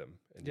never met them,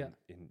 and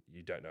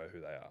you don't know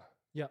who they are.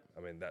 Yeah.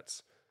 I mean,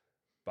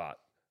 but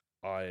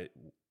I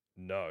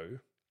know,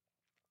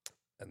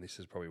 and this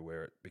is probably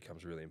where it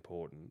becomes really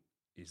important,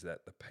 is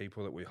that the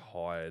people that we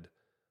hired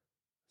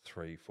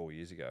 3-4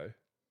 years ago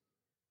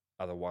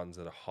are the ones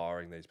that are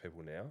hiring these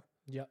people now.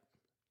 Yep.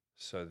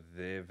 So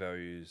their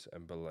values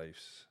and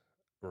beliefs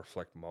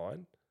reflect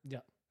mine.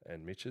 Yep.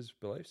 And Mitch's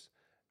beliefs,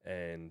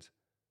 and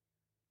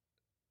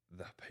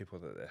the people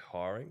that they're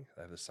hiring,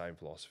 they have the same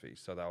philosophy.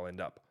 So they'll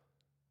end up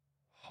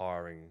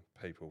hiring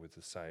people with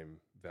the same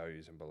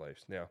values and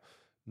beliefs. Now,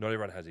 not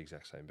everyone has the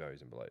exact same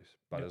values and beliefs,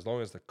 but as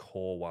long as the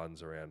core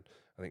ones around,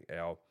 I think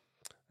our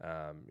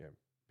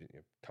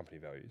company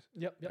values,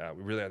 we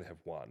really only have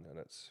one, and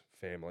it's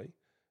family,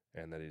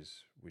 and that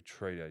is we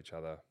treat each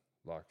other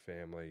like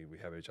family. We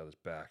have each other's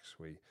backs.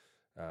 We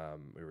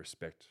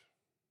respect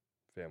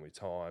family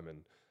time,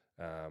 and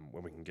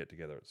when we can get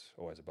together, it's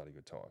always a bloody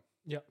good time.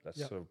 That's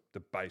sort of the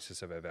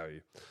basis of our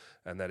value,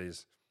 and that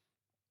is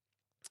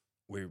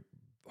we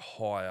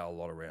hire a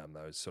lot around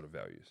those sort of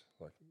values.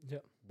 Like,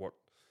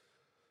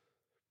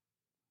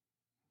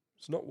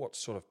 it's not what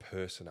sort of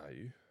person are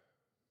you.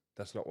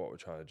 That's not what we're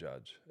trying to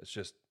judge. It's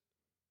just,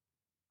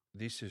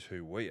 this is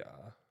who we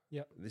are.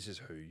 This is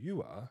who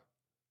you are,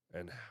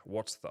 and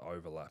what's the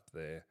overlap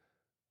there,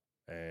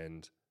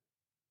 and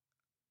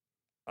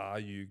are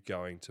you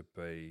going to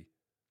be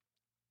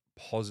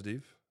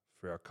positive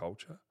for our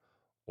culture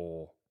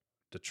or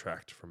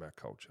detract from our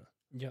culture?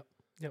 Yep.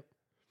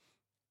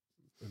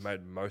 We've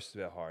made most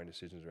of our hiring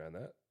decisions around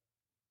that,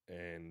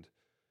 and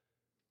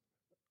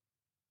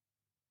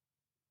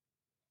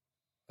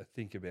I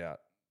think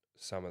about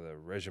some of the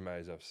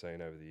resumes I've seen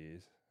over the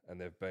years,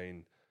 and they've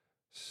been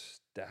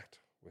stacked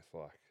with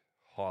like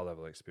high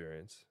level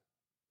experience,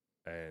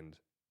 and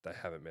they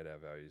haven't met our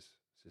values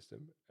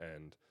system,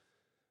 and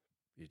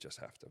you just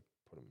have to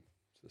put them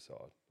to the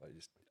side. Like, you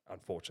just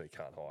unfortunately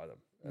can't hire them,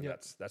 and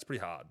that's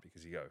pretty hard,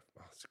 because you go,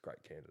 oh, it's a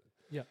great candidate,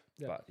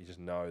 but you just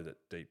know that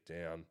deep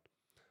down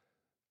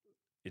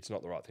it's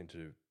not the right thing to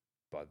do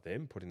by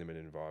them, putting them in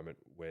an environment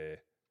where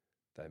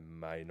they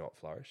may not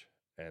flourish,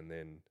 and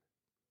then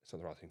it's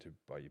not the right thing to do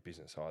by your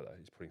business either.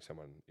 He's putting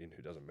someone in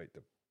who doesn't meet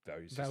the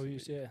values.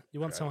 You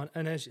want someone,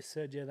 and as you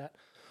said, that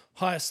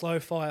hire slow,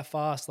 fire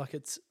fast. Like,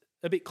 it's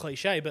a bit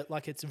cliche, but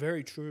like, it's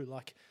very true.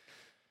 Like,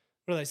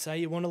 what do they say?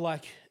 You want to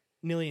like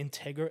nearly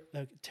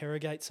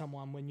interrogate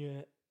someone when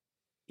you're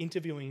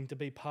interviewing to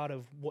be part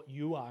of what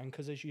you are, and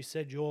because as you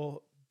said,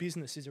 your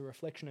business is a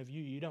reflection of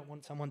you. You don't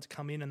want someone to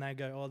come in and they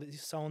go, oh, this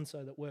is so and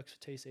so that works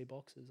for TC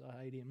Boxes,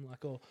 I hate him.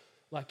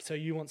 So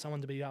you want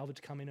someone to be able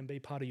to come in and be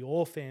part of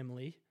your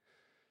family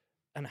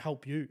and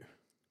help you.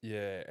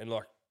 Yeah, and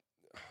like,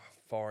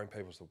 firing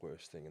people's the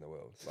worst thing in the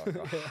world. Like,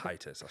 I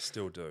hate it. I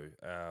still do.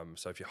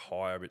 So if you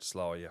hire a bit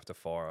slower, you have to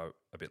fire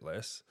a bit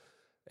less.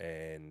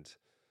 And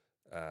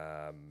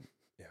I've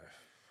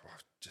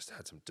just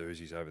had some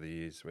doozies over the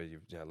years where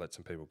you've let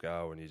some people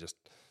go, and you just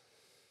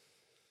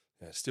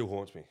it still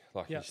haunts me.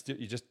 Like, you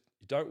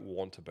don't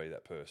want to be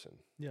that person.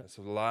 It's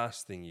the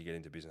last thing you get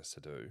into business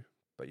to do,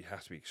 but you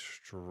have to be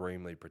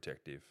extremely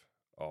protective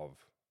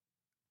of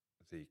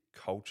the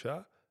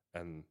culture,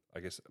 and I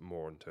guess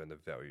more in turn the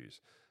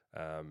values.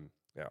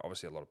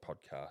 Obviously a lot of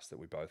podcasts that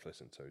we both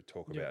listen to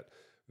talk about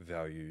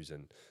values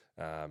and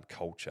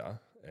culture,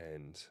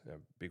 and a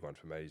big one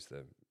for me is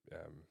the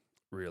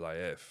Real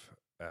AF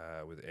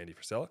with Andy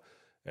Frisella,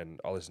 and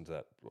I listen to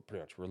that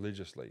pretty much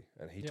religiously,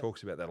 and he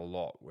talks about that a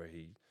lot, where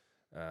he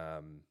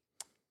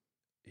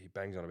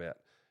bangs on about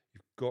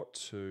you've got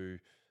to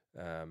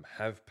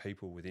have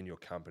people within your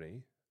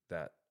company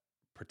that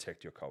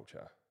protect your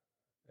culture,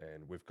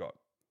 and we've got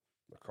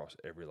across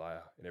every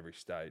layer, in every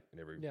state, in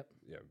every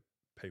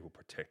people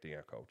protecting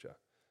our culture.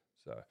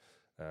 So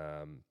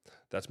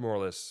that's more or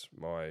less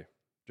my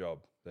job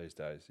these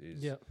days.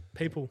 Is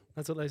people.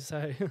 That's what they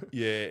say.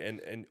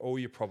 and all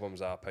your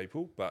problems are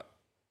people, but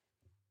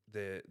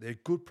they're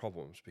good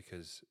problems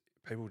because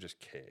people just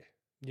care.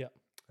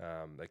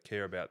 They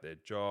care about their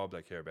job,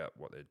 they care about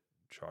what they're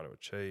trying to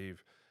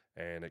achieve,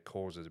 and it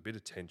causes a bit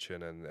of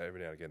tension, and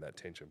every now and again that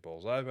tension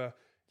boils over.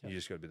 You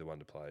just got to be the one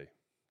to play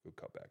good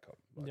cop, bad cop,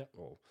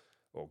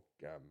 or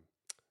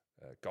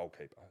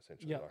goalkeeper,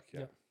 essentially.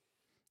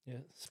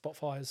 Spot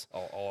fires.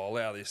 I'll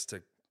allow this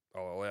to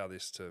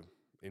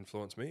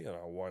influence me, and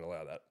I won't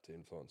allow that to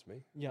influence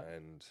me,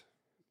 and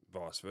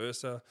vice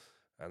versa.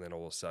 And then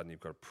all of a sudden,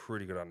 you've got a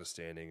pretty good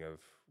understanding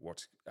of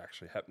what's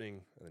actually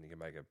happening, and then you can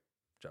make a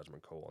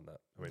judgment call on that.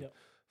 I mean,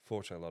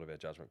 fortunately, a lot of our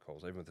judgment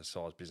calls, even with the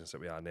size business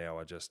that we are now,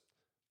 are just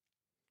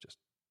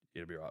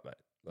it'll be right,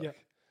 mate.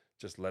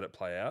 Just let it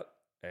play out,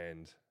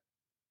 and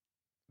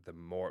the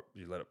more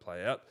you let it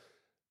play out,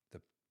 the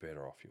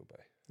better off you'll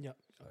be.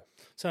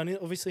 So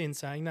obviously in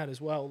saying that as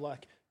well,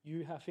 like,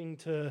 you having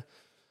to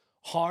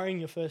hiring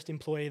your first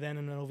employee then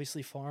and then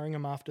obviously firing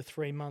them after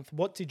 3 months,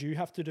 what did you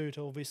have to do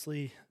to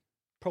obviously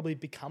probably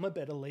become a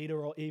better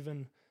leader or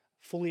even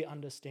fully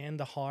understand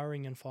the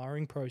hiring and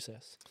firing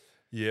process?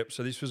 Yep.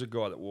 So this was a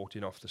guy that walked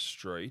in off the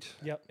street.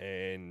 Yep.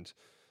 And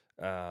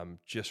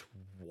just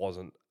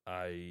wasn't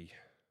a.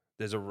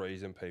 There's a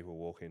reason people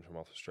walk in from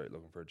off the street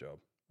looking for a job.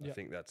 Yep. I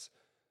think that's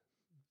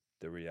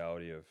the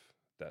reality of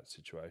that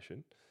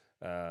situation.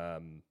 It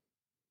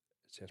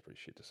sounds pretty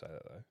shit to say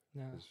that though.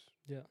 No.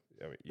 Yeah.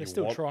 I mean, They're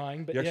still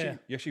trying, but you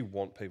actually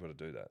want people to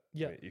do that.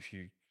 Yeah. I mean, if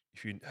you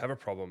have a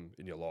problem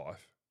in your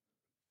life,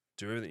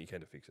 do everything you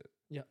can to fix it.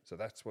 Yeah. So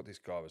that's what this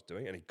guy was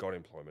doing, and he got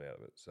employment out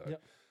of it. So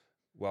Yep.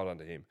 well done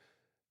to him.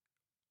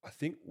 I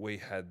think we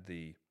had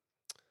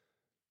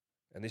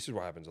and this is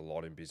what happens a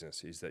lot in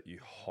business, is that you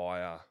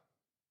hire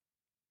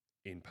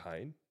in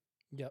pain.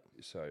 Yep.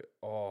 So,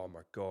 oh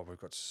my God, we've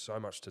got so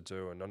much to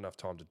do and not enough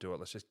time to do it.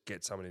 Let's just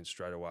get someone in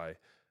straight away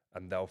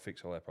and they'll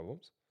fix all our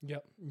problems.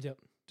 Yep. Yep.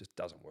 Just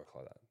doesn't work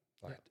like that.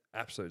 Like,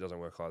 absolutely doesn't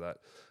work like that.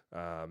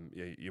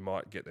 You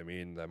might get them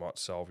in, they might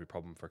solve your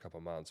problem for a couple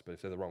of months, but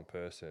if they're the wrong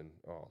person,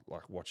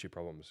 watch your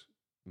problems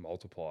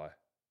multiply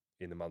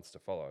in the months to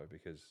follow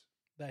because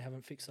they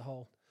haven't fixed the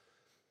hole.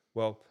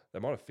 Well, they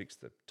might have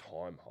fixed the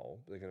time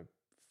hole, but they're going to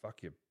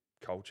fuck your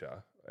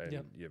culture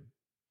and your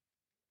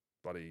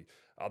bloody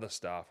other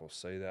staff will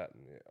see that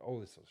and all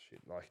this sort of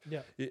shit. Like,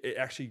 it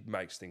actually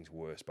makes things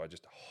worse by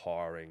just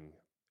hiring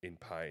in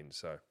pain.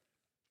 So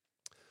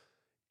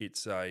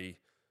it's a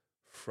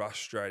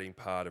frustrating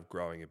part of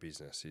growing a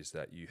business is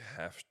that you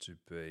have to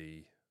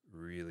be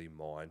really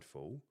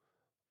mindful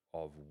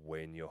of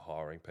when you're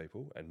hiring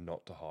people and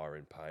not to hire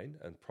in pain.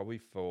 And probably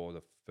for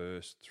the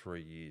first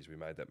 3 years, we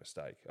made that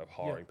mistake of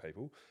hiring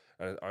people.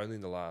 And only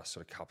in the last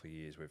sort of couple of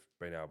years, we've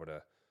been able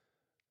to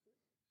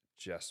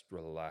just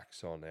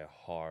relax on our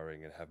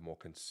hiring and have more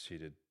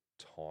considered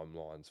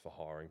timelines for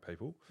hiring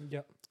people.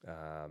 Yep.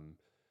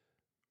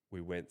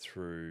 We went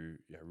through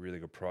really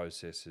good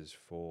processes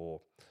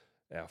for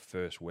our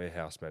first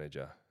warehouse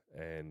manager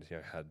and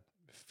had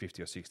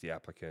 50 or 60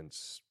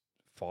 applicants,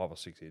 5 or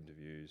 6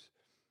 interviews,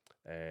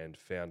 and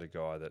found a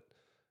guy that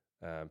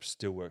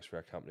still works for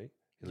our company.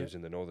 He lives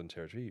in the Northern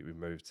Territory. We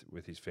moved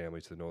with his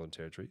family to the Northern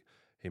Territory.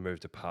 He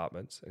moved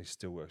apartments and he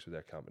still works with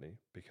our company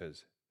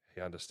because he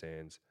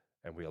understands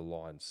and we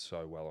align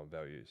so well on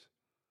values.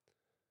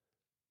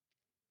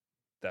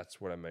 That's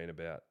what I mean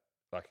about,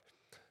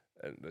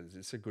 and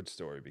it's a good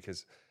story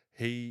because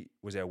he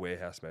was our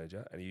warehouse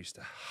manager and he used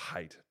to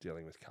hate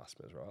dealing with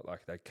customers, right?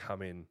 Like they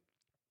come in,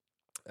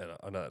 and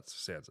I know that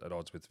sounds at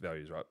odds with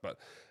values, right? But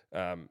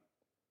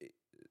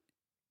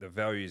the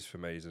values for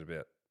me isn't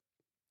about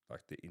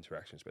like the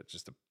interactions, but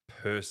just the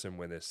person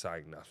when they're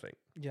saying nothing.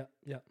 Yeah,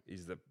 yeah.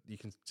 You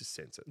can just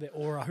sense it. The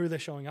aura, who they're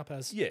showing up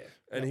as. Yeah,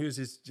 and he was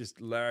this just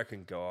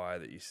larrikin guy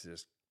that used to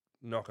just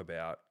knock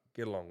about,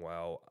 get along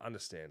well,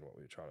 understand what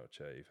we were trying to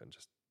achieve, and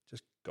just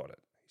got it.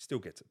 He still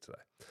gets it today.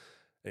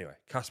 Anyway,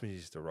 customers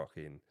used to rock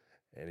in,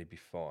 and he'd be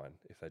fine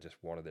if they just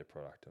wanted their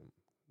product and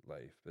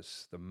leave. But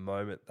the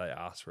moment they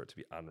asked for it to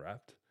be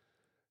unwrapped,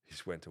 he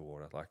just went to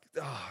water, like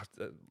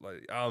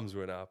arms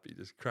went up. He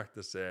just cracked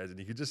the sads, and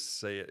you could just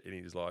see it in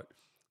his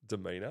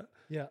demeanor.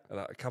 Yeah. And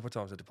a couple of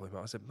times I deployed him.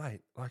 I said,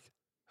 mate,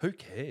 who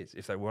cares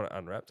if they want it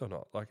unwrapped or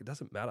not? It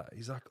doesn't matter.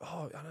 He's like,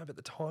 oh, I know, but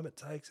the time it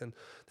takes, and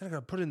then I got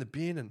to put it in the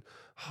bin, and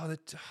I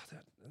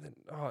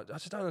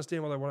just don't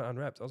understand why they want it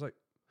unwrapped. I was like,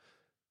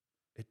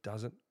 it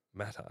doesn't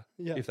matter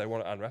if they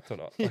want it unwrapped or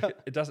not.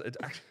 It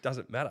actually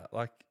doesn't matter.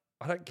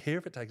 I don't care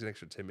if it takes an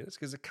extra 10 minutes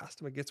because the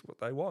customer gets what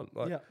they want.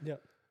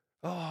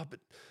 Oh, but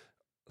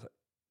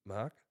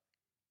Mark,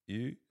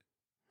 you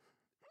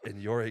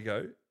and your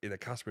ego in the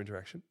customer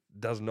interaction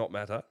does not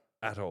matter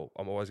at all.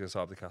 I'm always going to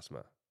side with the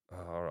customer.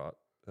 Oh, all right.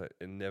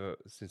 And never,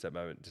 since that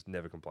moment, just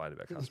never complained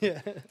about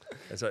customers.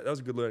 And so that was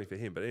a good learning for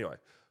him. But anyway,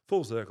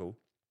 full circle,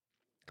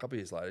 a couple of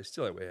years later, he's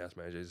still a warehouse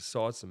manager. He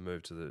decides to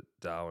move to the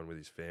Darwin with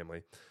his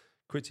family,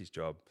 quits his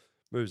job,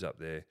 moves up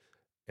there.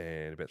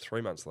 And about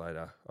 3 months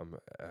later, I'm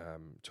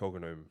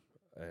talking to him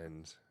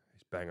and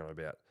he's banging on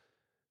about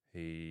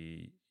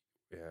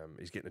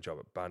he's getting a job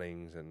at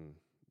Bunnings and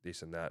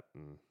this and that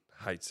and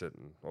hates it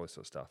and all this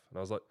sort of stuff. And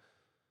I was like,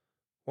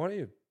 why don't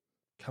you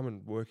come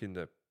and work in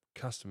the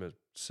customer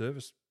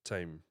service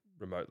team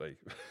remotely?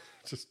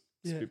 Just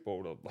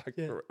spitballed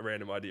a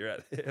random idea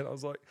out there. And I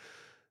was like,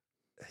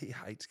 he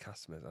hates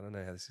customers. I don't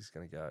know how this is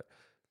going to go.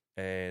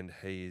 And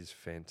he is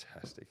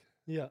fantastic.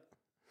 Yeah.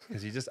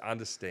 Because he just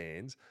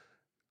understands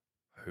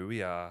who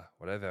we are,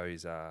 what our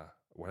values are,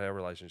 what our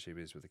relationship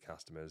is with the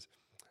customers,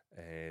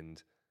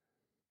 and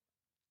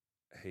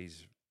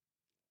he's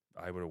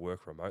able to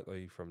work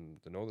remotely from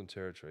the Northern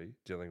Territory,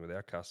 dealing with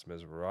our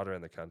customers right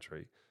around the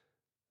country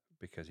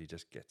because he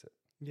just gets it.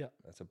 Yeah.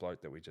 That's a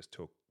bloke that we just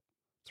took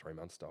 3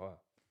 months to hire.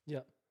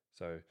 Yeah.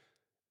 So it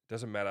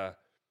doesn't matter.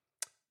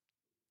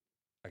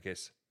 I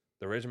guess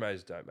the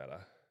resumes don't matter.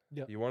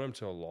 Yeah. You want them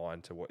to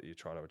align to what you're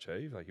trying to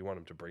achieve. You want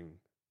them to bring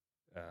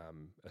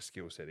a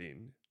skill set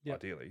in,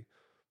 ideally,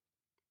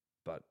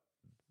 but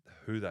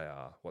who they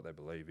are, what they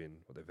believe in,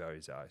 what their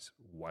values are is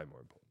way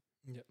more important.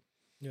 Yeah.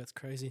 Yeah, it's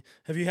crazy.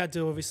 Have you had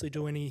to obviously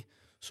do any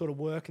sort of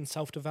work and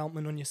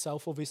self-development on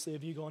yourself? Obviously,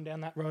 have you gone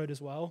down that road as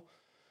well?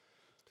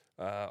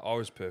 I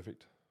was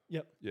perfect.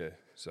 Yep. Yeah.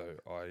 So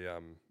I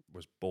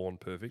was born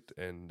perfect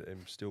and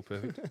am still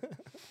perfect.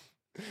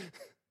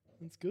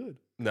 That's good.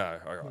 No.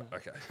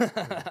 Okay.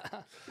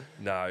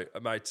 No,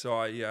 mate.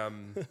 So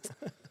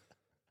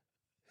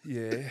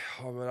yeah,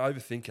 I'm an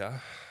overthinker.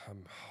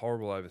 I'm a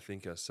horrible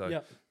overthinker.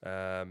 So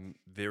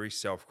very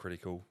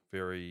self-critical,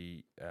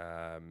 very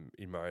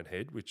in my own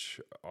head, which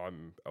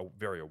I'm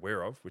very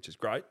aware of, which is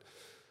great.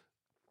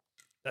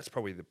 That's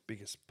probably the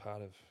biggest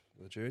part of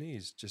the journey,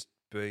 is just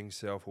being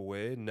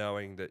self-aware,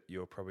 knowing that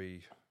you're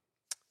probably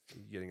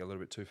getting a little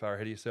bit too far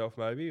ahead of yourself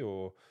maybe,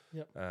 or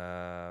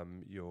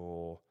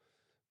you're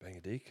being a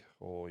dick,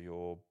 or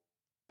you're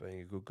being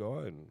a good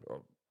guy, and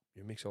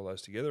you mix all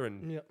those together,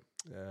 and you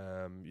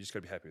just got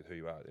to be happy with who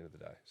you are at the end of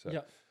the day.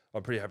 So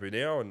I'm pretty happy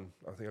now, and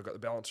I think I've got the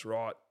balance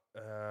right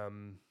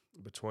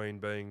between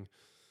being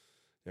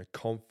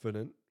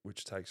confident,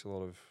 which takes a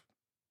lot of,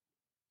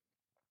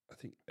 I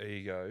think,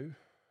 ego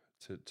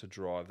to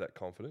drive that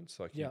confidence.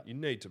 Like you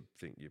need to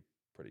think you're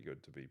pretty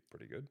good to be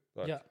pretty good.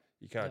 Like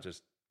you can't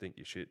just think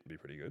you're shit and be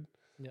pretty good.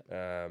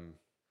 So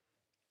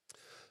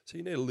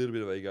you need a little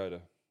bit of ego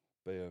to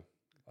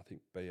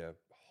be a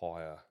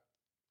higher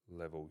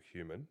level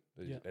human,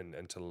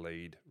 and to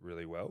lead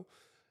really well,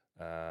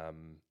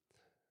 and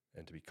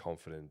to be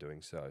confident in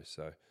doing so.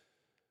 So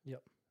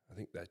I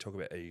think they talk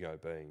about ego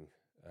being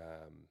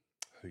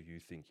who you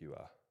think you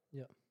are.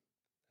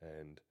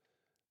 And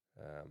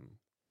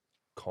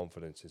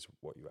confidence is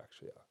what you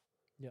actually are.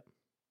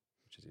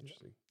 Which is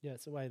interesting. Yeah,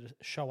 it's a way to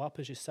show up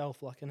as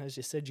yourself. Like, and as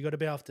you said, you got to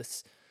be able to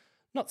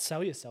not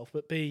sell yourself,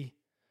 but be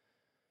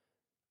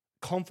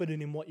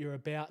confident in what you're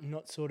about, and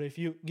not sort of, if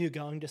you're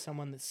going to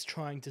someone that's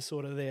trying to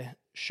sort of, they're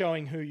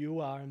showing who you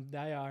are and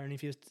they are, and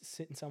if you're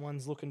sitting,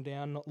 someone's looking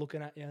down, not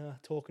looking at you,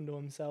 talking to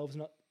themselves,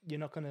 you're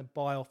not going to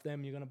buy off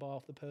them, you're going to buy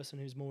off the person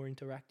who's more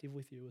interactive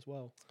with you as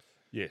well.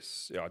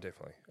 Yes, yeah,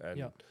 definitely.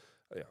 And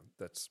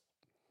that's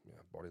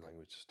body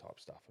language type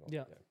stuff.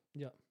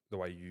 The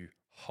way you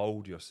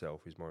hold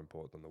yourself is more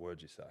important than the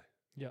words you say.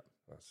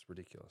 That's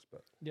ridiculous,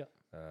 but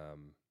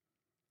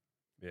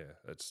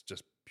it's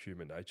just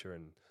human nature,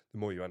 and the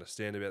more you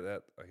understand about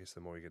that, I guess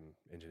the more you can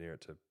engineer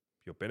it to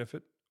your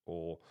benefit,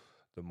 or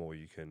the more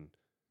you can,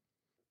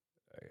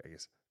 I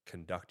guess,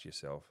 conduct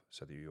yourself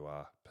so that you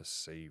are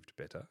perceived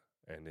better,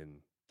 and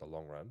in the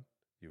long run,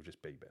 you'll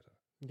just be better.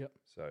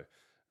 So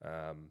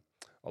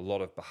a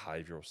lot of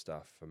behavioural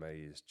stuff for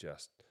me is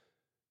just,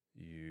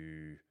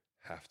 you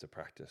have to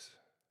practice.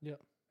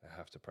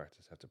 Have to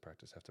practice,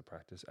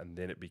 and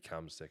then it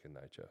becomes second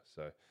nature.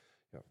 So,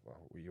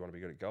 you want to be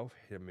good at golf,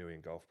 hit 1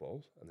 million golf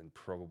balls, and then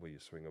probably your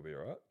swing will be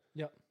all right.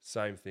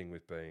 Same thing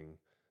with being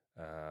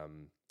a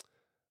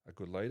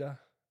good leader.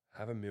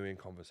 Have 1 million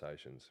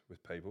conversations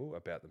with people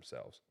about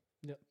themselves.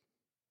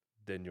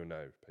 Then you'll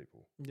know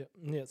people.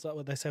 It's like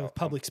what they say with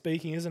public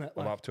speaking, isn't it?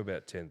 I'm up to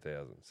about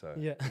 10,000, so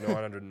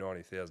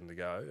 990,000 to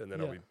go, and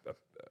then I'll be.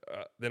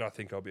 Then I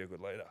think I'll be a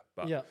good leader.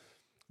 But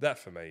that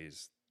for me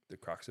is the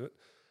crux of it.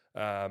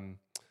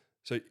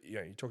 So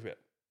you talked about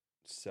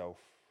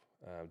self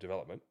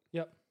development.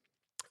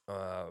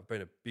 I've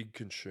been a big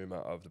consumer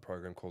of the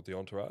program called The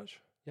Entourage,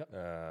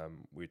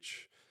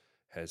 which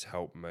has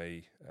helped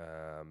me,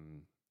 I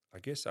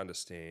guess,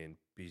 understand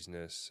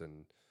business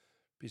and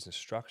business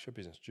structure,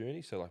 business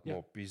journey. So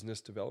more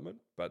business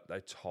development, but they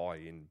tie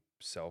in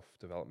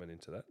self-development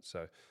into that.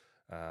 So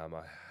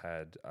I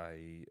had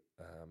a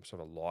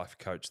sort of a life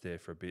coach there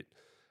for a bit.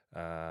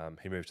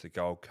 He moved to the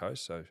Gold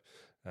Coast, so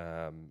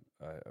I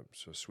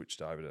sort of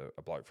switched over to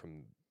a bloke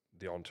from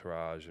The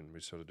Entourage, and we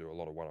sort of do a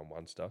lot of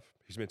one-on-one stuff.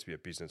 He's meant to be a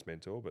business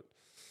mentor, but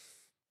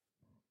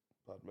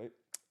pardon me,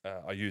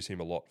 I use him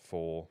a lot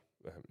for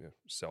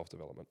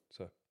self-development.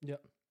 So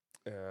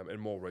and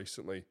more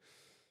recently,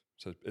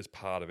 so as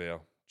part of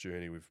our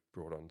journey, we've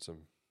brought on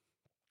some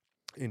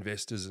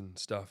investors and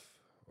stuff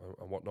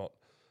and whatnot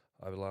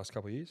over the last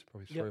couple of years,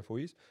 probably 3 or 4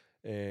 years.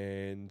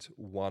 And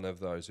one of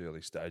those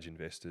early stage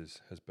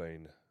investors has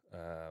been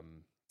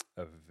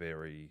a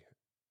very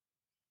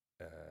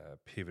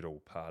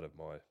pivotal part of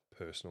my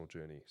personal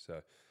journey.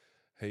 So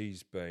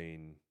he's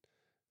been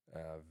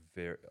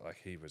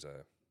he was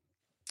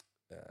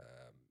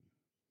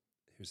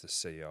the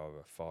CEO of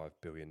a $5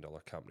 billion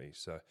company.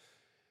 So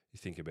you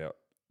think about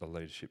the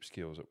leadership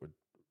skills it would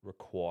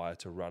require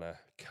to run a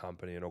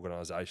company, an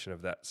organisation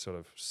of that sort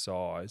of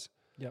size.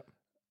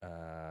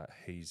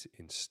 He's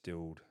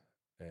instilled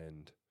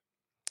and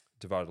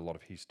devoted a lot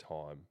of his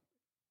time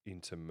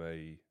into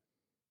me,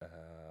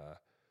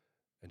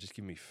 and just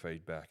give me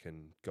feedback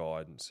and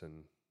guidance,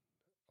 and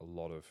a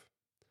lot of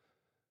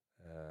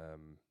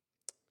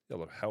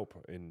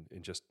help in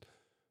just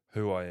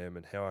who I am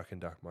and how I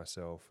conduct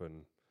myself,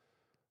 and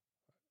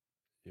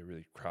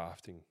really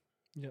crafting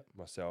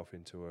myself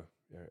into a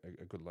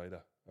good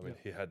leader. I mean,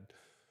 he had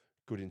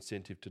good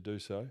incentive to do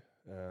so.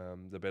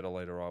 The better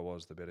leader I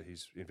was, the better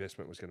his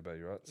investment was going to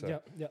be, right?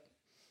 So,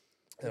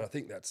 and I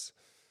think that's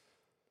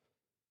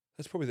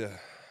probably the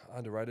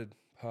underrated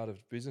part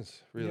of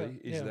business, really,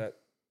 is that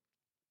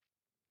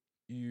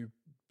you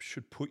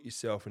should put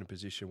yourself in a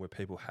position where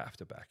people have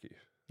to back you.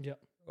 Yep.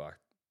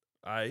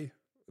 Like,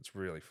 it's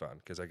really fun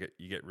because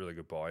you get really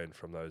good buy-in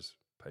from those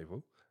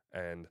people,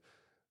 and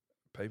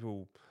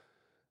people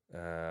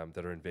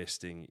that are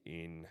investing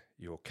in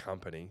your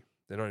company,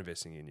 they're not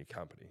investing in your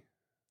company.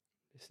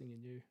 Investing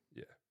in you.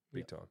 Yeah,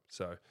 big time.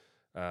 So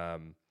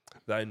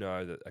they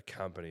know that a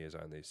company is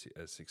only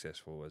as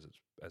successful as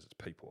its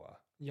people are.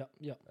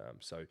 Yep.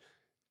 So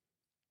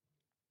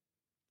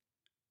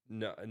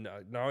no,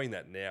 knowing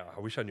that now, I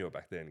wish I knew it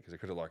back then because I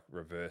could have like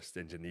reversed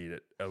engineered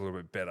it a little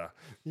bit better.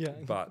 Yeah,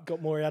 but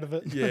got more out of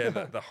it. Yeah,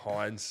 the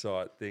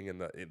hindsight thing and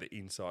the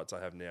insights I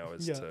have now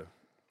as to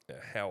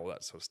how all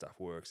that sort of stuff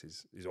works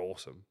is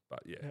awesome.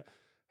 But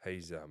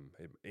he's an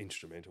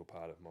instrumental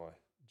part of my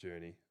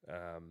journey.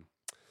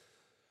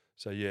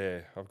 So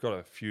I've got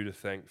a few to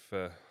thank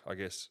for, I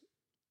guess,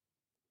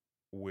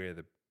 where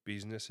the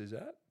business is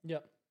at.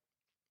 Yep.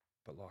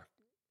 But like,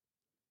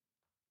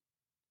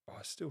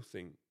 I still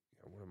think,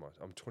 what am I?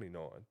 I'm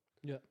 29.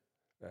 Yeah.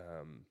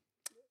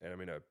 And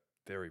I'm in a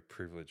very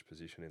privileged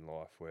position in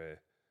life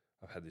where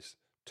I've had this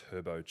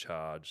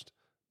turbocharged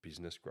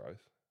business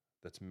growth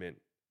that's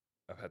meant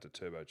I've had to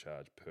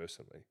turbocharge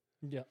personally.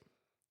 Yeah.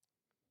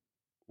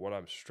 What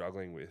I'm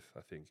struggling with,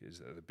 I think, is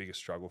the biggest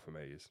struggle for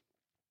me is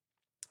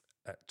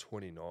at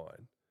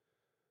 29,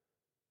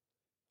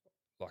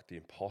 like the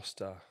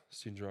imposter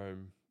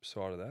syndrome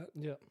side of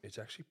that, it's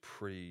actually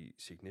pretty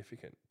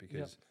significant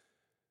because,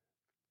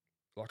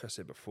 like I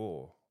said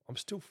before, I'm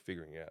still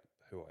figuring out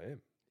who I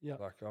am. Yeah.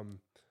 Like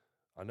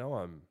I know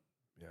I'm,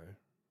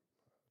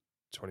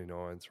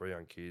 29, 3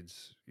 young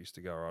kids, used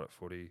to go right at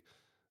footy,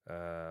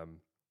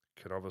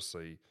 can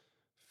obviously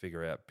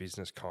figure out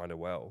business kind of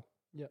well.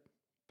 Yeah.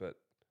 But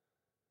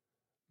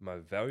my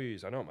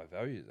values, I know what my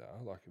values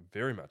are, like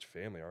very much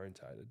family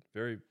orientated,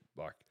 very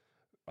like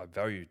I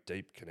value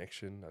deep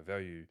connection. I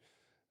value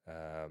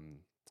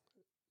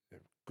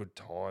good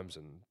times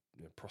and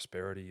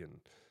prosperity and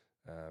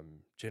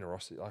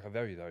generosity. Like I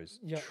value those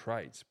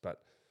traits,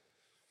 but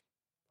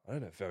I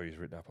don't have values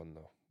written up on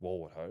the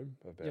wall at home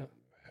about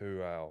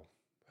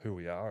who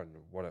we are and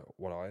what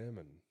I am,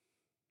 and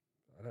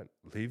I don't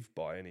live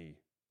by any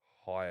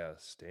higher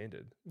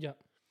standard. Yeah.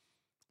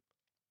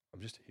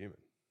 I'm just a human.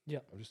 Yeah.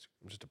 I'm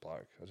just a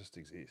bloke. I just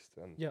exist.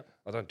 And yeah.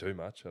 I don't do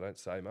much. I don't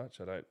say much.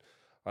 I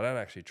don't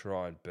actually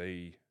try and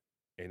be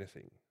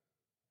anything.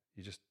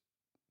 You just,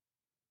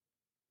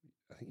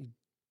 I think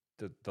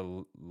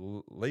the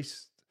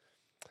least,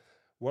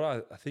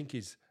 what I think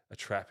is a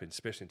trap,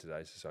 especially in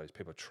today's society, is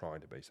people are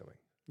trying to be something.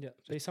 Yeah,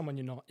 be someone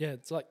you're not. Yeah,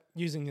 it's like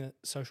using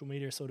social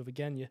media sort of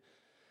again.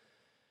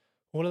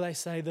 What do they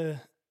say?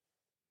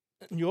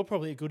 You're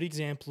probably a good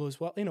example as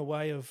well, in a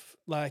way of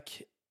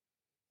like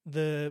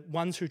the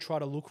ones who try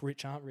to look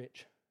rich aren't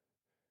rich.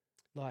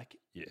 Like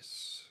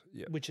yes,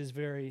 yeah, which is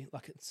very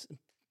like it's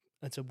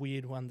a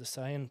weird one to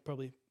say and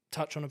probably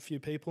touch on a few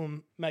people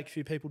and make a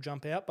few people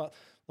jump out. But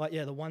like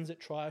the ones that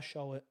try to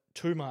show it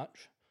too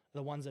much are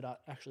the ones that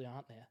actually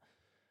aren't there.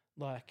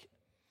 Like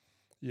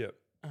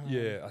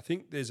I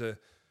think there's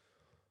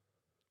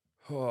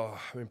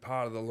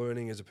part of the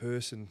learning as a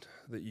person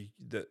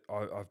that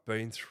I've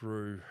been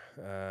through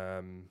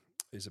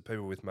is that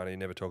people with money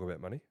never talk about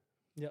money.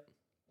 Yep.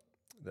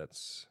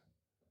 That's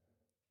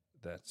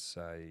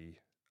a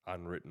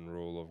unwritten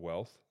rule of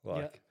wealth.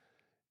 Like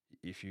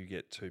if you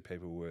get two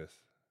people worth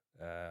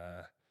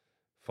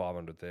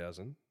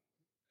 500,000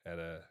 at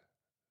a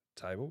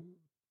table,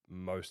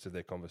 most of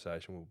their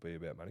conversation will be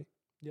about money.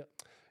 Yep.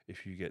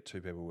 If you get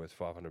two people worth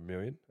 500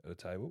 million at a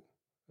table,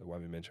 it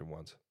won't be mentioned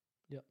once.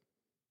 Yep.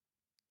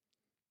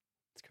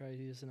 It's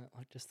crazy, isn't it?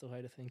 Like just the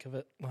way to think of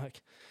it.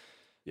 Like,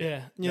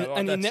 and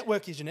your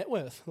network is your net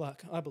worth.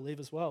 Like I believe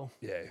as well.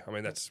 Yeah, I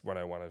mean that's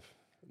 101 of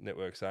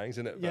network sayings,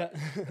 isn't it? But,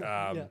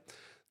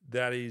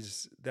 that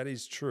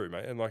is true,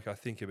 mate. And like I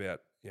think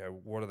about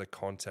what are the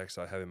contacts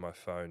I have in my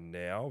phone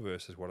now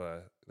versus what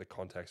are the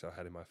contacts I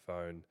had in my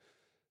phone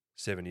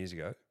 7 years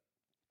ago,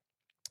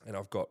 and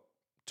I've got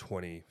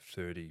 20,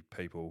 30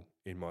 people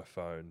in my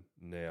phone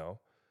now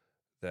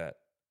that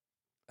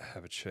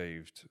have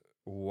achieved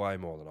way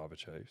more than I've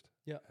achieved.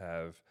 Yeah,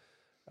 have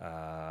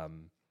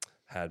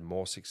had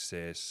more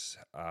success,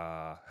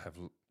 have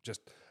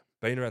just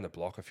been around the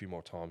block a few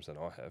more times than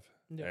I have,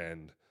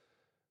 and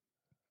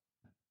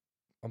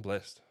I'm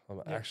blessed.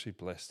 I'm actually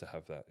blessed to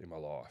have that in my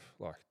life.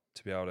 Like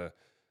to be able to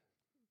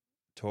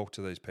talk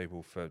to these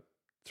people for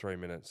 3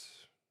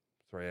 minutes,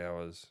 3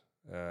 hours,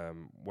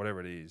 whatever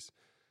it is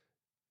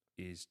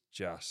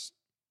just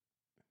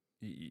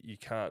you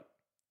can't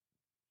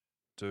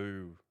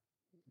do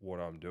what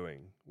I'm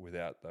doing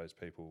without those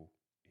people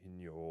in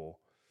your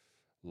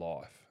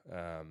life.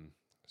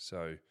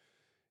 So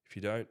if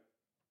you don't,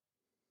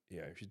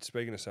 if you're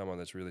speaking to someone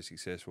that's really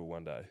successful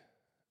one day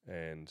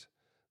and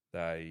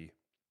they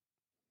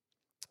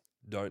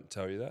don't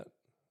tell you that,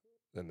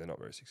 then they're not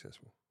very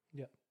successful.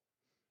 Yeah.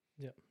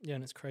 Yeah,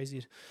 and it's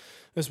crazy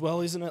as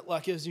well, isn't it?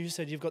 Like as you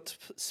said, you've got to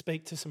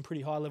speak to some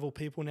pretty high level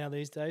people now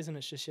these days, and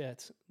it's just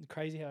it's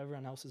crazy how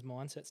everyone else's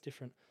mindset's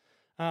different.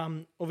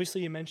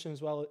 Obviously, you mentioned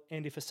as well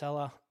Andy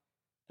Frisella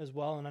as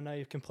well, and I know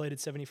you've completed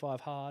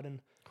 75 hard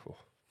and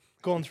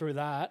gone through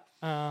that,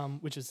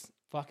 which is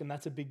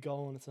that's a big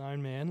goal on its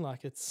own, man.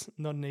 Like it's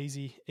not an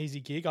easy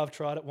gig. I've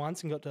tried it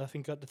once and got to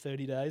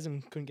 30 days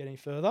and couldn't get any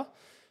further.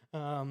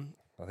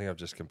 I think I've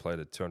just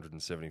completed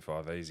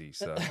 275 easy,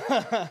 so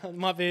this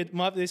might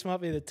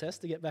be the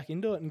test to get back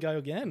into it and go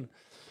again.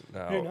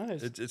 No, who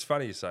knows? It's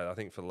funny you say that. I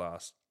think for the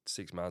last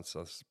 6 months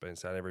I've been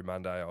saying every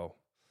Monday I'll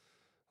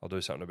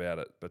do something about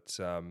it, but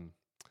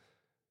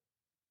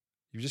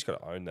you've just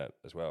got to own that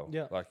as well.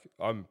 Yeah, like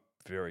I'm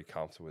very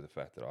comfortable with the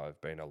fact that I've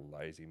been a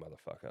lazy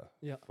motherfucker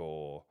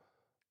for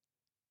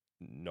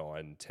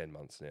 9-10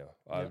 months now.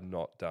 I've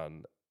not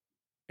done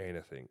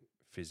anything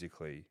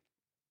physically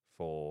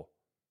for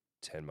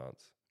 10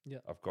 months. Yeah.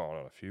 I've gone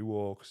on a few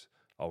walks.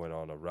 I went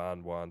on a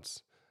run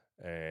once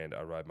and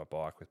I rode my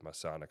bike with my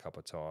son a couple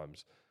of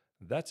times.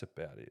 That's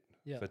about it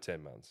for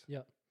 10 months.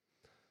 Yeah.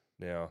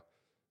 Now,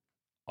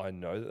 I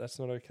know that that's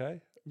not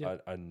okay. Yeah.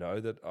 I know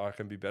that I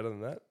can be better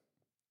than that,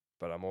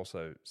 but I'm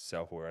also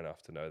self-aware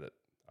enough to know that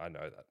I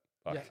know that.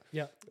 Like,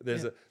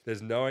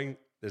 there's knowing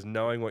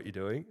what you're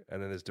doing,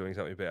 and then there's doing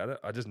something about it.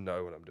 I just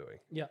know what I'm doing.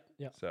 Yeah.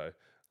 Yeah. So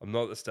I'm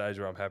not at the stage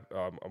where I'm happy.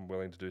 I'm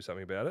willing to do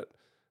something about it.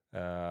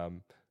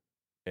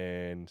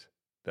 And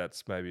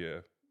that's maybe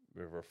a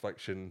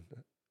reflection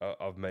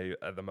of me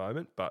at the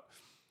moment. But,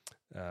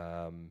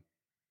 there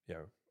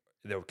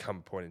will come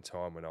a point in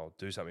time when I'll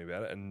do something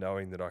about it, and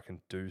knowing that I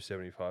can do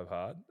 75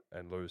 hard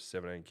and lose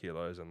 17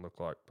 kilos and look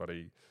like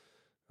bloody,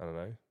 I don't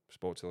know,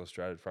 Sports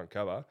Illustrated front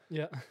cover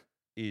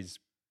is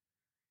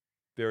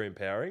very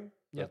empowering.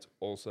 Yeah. That's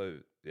also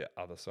the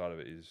other side of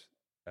it is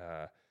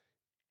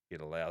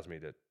it allows me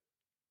to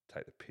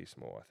take the piss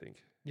more, I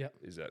think. Yeah.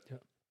 Is that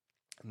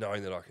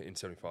knowing that I can, in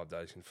 75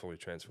 days, can fully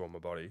transform my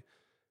body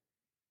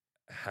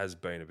has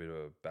been a bit of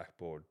a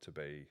backboard to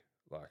be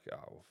like, oh,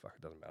 well, fuck,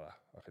 it doesn't matter.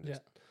 I can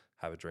just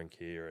have a drink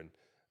here and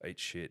eat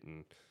shit.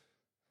 And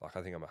like,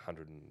 I think I'm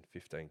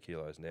 115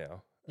 kilos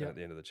now. And at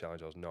the end of the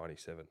challenge, I was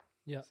 97.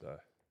 Yeah. So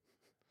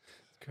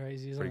it's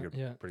crazy, isn't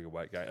it? Pretty good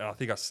weight gain. And I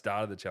think I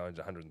started the challenge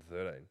at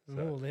 113.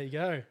 So oh, there you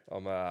go.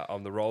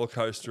 I'm the roller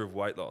coaster of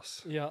weight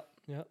loss. Yeah.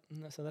 Yeah.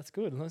 So that's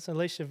good. So at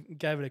least you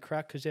gave it a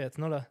crack because, it's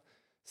not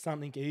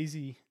something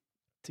easy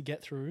to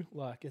get through.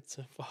 Like, it's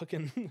a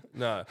fucking...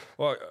 No.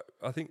 Well,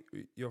 I think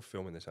you're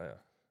filming this, aren't you?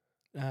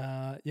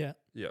 Yeah.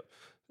 Yeah.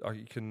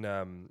 You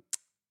can,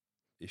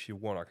 if you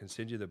want, I can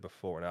send you the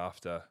before and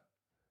after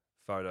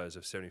photos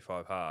of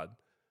 75 hard,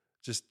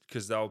 just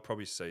because they'll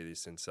probably see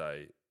this and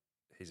say,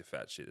 he's a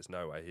fat shit. There's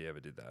no way he ever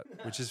did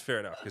that, which is fair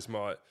enough because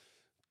my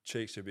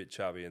cheeks are a bit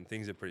chubby and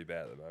things are pretty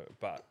bad at the moment.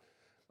 But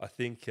I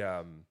think,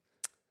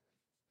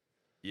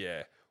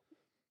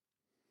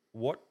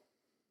 what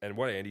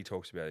Andy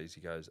talks about is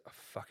he goes, I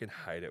fucking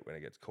hate it when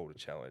it gets called a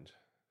challenge.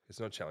 It's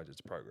not a challenge,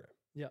 it's a program.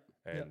 Yeah.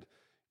 And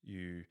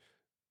you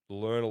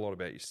learn a lot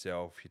about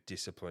yourself, your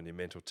discipline, your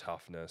mental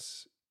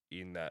toughness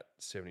in that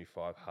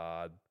 75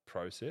 hard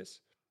process.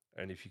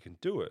 And if you can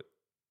do it,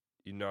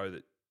 you know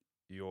that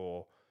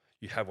you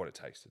have what it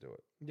takes to do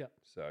it. Yeah.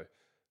 So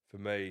for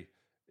me,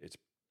 it's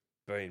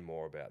been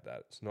more about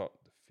that. It's not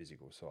the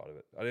physical side of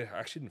it. I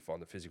actually didn't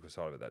find the physical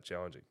side of it that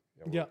challenging.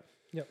 Yeah.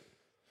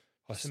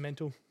 It's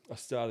mental. I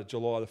started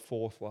July the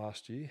 4th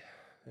last year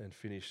and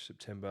finished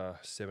September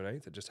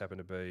 17th. It just happened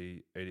to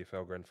be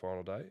EDFL Grand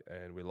Final day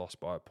and we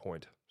lost by a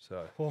point.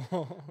 So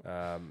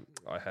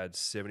I had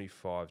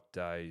 75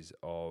 days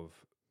of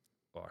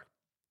like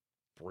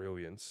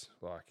brilliance,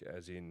 like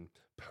as in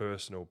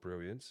personal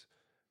brilliance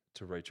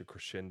to reach a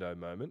crescendo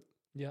moment.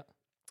 Yeah.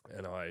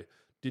 And I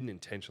didn't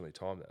intentionally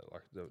time that.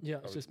 Like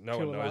it's just no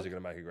one knows they're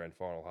going to make a grand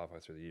final halfway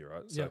through the year,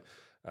 right? So,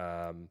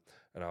 and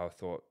I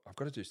thought I've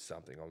got to do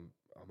something. I'm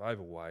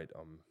overweight.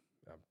 I'm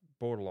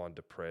borderline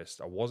depressed.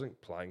 I wasn't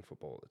playing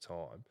football at the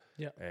time.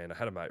 Yeah. And I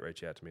had a mate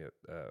reach out to me at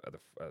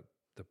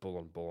the Bull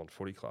on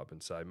Footy Club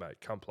and say,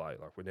 mate, come play.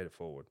 Like, we need a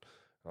forward.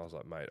 And I was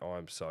like, mate,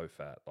 I'm so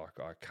fat. Like,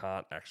 I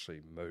can't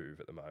actually move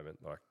at the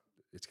moment. Like,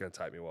 it's going to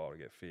take me a while to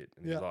get fit.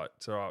 And he's like,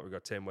 it's all right. We've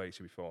got 10 weeks.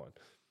 You'll be fine.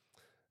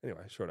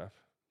 Anyway, sure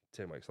enough,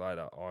 10 weeks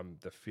later, I'm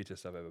the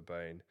fittest I've ever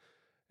been.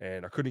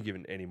 And I couldn't have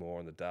given any more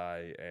on the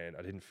day. And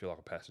I didn't feel like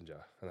a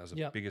passenger. And that was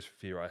the biggest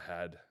fear I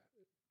had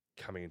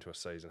coming into a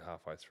season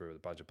halfway through with a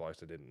bunch of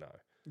blokes I didn't know.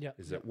 Yeah.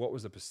 Is that what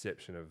was the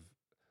perception of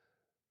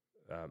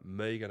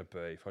me going to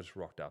be if I just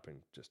rocked up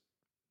and just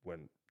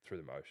went through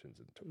the motions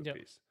and took the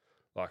piss?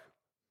 Like,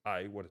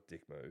 A, what a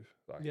dick move.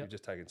 Like, you're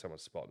just taking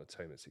someone's spot in a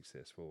team that's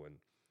successful and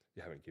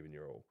you haven't given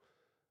your all.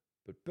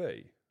 But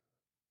B,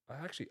 I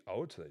actually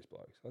owe it to these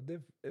blokes. Like,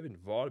 they've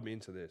invited me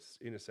into this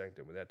inner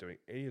sanctum without doing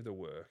any of the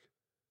work.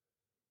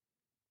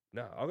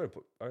 No, I've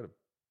got to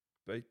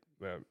beat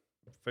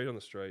feet on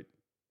the street,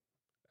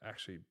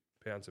 actually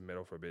pound some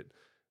metal for a bit,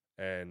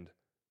 and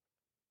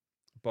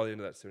by the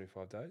end of that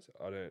 75 days,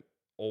 I earned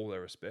all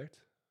their respect,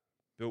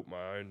 built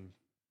my own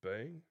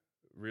being,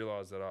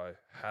 realised that I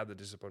had the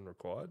discipline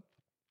required,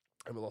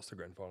 and we lost the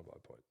grand final by a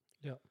point.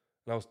 Yeah.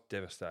 And I was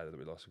devastated that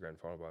we lost the grand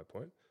final by a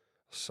point.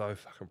 I was so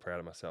fucking proud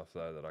of myself,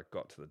 though, that I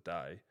got to the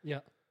day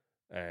Yeah.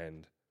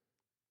 and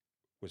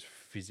was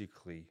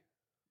physically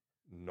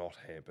not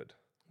hampered.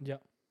 Yeah.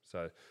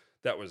 So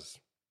that was,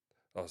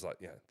 I was like,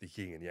 the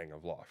yin and yang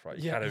of life, right?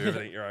 You Yeah. can't have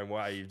everything your own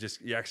way.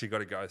 You actually got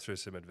to go through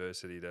some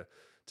adversity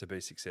to be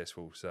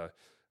successful. So,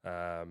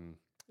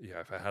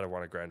 if I had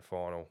won a grand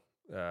final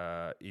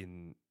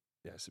in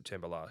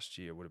September last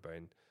year, it would have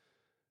been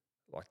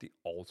like the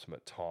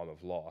ultimate time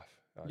of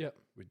life.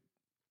 We'd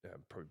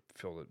probably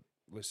fill the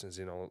listeners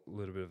in on a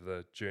little bit of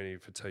the journey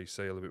for TC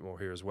a little bit more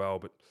here as well.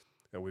 But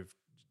we've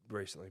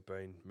recently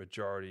been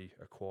majority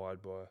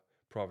acquired by a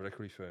private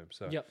equity firm.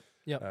 So,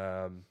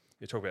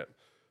 you talk about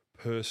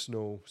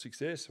personal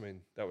success. I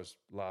mean, that was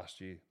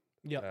last year.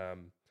 I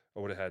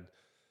would have had.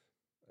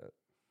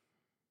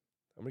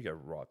 I'm going to go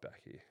right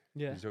back here.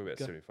 Yeah. You talk about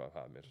 75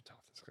 hard mental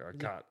toughness.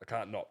 I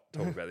can't not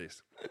talk about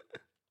this.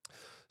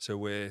 So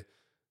we're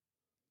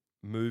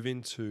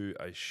moving to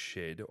a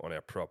shed on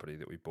our property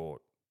that we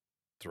bought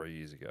 3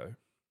 years ago.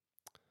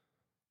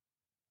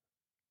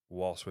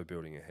 Whilst we're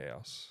building a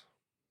house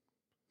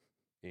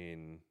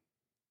in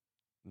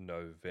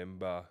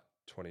November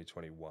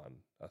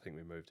 2021, I think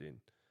we moved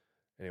in.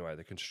 Anyway,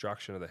 the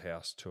construction of the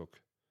house took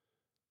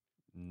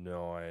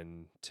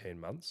 9-10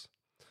 months,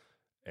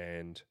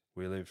 and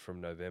we lived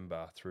from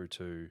November through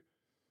to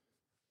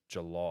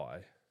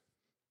July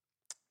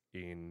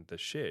in the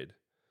shed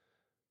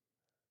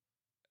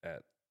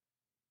at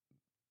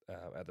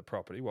the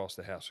property whilst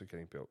the house was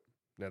getting built.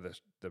 Now,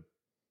 the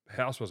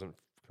house wasn't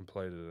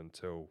completed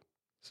until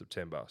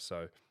September,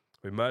 so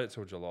we made it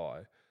till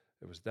July.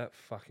 It was that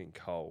fucking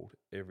cold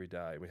every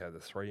day. We had the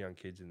 3 young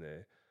kids in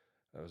there.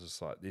 I was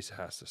just like, this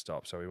has to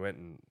stop. So we went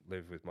and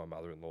lived with my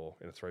mother-in-law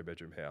in a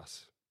 3-bedroom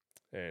house,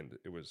 and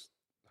it was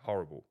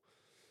horrible.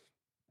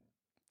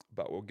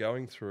 But we're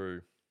going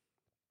through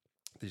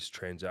this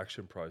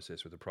transaction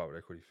process with a private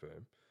equity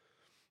firm.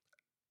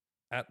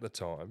 At the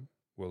time,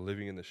 we're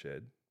living in the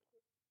shed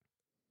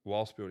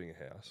whilst building a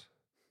house.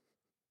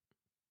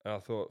 And I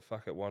thought,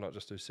 fuck it, why not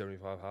just do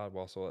 75 hard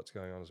whilst all that's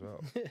going on as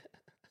well?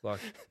 Like,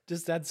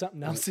 just add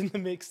something else in the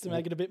mix to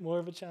make it a bit more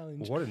of a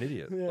challenge. What an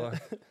idiot. Yeah.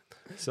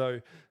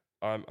 So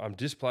I'm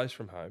displaced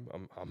from home.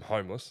 I'm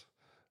homeless.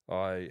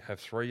 I have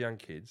 3 young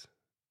kids.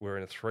 We're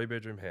in a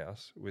 3-bedroom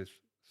house with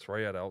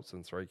 3 adults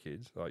and 3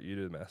 kids. Like, you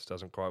do the maths,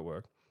 doesn't quite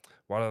work.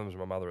 One of them is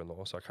my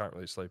mother-in-law, so I can't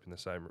really sleep in the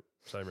same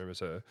room as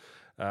her.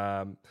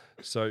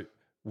 So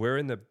we're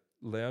in the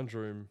lounge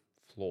room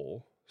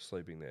floor,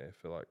 sleeping there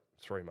for like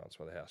 3 months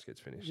while the house gets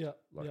finished.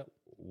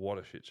 What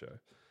a shit show.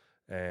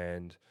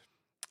 And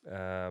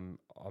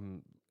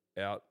I'm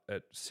out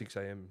at 6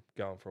 a.m.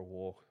 going for a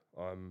walk.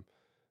 I'm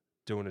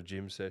doing a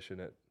gym session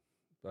at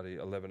bloody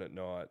 11 at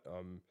night.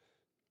 I'm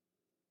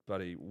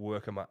bloody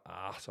working my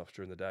ass off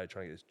during the day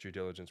trying to get this due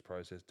diligence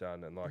process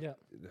done. And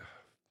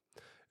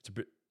it's a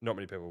bit, not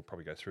many people will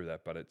probably go through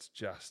that, but it's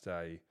just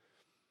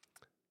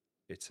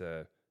it's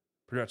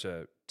pretty much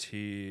a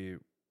tier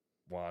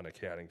 1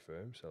 accounting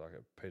firm. So like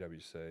a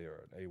PwC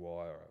or an EY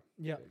or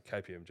a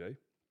KPMG,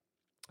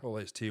 all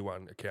these tier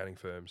 1 accounting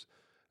firms.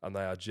 And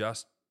they are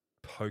just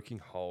poking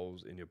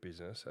holes in your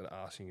business and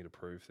asking you to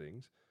prove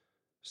things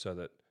so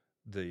that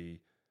the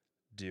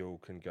deal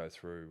can go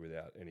through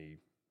without any,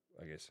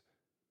 I guess,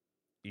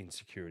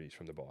 insecurities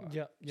from the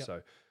buyer.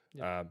 So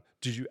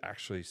did you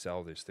actually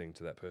sell this thing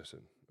to that person?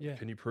 Yeah.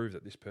 Can you prove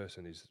that this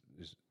person is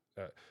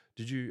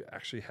did you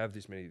actually have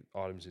this many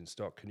items in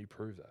stock? Can you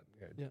prove that?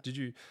 Did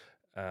you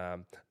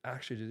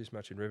actually do this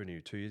much in revenue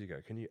 2 years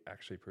ago? Can you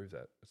actually prove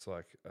that? It's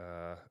like,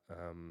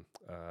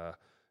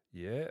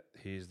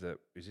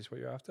 is this what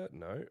you're after?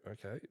 No.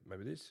 Okay.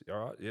 Maybe this.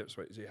 All right. Yep.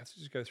 Sweet. So you have to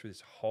just go through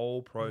this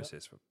whole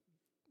process for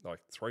like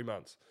 3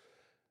 months.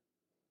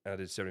 And I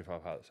did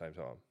 75 hard at the same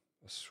time.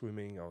 I was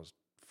swimming. I was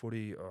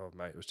footy. Oh,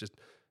 mate, it was just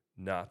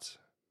nuts.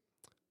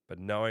 But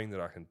knowing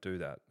that I can do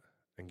that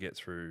and get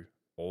through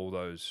all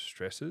those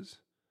stresses,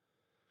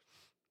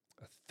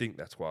 I think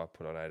that's why I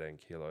put on 18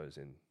 kilos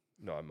in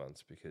 9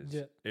 months, because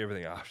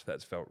everything after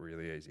that's felt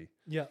really easy.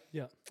 Yeah.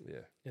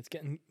 It's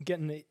getting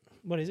it.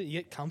 What is it? You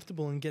get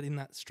comfortable and getting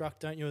that struck,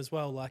 don't you, as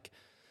well? Like,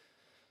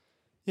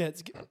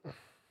 it's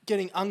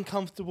getting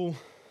uncomfortable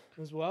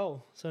as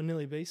well. So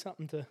nearly be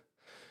something to.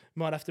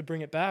 Might have to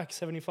bring it back.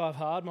 75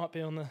 hard might be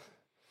on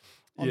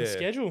the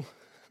schedule.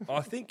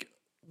 I think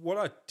what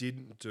I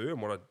didn't do and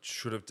what I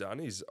should have done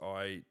is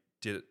I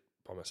did it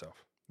by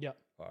myself. Yeah.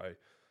 I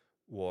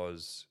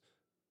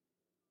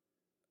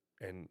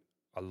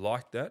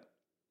liked that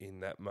in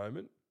that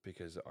moment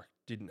because I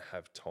didn't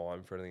have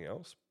time for anything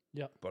else.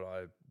 Yeah. But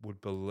I would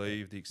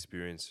believe the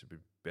experience would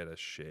be better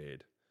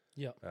shared.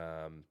 Yeah.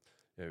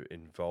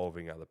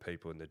 Involving other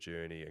people in the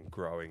journey and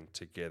growing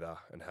together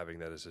and having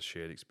that as a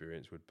shared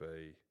experience would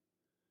be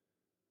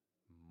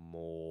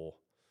more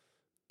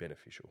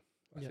beneficial,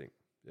 I think.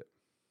 Yeah.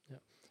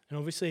 And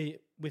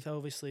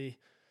obviously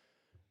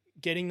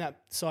getting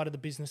that side of the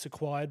business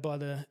acquired by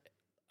the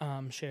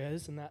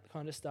shares and that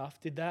kind of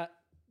stuff, did that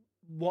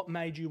what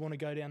made you want to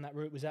go down that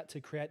route? Was that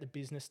to create the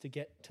business to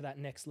get to that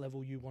next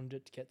level you wanted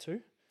it to get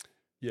to?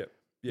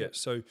 Yeah.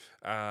 So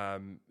a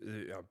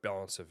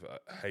balance of a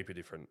heap of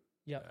different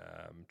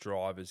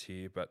drivers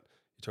here, but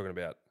you're talking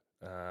about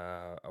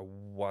a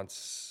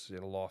once in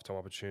a lifetime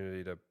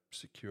opportunity to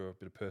secure a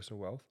bit of personal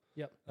wealth.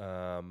 Yep.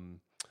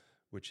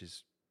 Which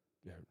is,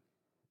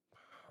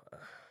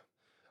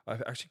 I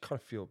actually kind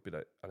of feel a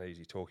bit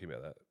uneasy talking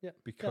about that. Yeah.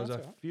 Because I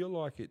feel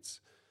like it's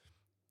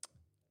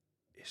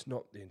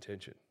not the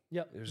intention.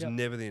 Yeah. It was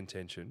never the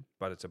intention,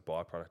 but it's a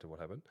byproduct of what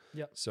happened.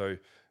 Yeah. So,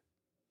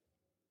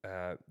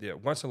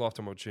 once in a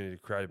lifetime opportunity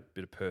to create a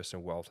bit of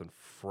personal wealth and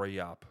free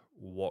up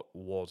what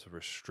was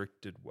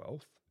restricted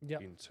wealth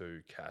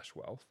into cash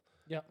wealth.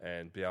 Yeah.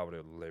 And be able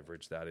to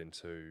leverage that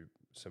into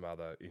some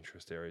other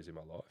interest areas in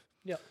my life.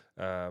 Yeah.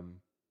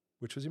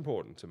 Which was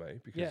important to me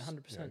because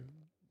 100%.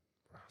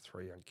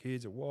 3 young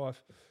kids, a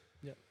wife.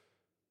 Yeah.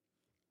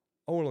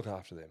 I want to look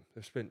after them.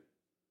 They've spent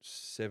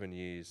 6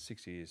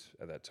 years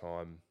at that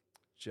time,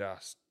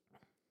 just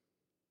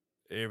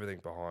everything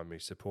behind me,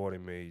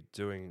 supporting me,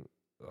 doing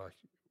like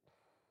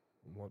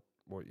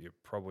what you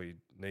probably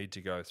need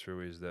to go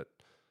through is that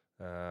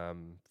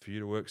for you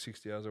to work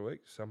 60 hours a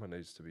week, someone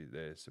needs to be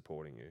there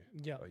supporting you.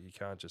 Yeah. Like you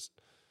can't just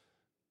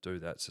do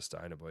that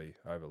sustainably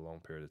over a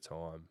long period of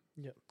time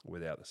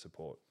without the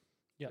support.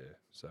 Yeah.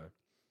 So,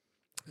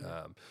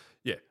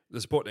 the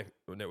support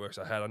networks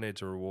I had, I needed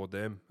to reward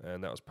them,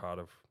 and that was part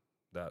of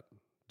that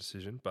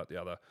decision. But the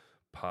other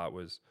part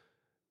was,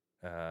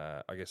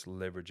 I guess,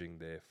 leveraging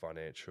their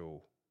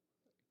financial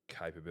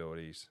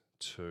capabilities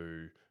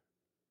to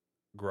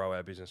grow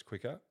our business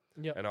quicker.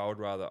 Yep. And I would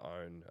rather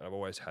own, and I've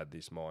always had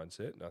this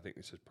mindset, and I think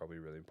this is probably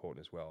really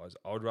important as well, is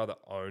I would rather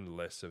own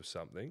less of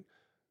something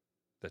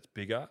that's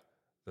bigger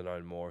than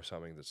own more of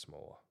something that's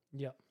smaller.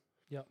 Yeah.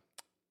 Yeah.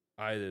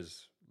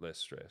 There's less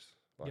stress.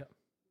 I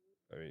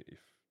mean, if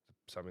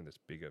something that's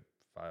bigger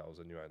fails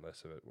and you own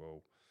less of it,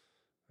 well,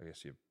 I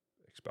guess your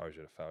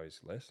exposure to failure is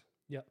less.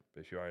 Yeah.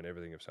 But if you own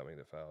everything of something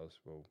that fails,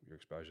 well, your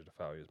exposure to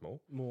failure is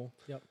more.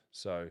 Yep.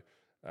 So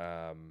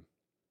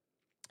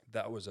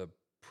that was a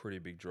pretty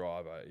big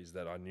driver, is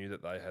that I knew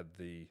that they had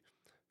the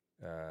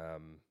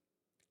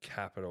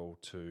capital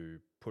to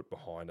put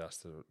behind us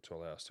to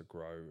allow us to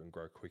grow and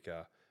grow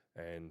quicker.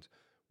 And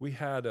we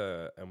had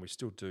and we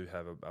still do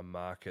have a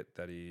market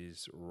that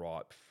is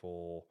ripe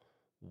for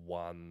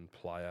one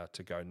player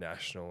to go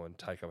national and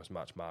take up as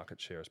much market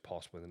share as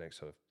possible in the next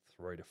sort of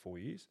 3 to 4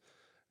 years.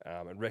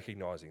 And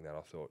recognising that,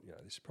 I thought,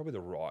 this is probably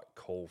the right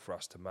call for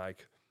us to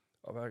make.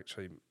 I've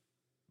actually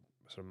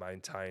sort of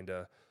maintained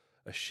a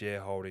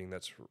shareholding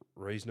that's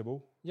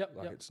reasonable.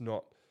 It's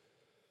not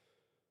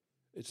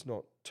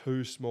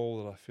too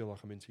small that I feel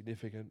like I'm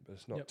insignificant, but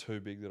it's not too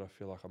big that I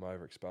feel like I'm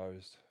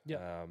overexposed.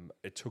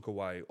 It took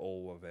away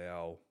all of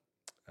our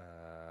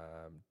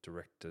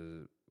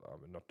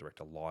not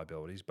director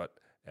liabilities, but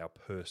our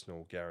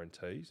personal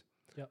guarantees.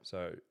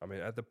 So, I mean,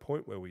 at the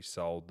point where we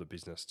sold the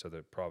business to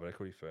the private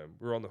equity firm,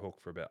 we were on the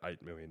hook for about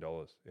 $8 million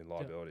in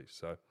liabilities.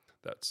 So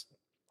that's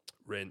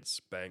rents,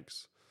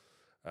 banks,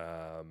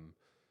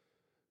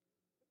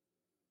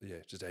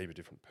 just a heap of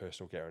different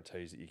personal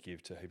guarantees that you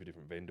give to a heap of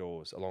different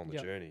vendors along the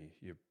journey.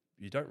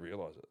 You don't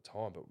realise at the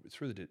time, but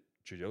through the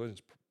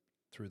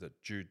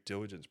due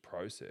diligence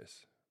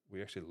process,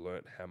 we actually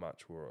learnt how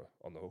much we were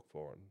on the hook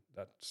for, and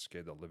that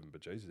scared the living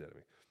bejesus out of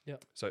me.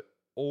 So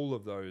all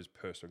of those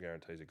personal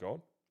guarantees are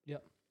gone.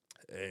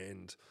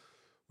 And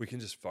we can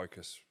just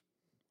focus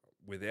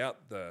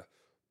without the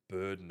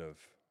burden of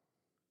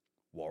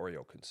worry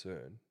or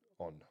concern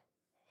on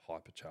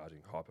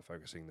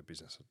hyper-focusing the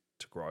business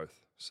to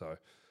growth. So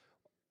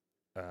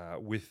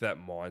with that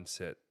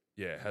mindset,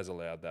 it has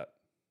allowed that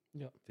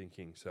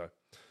thinking. So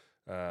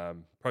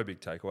probably a big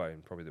takeaway,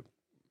 and probably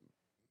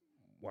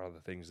one of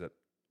the things that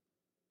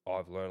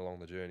I've learned along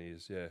the journey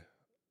is,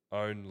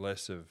 own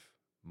less of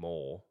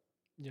more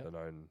than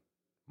own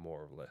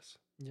more of less.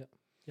 Yeah,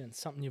 and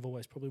something you've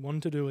always probably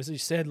wanted to do, as you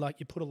said, like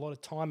you put a lot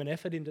of time and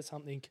effort into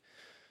something,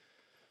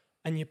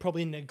 and you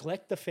probably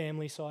neglect the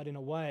family side in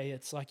a way.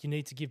 It's like you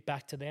need to give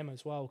back to them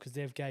as well, because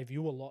they've gave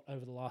you a lot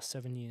over the last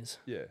 7 years.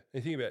 Yeah,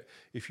 and think about,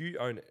 if you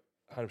own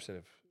 100%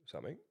 of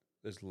something,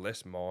 there's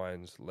less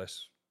minds,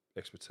 less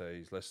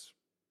expertise, less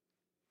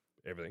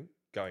everything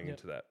going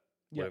into that,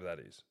 whatever that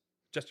is,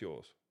 just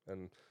yours.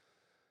 And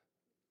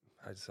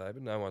I hate to say it,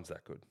 but no one's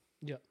that good.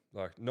 Yeah.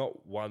 Like,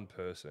 not one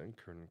person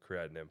can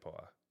create an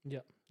empire.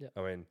 Yeah.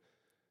 I mean,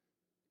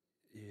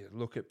 you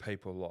look at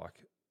people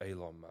like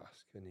Elon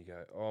Musk and you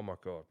go, oh my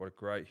God, what a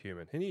great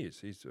human. And he is.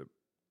 He's an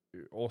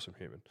awesome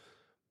human.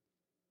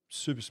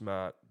 Super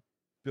smart,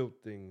 built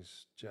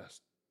things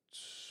just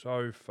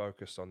so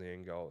focused on the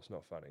end goal, it's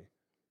not funny.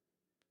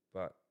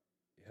 But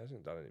he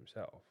hasn't done it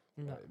himself.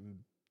 No. Like,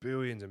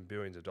 billions and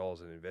billions of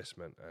dollars in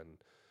investment, and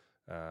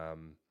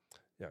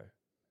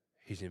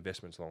his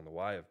investments along the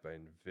way have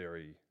been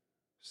very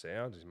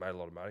sound. He's made a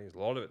lot of money. A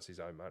lot of it's his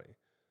own money.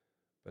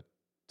 But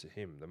to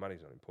him, the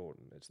money's not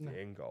important. It's the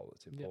end goal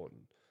that's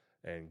important.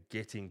 And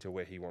getting to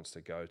where he wants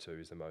to go to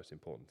is the most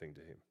important thing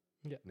to him.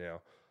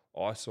 Now,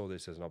 I saw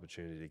this as an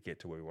opportunity to get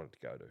to where we wanted to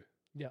go to.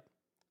 Yeah.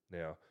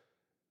 Now,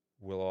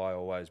 will I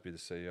always be the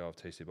CEO of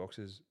TC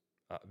Boxes?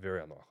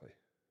 Very unlikely.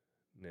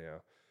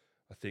 Now,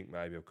 I think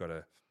maybe I've got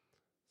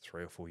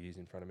 3 or 4 years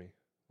in front of me.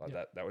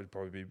 That would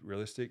probably be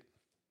realistic.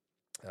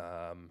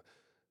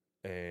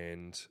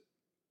 And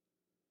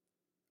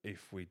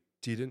if we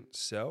didn't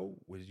sell,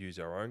 we'd use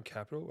our own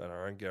capital and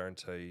our own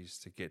guarantees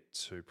to get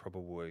to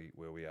probably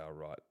where we are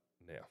right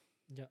now.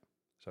 Yeah.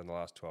 So in the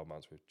last 12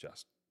 months, we've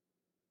just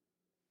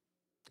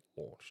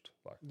launched.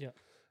 I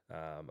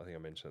think I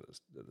mentioned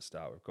at the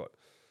start, we've got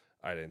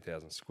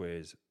 18,000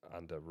 squares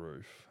under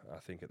roof. I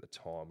think at the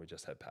time we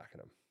just had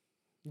Pakenham.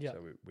 Yeah.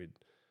 So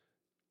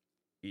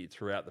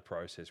throughout the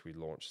process, we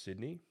launched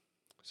Sydney.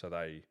 So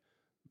they,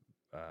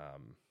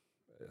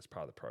 as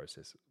part of the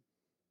process,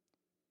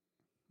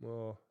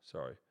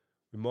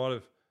 we might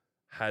have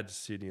had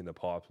Sydney in the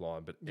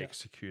pipeline, but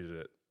executed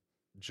it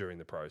during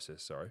the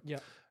process.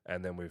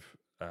 And then we've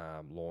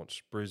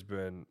launched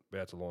Brisbane,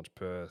 about to launch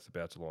Perth,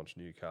 about to launch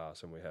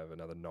Newcastle, and we have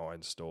another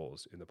 9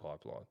 stores in the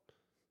pipeline.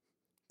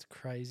 It's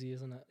crazy,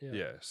 isn't it?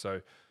 Yeah.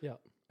 So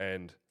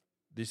and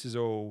this is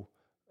all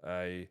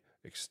a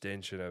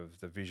extension of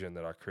the vision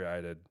that I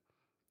created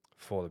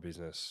for the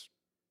business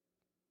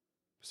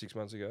 6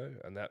 months ago,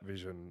 and that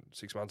vision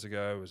 6 months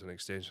ago was an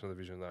extension of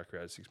the vision that I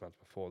created 6 months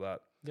before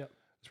that. Yeah.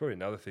 It's probably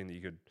another thing that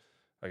you could,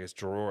 I guess,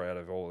 draw out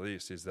of all of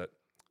this is that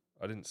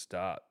I didn't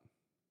start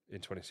in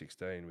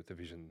 2016 with the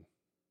vision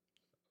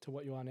to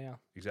what you are now.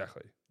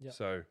 Exactly. Yeah.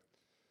 So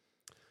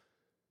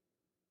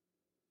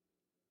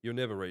you'll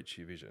never reach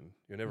your vision.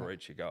 You'll never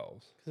reach your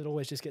goals. Because it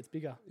always just gets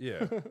bigger.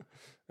 Yeah.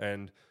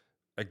 And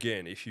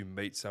again, if you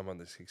meet someone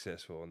that's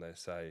successful and they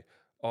say,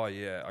 oh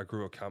yeah, I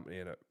grew a company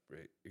and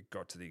it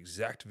got to the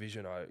exact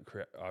vision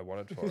I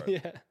wanted for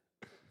it.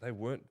 They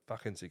weren't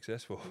fucking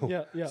successful.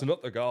 Yeah. It's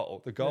not the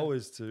goal. The goal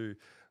is to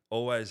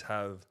always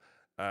have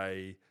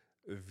a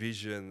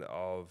vision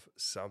of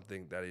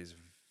something that is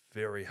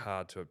very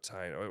hard to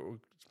obtain. Or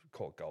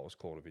call it goals,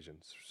 call it a vision,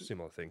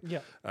 similar thing.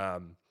 Yeah.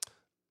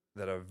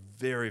 That are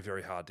very,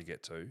 very hard to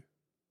get to.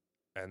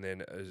 And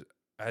then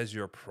as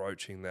you're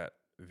approaching that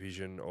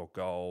vision or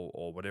goal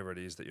or whatever it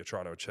is that you're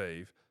trying to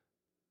achieve,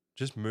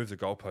 just move the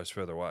goalpost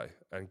further away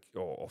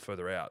or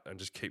further out and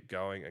just keep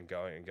going and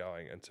going and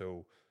going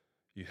until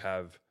you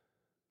have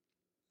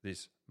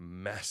this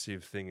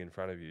massive thing in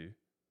front of you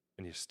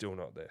and you're still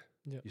not there.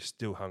 Yep. You're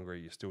still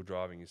hungry, you're still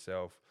driving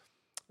yourself,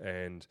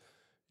 and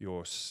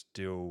you're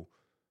still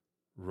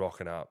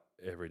rocking up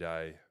every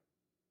day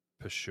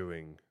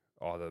pursuing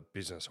either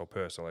business or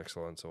personal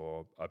excellence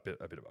or a bit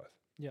of both.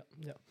 Yeah.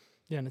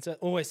 And it's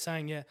always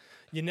saying,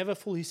 you're never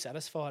fully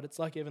satisfied. It's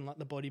like even like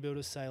the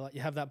bodybuilders say, like you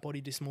have that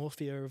body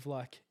dysmorphia of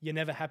like you're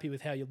never happy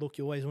with how you look.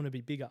 You always want to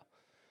be bigger.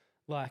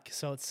 Like,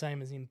 so it's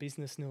same as in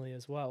business nearly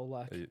as well.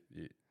 Like, you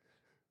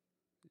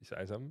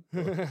saying something?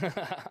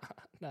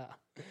 Nah,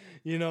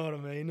 you know what I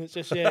mean. It's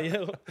just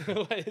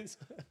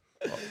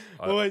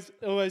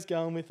always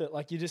going with it.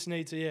 Like you just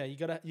need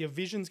to your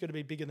vision's got to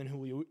be bigger than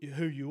who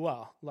you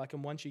are. Like,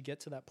 and once you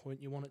get to that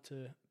point, you want it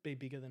to be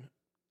bigger than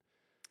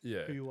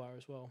who you are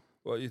as well.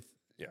 Well,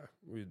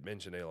 we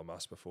mentioned Elon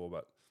Musk before,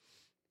 but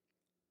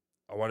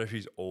I wonder if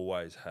he's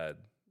always had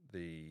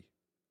the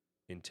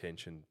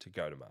intention to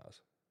go to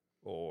Mars,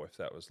 or if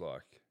that was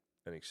like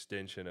an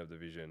extension of the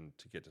vision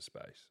to get to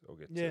space or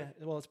get to...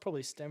 Well, it's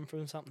probably stemmed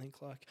from something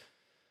like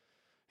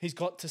he's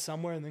got to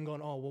somewhere and then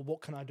gone, oh, well, what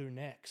can I do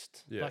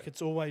next? Yeah. Like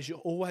it's always, you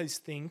always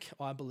think,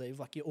 I believe,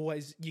 like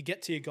you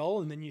get to your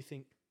goal and then you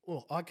think,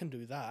 well, I can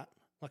do that.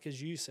 Like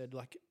as you said,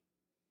 like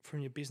from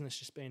your business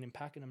just being in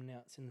Pakenham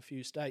now, it's in a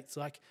few states,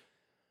 like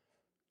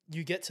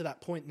you get to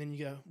that point and then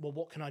you go, well,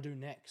 what can I do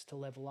next to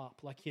level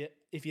up? Like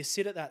if you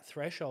sit at that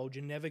threshold,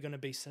 you're never going to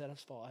be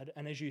satisfied.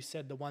 And as you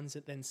said, the ones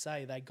that then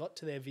say they got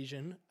to their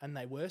vision and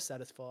they were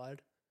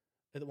satisfied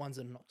are the ones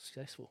that are not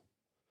successful.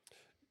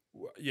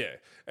 Well, yeah.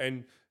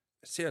 And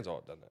it sounds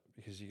odd, doesn't it?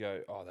 Because you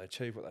go, oh, they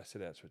achieved what they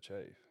set out to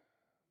achieve.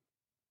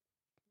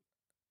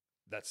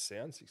 That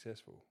sounds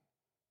successful.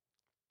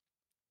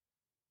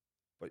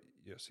 But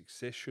your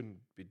success shouldn't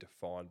be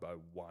defined by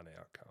one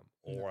outcome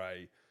or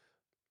a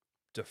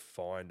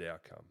defined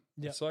outcome.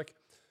 Yep. It's like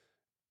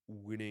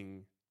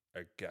winning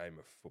a game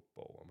of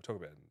football. And we're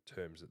talking about in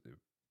terms that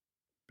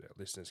our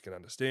listeners can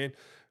understand.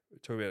 We're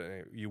talking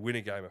about you win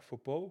a game of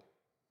football.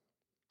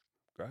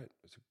 Great.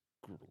 It's a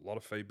lot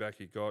of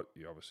feedback you got.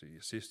 You obviously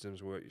your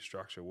systems worked, your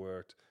structure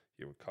worked,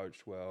 you were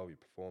coached well, you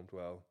performed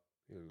well.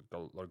 You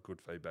got a lot of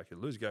good feedback. You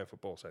lose a game of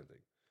football, same thing.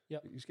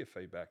 Yep. You just get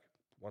feedback.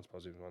 One's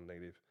positive, one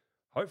negative.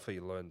 Hopefully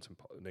you learn some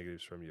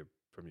negatives from your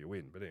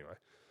win. But anyway,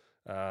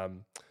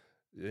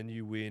 then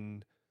you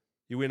win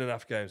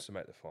enough games to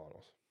make the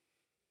finals.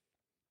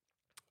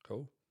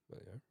 Cool.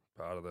 Well,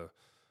 part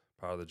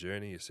of the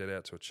journey you set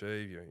out to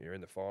achieve. You're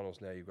in the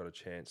finals now. You've got a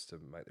chance to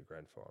make the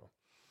grand final.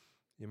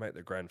 You make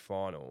the grand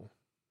final.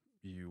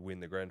 You win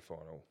the grand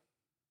final.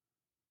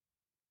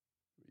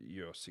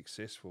 You're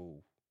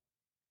successful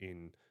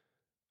in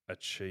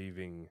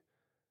achieving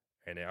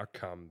an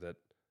outcome that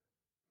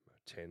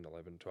 10,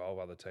 11, 12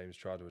 other teams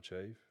try to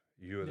achieve.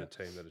 You're the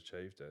team that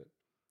achieved it.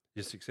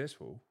 You're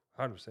successful,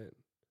 100%.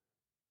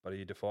 But are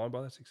you defined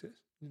by that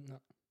success? No.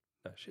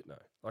 No, shit, no.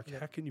 Like,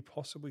 how can you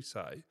possibly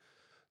say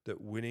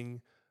that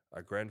winning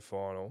a grand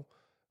final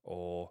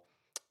or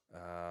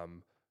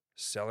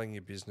selling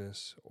your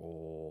business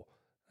or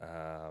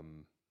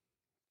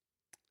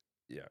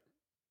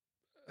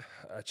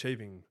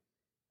achieving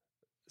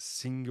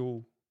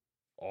single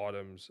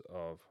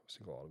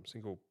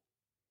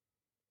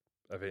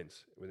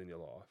events within your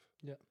life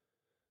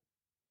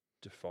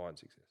define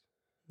success?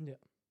 Yeah.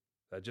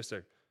 Just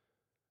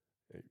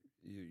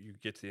you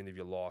get to the end of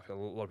your life. A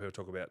lot of people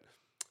talk about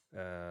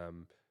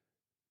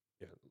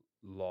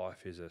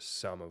life is a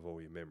sum of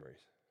all your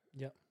memories.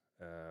 Yeah.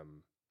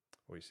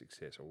 Or your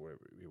success, or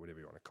whatever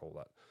you want to call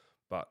that.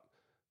 But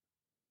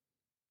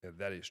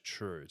that is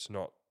true. It's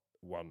not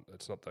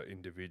the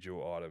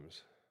individual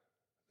items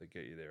that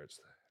get you there. It's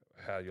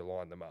how you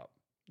line them up.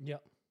 Yeah.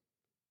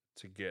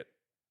 To get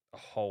a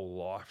whole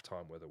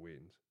lifetime worth of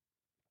wins.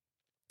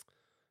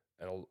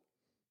 And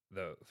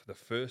the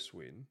first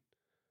win,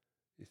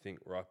 you think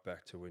right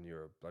back to when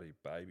you're a bloody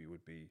baby,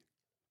 would be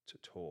to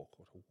talk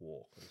or to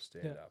walk or to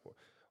stand up or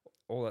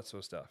all that sort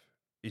of stuff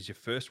is your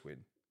first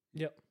win.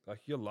 Yep. Like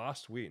your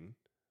last win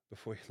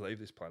before you leave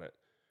this planet,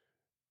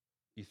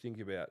 you think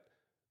about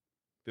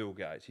Bill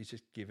Gates. He's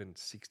just given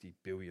 $60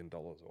 billion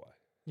away.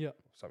 Yeah.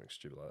 Something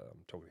stupid like that.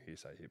 I'm talking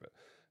hearsay here, but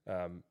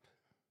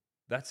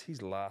that's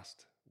his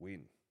last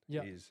win.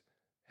 Yeah. Is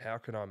how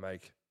can I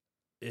make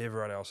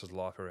everyone else's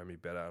life around me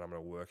better, and I'm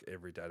going to work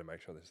every day to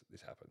make sure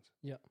this happens.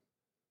 Yeah.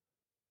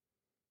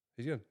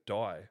 He's going to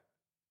die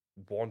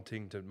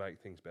wanting to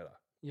make things better.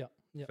 Yeah.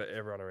 Yeah. For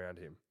everyone around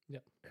him. Yeah.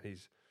 And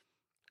he's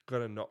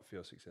going to not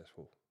feel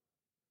successful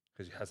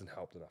because he hasn't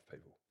helped enough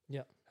people.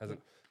 Yeah.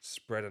 Hasn't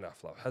spread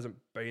enough love. Hasn't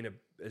been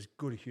as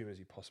good a human as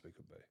he possibly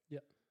could be. Yeah.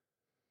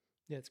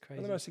 Yeah, it's crazy.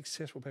 One of the most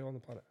successful people on the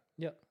planet.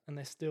 Yeah, and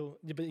they're still,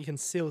 but you can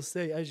still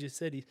see, as you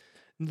said, he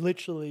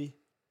literally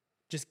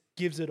just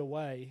gives it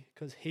away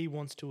because he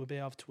wants to be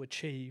able to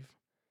achieve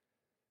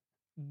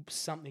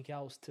something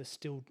else to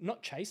still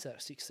not chase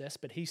that success,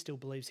 but he still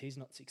believes he's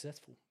not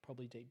successful,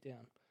 probably deep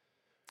down.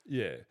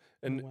 Yeah,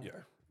 and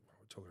we're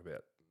talking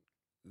about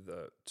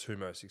the two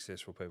most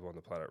successful people on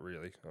the planet,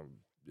 really.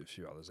 A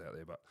few others out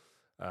there, but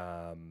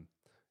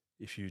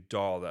if you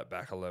dial that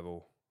back a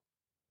level,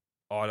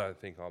 I don't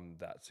think I'm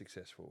that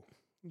successful.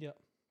 Yeah.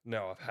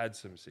 Now, I've had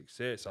some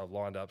success. I've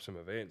lined up some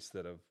events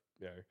that have,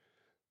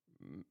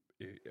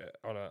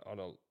 on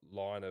a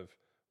line of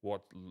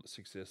what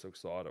success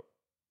looks like,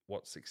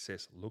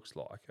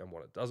 and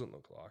what it doesn't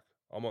look like.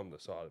 I'm on the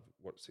side of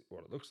what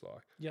it looks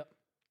like. Yeah.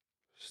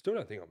 Still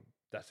don't think I'm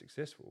that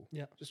successful.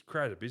 Yeah. Just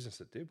created a business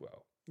that did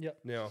well. Yeah.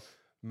 Now,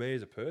 me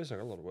as a person,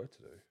 I've got a lot of work to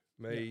do.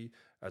 Me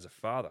as a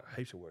father,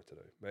 heaps of work to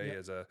do. Me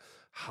as a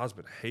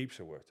husband, heaps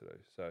of work to do.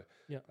 So,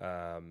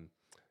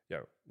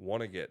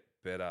 want to get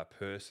better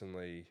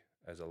personally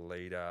as a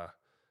leader,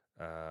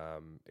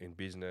 in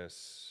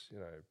business.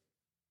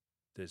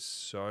 There's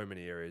so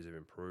many areas of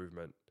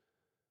improvement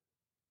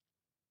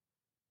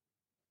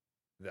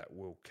that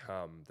will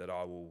come that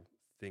I will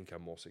think are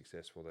more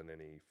successful than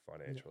any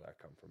financial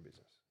outcome from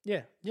business.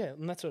 Yeah,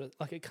 and that's what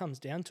it comes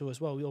down to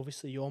as well.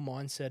 Obviously, your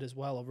mindset as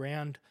well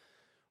around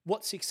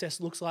what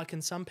success looks like,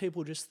 and some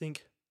people just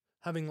think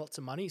having lots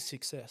of money is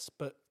success,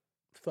 but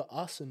for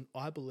us, and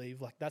I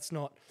believe that's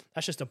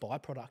just a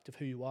byproduct of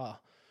who you are,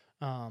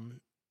 and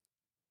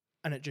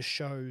it just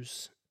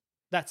shows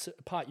that's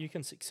a part you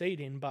can succeed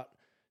in, but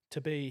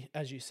to be,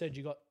 as you said,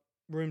 you got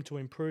room to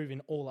improve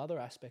in all other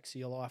aspects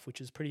of your life,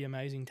 which is pretty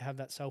amazing to have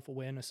that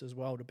self-awareness as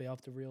well, to be able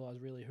to realize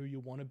really who you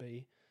want to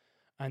be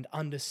and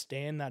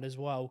understand that as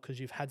well, because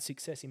you've had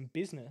success in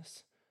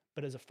business,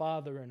 but as a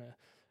father and a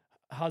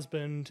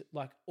husband,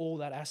 all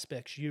that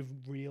aspects,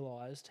 you've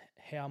realized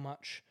how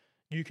much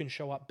you can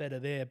show up better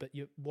there, but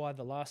why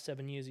the last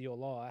 7 years of your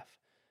life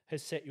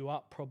has set you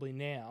up probably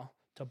now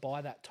to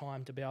buy that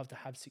time to be able to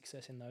have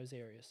success in those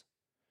areas.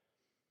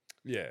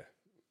 Yeah,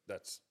 you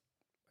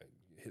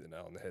hit the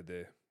nail on the head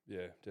there.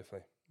 Yeah,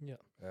 definitely. Yeah.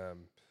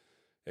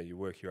 You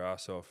work your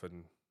ass off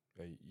and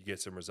you get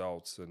some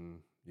results, and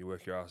you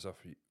work your ass off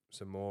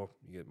some more,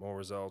 you get more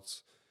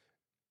results.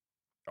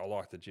 I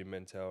like the gym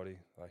mentality.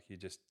 You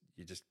just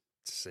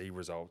see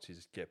results, you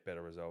just get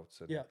better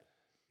results, and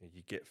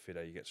you get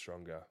fitter, you get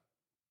stronger,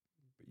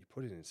 but you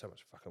put it in so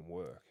much fucking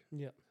work.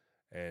 Yeah.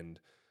 And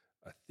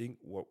I think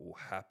what will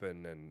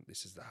happen, and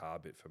this is the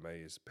hard bit for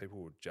me, is people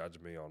will judge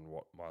me on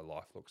what my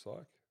life looks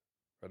like,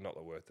 and not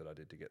the work that I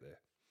did to get there.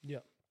 Yeah.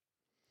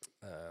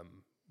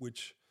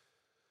 Which,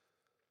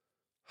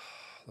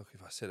 look,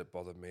 if I said it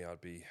bothered me,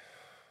 I'd be,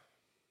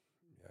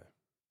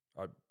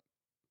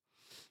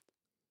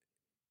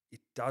 it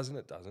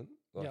doesn't.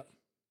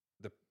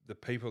 The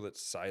people that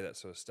say that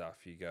sort of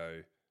stuff, you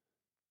go,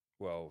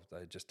 well,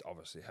 they just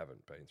obviously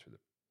haven't been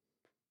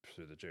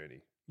through the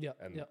journey. Yeah.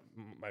 And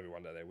maybe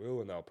one day they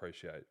will, and they'll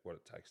appreciate what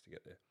it takes to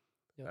get there.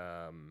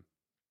 Yeah.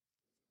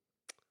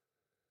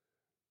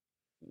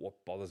 What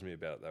bothers me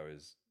about it, though,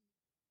 is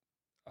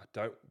I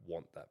don't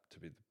want that to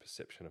be the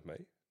perception of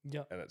me.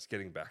 Yeah. And it's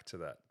getting back to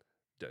that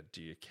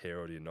do you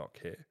care or do you not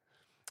care?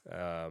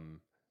 And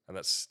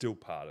that's still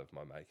part of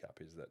my makeup,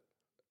 is that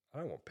I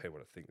don't want people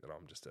to think that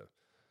I'm just a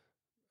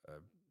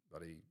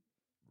bloody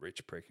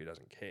rich prick who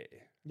doesn't care.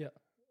 Yeah.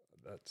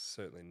 That's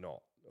certainly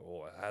not.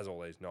 Or has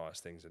all these nice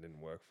things that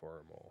didn't work for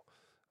him, or,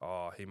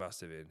 oh, he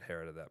must have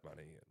inherited that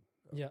money.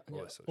 And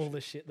all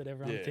the shit that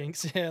everyone Yeah.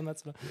 thinks. Yeah, and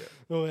that's what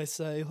I always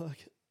say,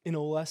 like, in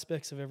all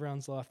aspects of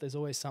everyone's life, there's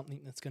always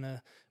something that's going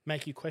to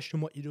make you question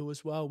what you do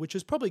as well, which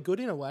is probably good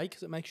in a way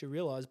because it makes you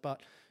realise,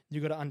 but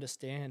you got to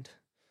understand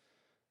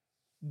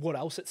what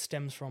else it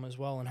stems from as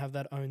well and have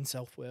that own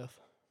self-worth.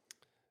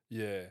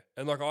 Yeah.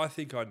 And like, I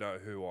think I know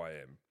who I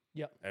am.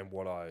 Yep. And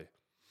what I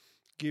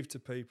give to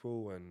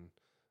people, and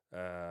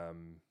I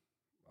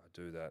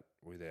do that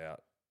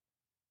without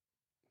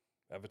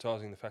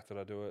advertising the fact that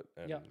I do it,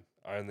 and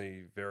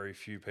only very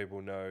few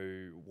people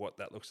know what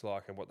that looks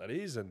like and what that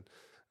is, and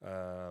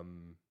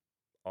I'm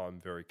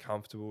very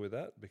comfortable with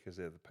that because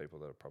they're the people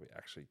that probably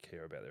actually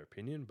care about their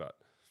opinion. But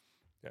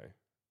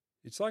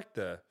it's like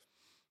it's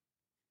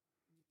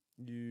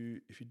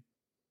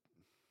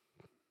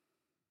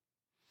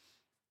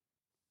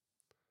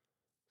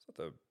not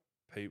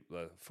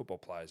the football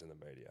players in the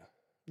media.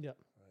 Yeah.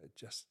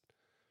 Just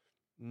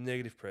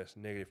negative press.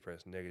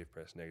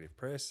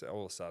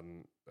 All of a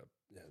sudden,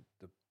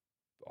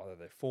 either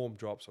their form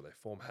drops or their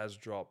form has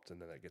dropped,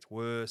 and then it gets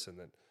worse, and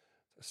then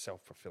it's a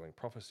self-fulfilling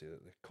prophecy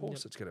that, of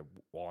course, it's going to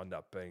wind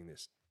up being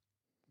this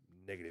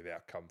negative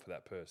outcome for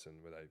that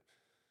person where they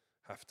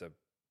have to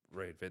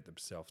reinvent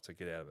themselves to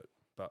get out of it.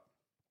 But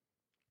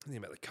think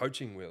about the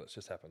coaching wheel that's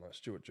just happened. Like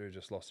Stuart Drew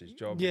just lost his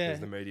job because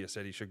the media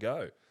said he should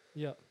go.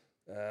 Yeah.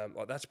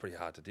 Like, that's pretty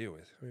hard to deal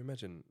with. I mean,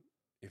 imagine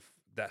if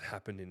that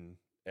happened in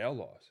our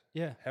lives.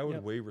 Yeah. How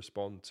would we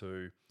respond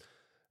to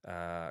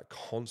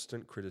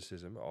constant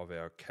criticism of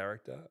our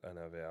character and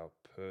of our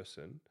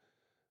person,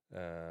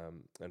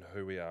 and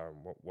who we are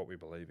and what we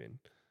believe in,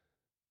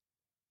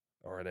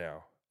 or in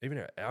even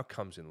our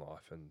outcomes in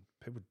life, and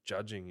people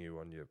judging you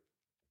on your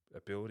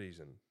abilities,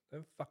 and they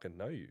don't fucking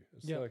know you.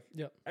 It's like,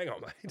 hang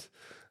on, mate.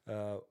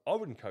 I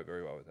wouldn't cope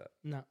very well with that.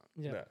 No.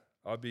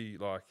 I'd be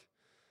like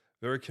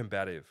very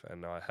combative,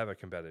 and I have a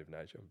combative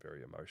nature. I'm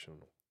very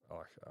emotional.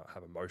 I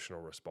have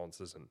emotional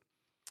responses and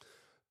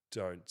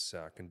don't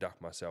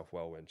conduct myself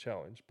well when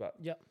challenged. But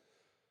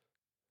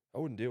I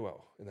wouldn't deal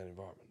well in that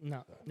environment.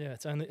 No. So. Yeah,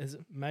 it's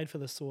made for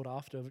the sought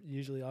after,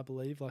 usually, I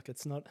believe. Like,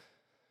 it's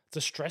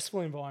a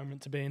stressful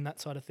environment to be in, that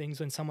side of things,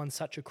 when someone's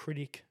such a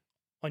critic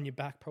on your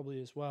back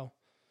probably as well.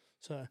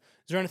 So is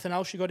there anything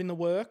else you got in the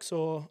works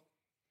or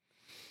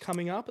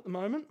coming up at the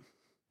moment?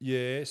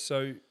 Yeah,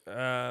 so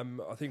I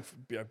think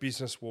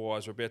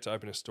business-wise, we're about to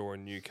open a store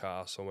in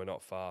Newcastle. We're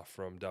not far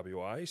from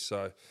WA,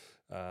 so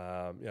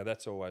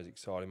that's always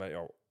exciting, mate.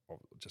 I'll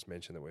just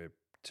mention that we're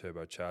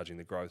turbocharging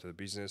the growth of the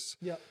business.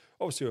 Yeah.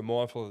 Obviously, we're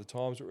mindful of the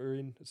times that we're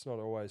in. It's not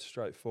always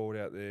straightforward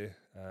out there.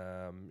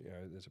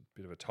 There's a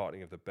bit of a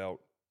tightening of the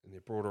belt in the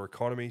broader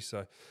economy,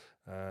 so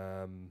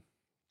we're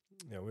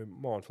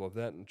mindful of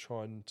that and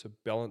trying to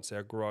balance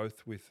our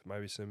growth with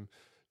maybe some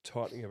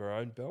tightening of our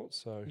own belt.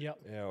 So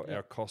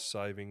our cost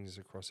savings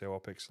across our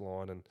OPEX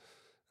line,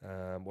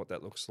 and what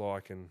that looks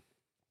like, and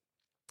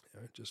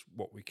just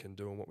what we can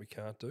do and what we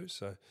can't do.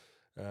 So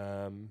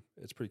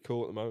it's pretty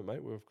cool at the moment,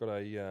 mate. We've got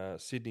a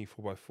Sydney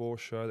 4x4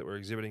 show that we're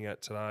exhibiting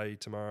at today,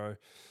 tomorrow,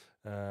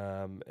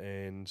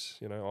 and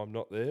I'm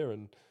not there,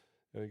 and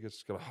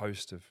it's got a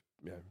host of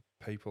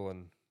people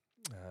and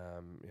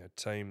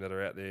team that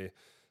are out there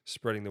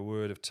spreading the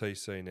word of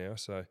TC now.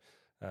 So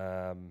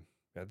I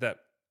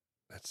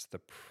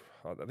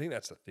think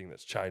that's the thing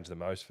that's changed the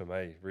most for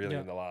me, really,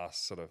 in the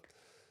last sort of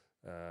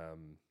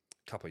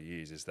couple of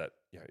years, is that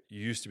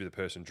you used to be the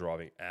person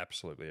driving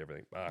absolutely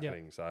everything,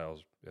 marketing,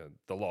 sales,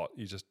 the lot.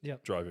 You just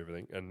drove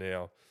everything, and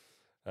now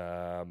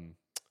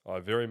I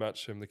very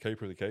much am the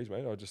keeper of the keys,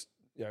 mate. I just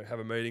have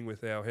a meeting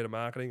with our head of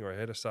marketing or our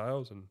head of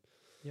sales, and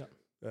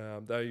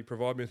they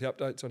provide me with the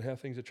updates on how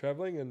things are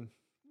travelling, and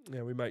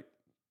we make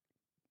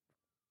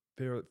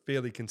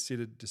fairly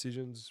considered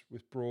decisions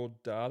with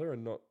broad data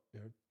and not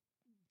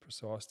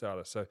precise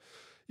data. So,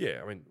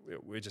 I mean,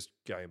 we're just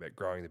going about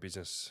growing the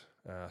business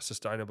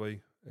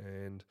sustainably,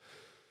 and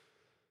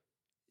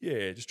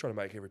just trying to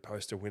make every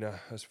post a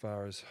winner as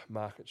far as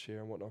market share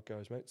and whatnot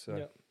goes, mate.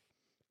 So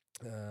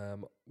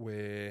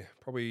we're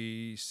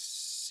probably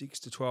 6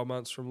 to 12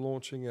 months from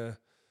launching a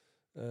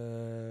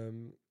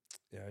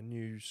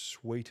new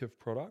suite of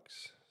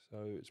products. So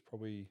it's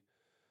probably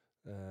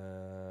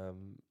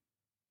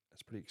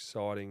it's pretty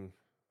exciting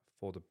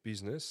for the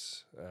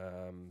business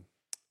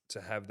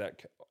to have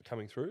that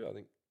coming through. I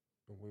think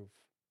we've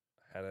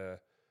had a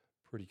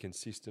pretty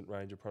consistent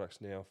range of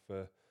products now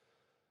for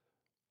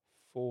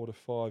 4 to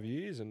 5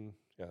 years, and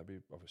it'll be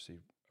obviously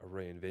a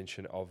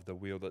reinvention of the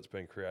wheel that's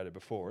been created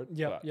before it.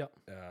 It'll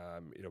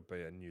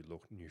be a new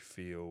look, new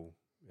feel,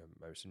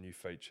 maybe some new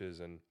features,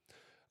 and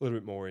a little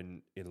bit more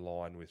in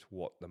line with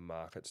what the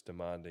market's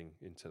demanding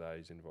in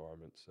today's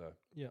environment. So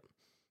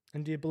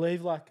And do you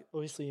believe, like,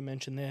 obviously you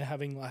mentioned there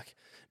having like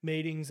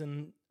meetings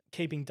and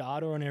keeping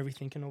data on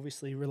everything, and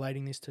obviously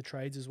relating this to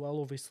trades as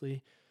well,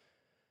 obviously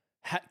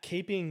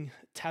keeping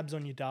tabs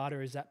on your data,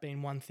 has that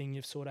been one thing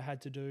you've sort of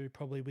had to do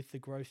probably with the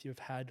growth you've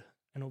had?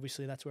 And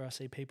obviously that's where I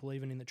see people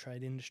even in the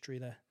trade industry,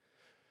 they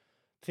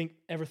think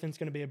everything's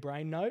going to be a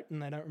brain note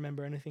and they don't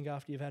remember anything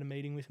after you've had a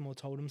meeting with them or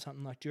told them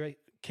something. Like, do you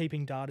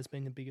keeping data has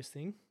been the biggest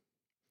thing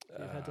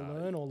you've had to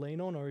learn or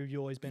lean on, or have you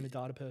always been a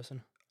data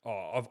person?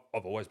 Oh,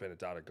 I've always been a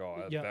data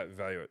guy. Yep. I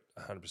value it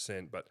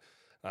 100%, but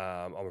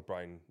I'm a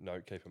brain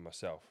note keeper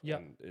myself, Yep.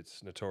 and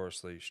it's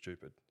notoriously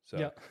stupid. So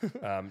Yep.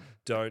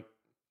 don't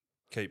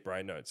keep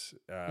brain notes.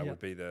 Yep. Would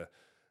be the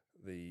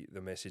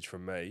message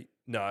from me.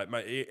 No,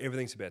 mate,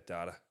 everything's about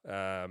data.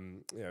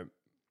 There's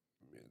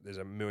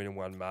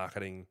 1,000,001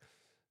 marketing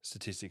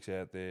statistics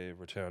out there.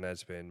 Return on ad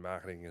spend,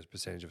 marketing as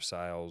percentage of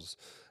sales.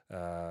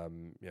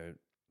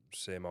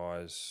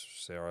 CMIs,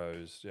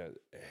 CROs.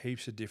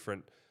 Heaps of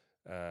different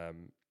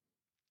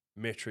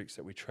metrics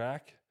that we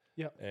track.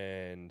 Yep.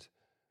 And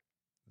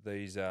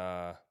these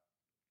are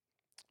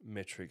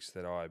metrics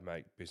that I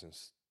make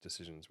business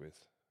decisions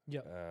with.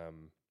 Yep.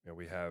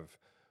 We have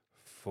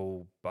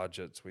full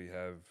budgets, we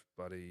have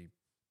bloody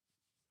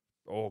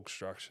org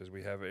structures,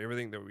 we have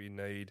everything that we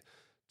need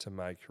to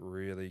make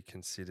really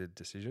considered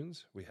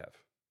decisions. We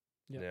have.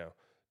 Yep. Now,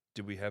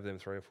 did we have them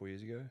 3 or 4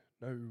 years ago?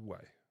 No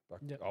way.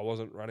 Yep. I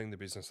wasn't running the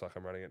business like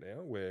I'm running it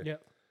now, where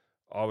Yep.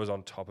 I was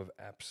on top of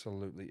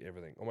absolutely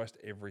everything, almost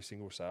every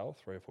single sale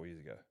 3 or 4 years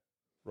ago.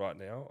 Right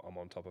now, I'm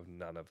on top of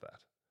none of that.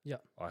 Yeah.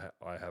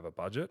 I have a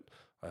budget,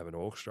 I have an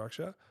org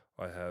structure,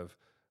 I have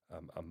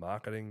a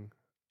marketing,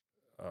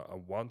 a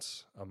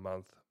once a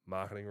month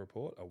marketing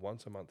report, a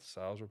once a month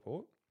sales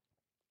report,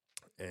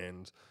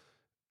 and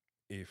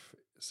if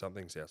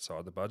something's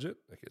outside the budget,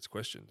 it gets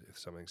questioned. If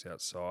something's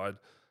outside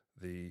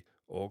the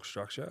org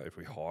structure, if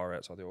we hire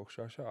outside the org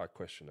structure, I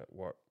question it.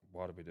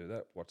 Why did we do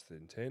that? What's the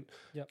intent?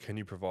 Yep. Can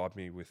you provide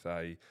me with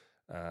a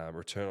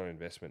return on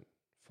investment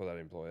for that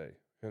employee?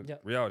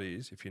 Yep. Reality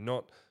is, if you're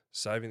not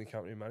saving the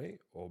company money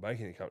or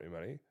making the company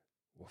money,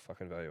 what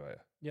fucking value are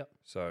you? Yep.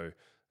 So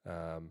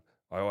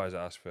I always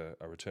ask for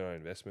a return on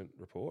investment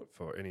report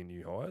for any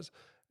new hires,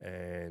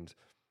 and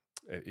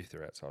if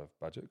they're outside of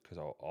budget, because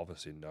I'll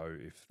obviously know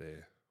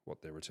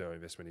what their return on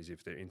investment is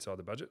if they're inside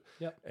the budget.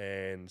 Yep.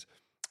 And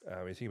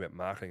when you think about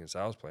marketing and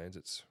sales plans,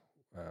 it's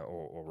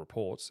or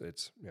reports,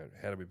 it's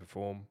how do we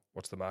perform?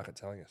 What's the market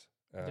telling us?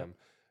 Yep.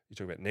 You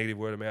talk about negative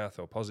word of mouth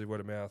or positive word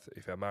of mouth.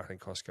 If our marketing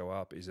costs go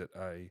up, is it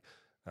a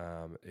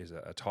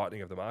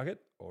tightening of the market,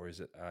 or is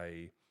it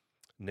a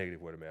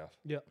negative word of mouth?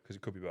 Yeah, because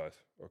it could be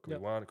both, or it could Yep.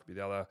 be one, it could be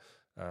the other.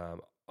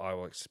 I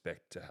will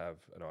expect to have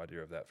an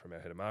idea of that from our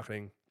head of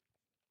marketing.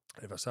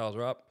 If our sales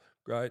are up,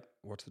 great.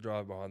 What's the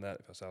driver behind that?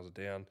 If our sales are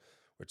down,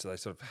 which they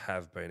sort of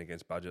have been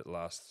against budget the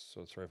last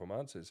sort of 3 or 4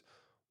 months, is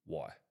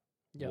why?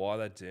 Yep. Why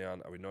are they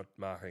down? Are we not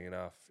marketing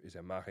enough? Is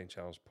our marketing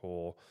channels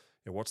poor?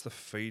 What's the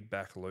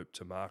feedback loop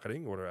to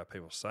marketing? What are our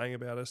people saying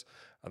about us?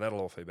 And that'll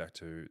all feed back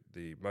to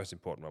the most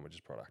important one, which is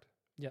product.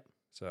 Yep.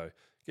 So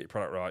get your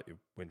product right, you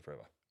win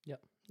forever.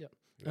 Yep.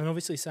 And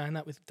obviously saying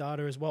that with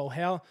data as well,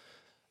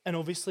 and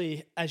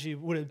obviously as you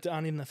would have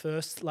done in the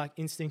first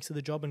instincts of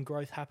the job, and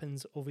growth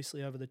happens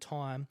obviously over the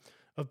time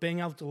of being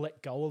able to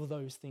let go of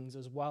those things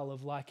as well,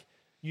 of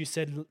you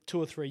said 2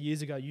 or 3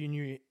 years ago, you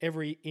knew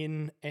every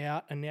in,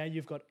 out, and now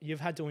you've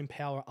had to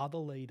empower other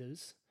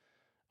leaders,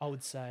 I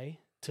would say,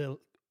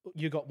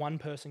 you got one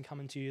person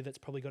coming to you that's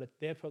probably got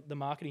the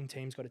marketing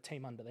team's got a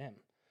team under them.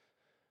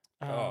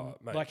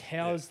 Mate,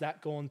 how's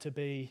that going to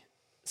be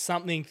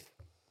something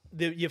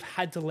that you've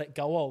had to let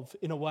go of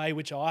in a way,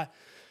 which I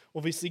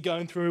obviously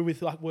going through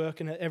with work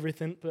and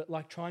everything,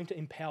 but trying to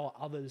empower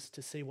others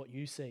to see what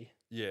you see.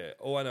 Yeah,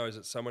 all I know is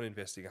that someone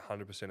investing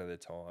 100% of their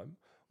time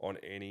on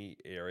any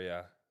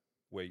area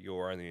where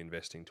you're only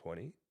investing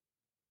 20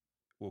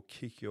 will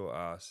kick your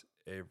ass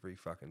every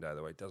fucking day of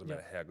the week. Doesn't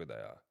matter how good they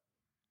are,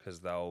 because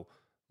they'll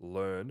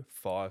learn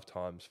 5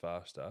 times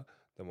faster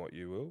than what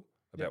you will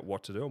about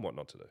what to do and what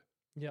not to do.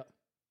 Yeah.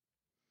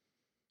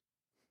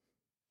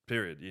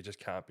 Period. You just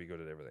can't be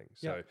good at everything.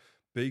 So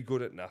be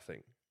good at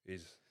nothing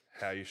is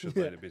how you should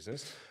lead a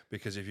business,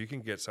 because if you can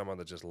get someone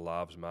that just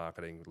loves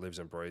marketing, lives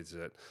and breathes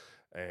it,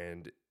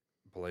 and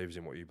believes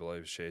in what you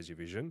believe, shares your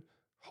vision,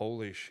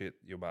 holy shit,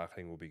 your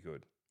marketing will be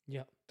good.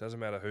 Yeah.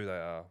 Doesn't matter who they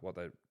are, what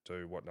they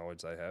do, what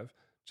knowledge they have.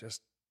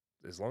 Just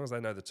as long as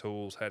they know the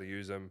tools, how to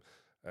use them,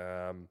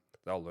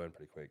 they'll learn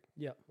pretty quick.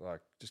 Yeah.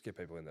 Just get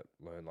people in that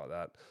learn like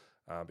that.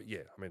 But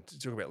yeah, I mean, to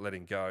talk about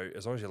letting go,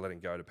 as long as you're letting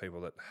go to people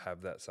that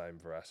have that same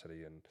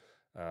veracity and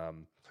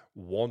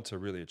want to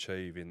really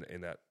achieve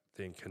in that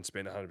thing, can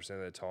spend 100% of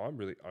their time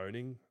really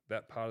owning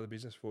that part of the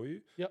business for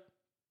you. Yep.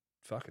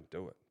 Fucking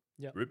do it.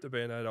 Yep. Rip the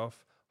Band-Aid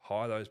off,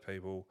 hire those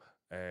people,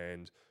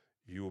 and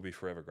you will be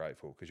forever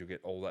grateful, because you'll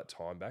get all that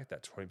time back,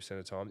 that 20%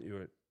 of time that you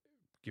were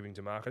giving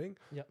to marketing.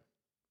 Yep.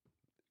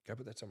 Go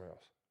put that somewhere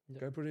else.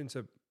 Yep. Go put it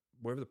into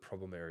wherever the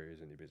problem area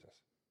is in your business.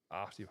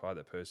 After you've hired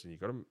that person,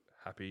 you've got them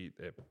happy,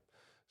 they're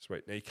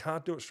sweet. Now, you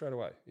can't do it straight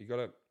away. You've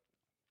got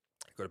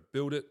to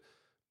build it,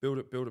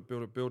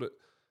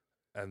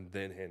 and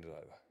then hand it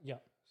over. Yeah.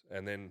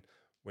 And then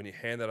when you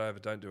hand that over,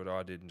 don't do what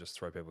I did and just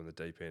throw people in the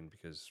deep end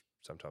because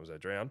sometimes they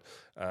drown.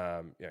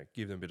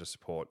 Give them a bit of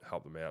support,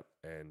 help them out,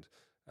 and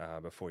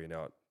before you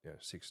know it,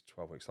 6,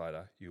 12 weeks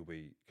later, you'll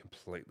be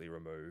completely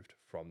removed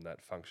from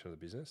that function of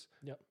the business.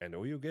 Yep. And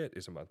all you'll get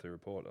is a monthly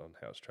report on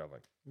how it's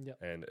traveling. Yep.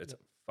 And it's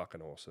Yep.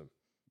 fucking awesome.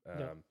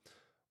 Yep.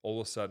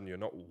 All of a sudden, you're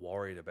not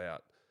worried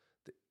about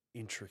the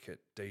intricate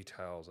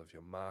details of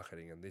your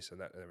marketing and this and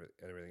that and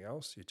everything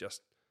else. You're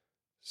just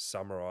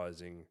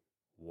summarizing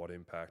what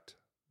impact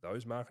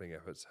those marketing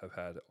efforts have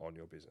had on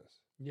your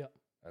business. Yeah.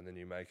 And then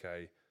you make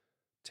a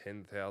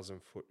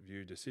 10,000 foot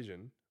view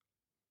decision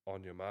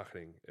on your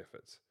marketing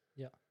efforts.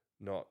 Yeah.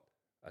 Not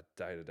a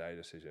day-to-day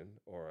decision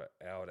or an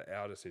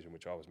hour-to-hour decision,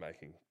 which I was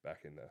making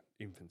back in the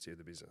infancy of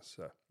the business.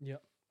 So, yeah.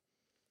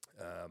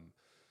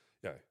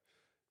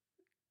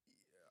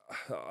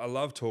 I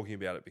love talking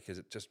about it because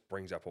it just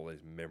brings up all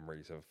these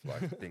memories of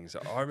like things.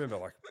 I remember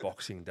like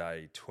Boxing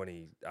Day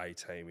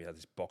 2018, we had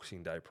this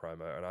Boxing Day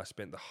promo, and I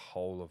spent the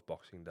whole of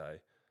Boxing Day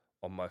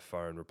on my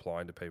phone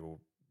replying to people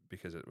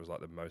because it was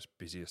like the most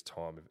busiest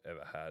time we've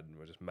ever had, and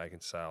we're just making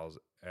sales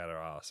out of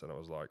our ass. And I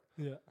was like,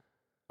 yeah,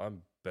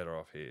 I'm better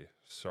off here.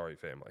 Sorry,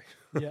 family.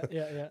 Yeah.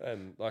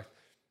 And like,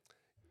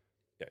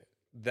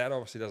 that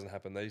obviously doesn't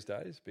happen these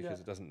days because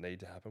it doesn't need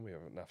to happen. We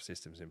have enough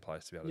systems in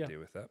place to be able to deal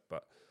with that.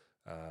 But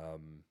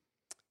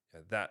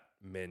that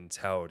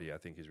mentality, I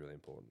think, is really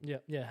important.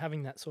 Yeah,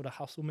 having that sort of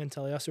hustle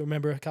mentality. I still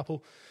remember a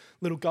couple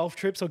little golf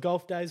trips or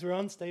golf days we're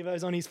on.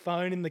 Steve-O's on his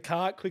phone in the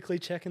cart, quickly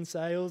checking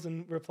sales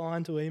and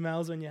replying to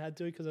emails when you had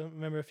to. Because I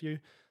remember a few. I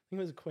think it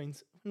was a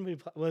Queen's.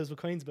 It was the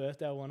Queen's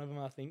birthday. Or one of them,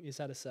 I think, just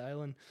had a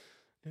sale, and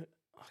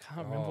I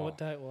can't remember what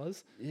day it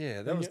was.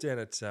 Yeah, that was down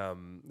at St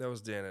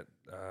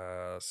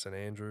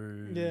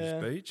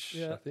Andrews Beach.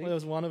 Yeah, I think there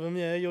was one of them.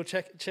 Yeah, you're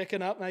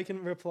checking up,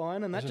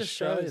 replying, and that just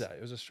Australia shows. Day.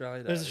 It was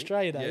Australia Day. It was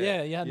Australia Day.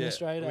 Yeah, you had an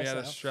Australia Day. We had sale.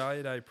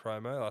 Australia Day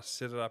promo. I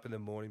set it up in the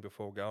morning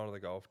before going to the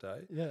golf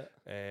day. Yeah,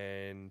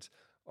 and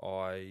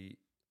I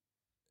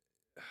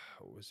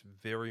was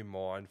very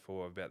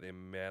mindful about the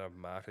amount of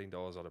marketing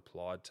dollars I'd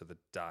applied to the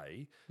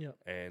day,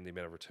 and the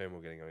amount of return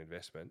we're getting on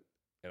investment.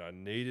 And I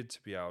needed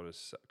to be able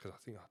to, because I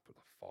think I put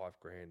like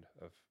 $5,000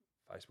 of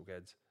Facebook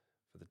ads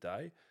for the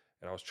day,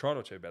 and I was trying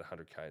to achieve about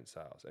 100K in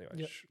sales.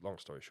 Anyway, long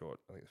story short,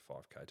 I think the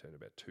 5K turned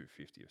about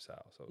 250 of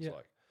sales. So I was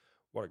like,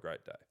 what a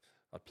great day.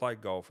 I'd played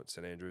golf at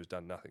St Andrews,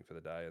 done nothing for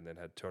the day, and then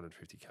had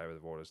 250K worth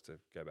of orders to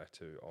go back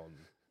to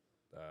on,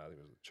 I think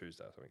it was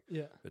Tuesday or something.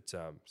 Yeah. But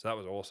so that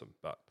was awesome.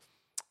 But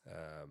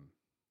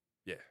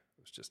it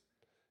was just,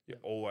 you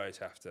always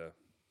have to,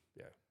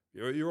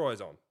 you're always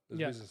on.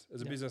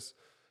 As a business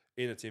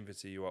in its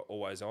infancy, you are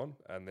always on.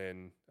 And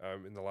then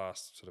in the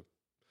last sort of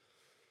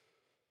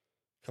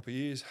couple of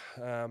years,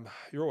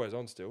 you're always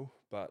on still,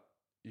 but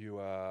you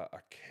are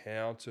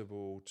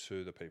accountable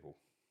to the people,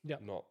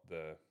 not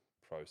the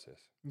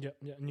process. Yeah.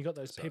 And you got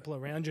those people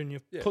around you, and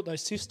you've put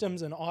those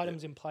systems and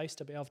items in place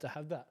to be able to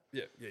have that.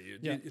 You're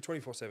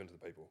 24/7 to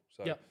the people.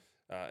 So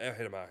our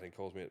head of marketing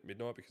calls me at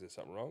midnight because there's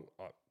something wrong.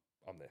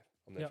 I'm there.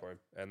 I'm there for him.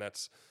 And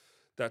that's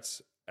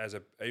as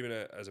a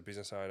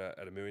business owner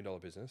at $1 million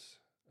business,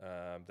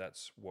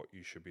 that's what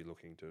you should be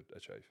looking to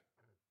achieve,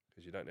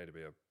 because you don't need to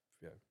be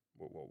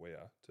what we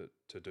are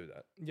to do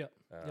that.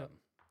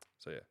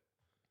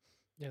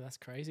 Yeah, that's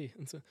crazy.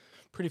 It's a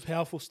pretty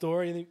powerful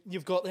story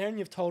you've got there, and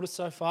you've told us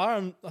so far.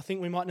 And I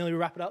think we might nearly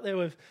wrap it up there.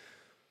 We've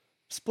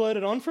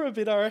splurted on for a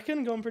bit, I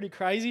reckon, gone pretty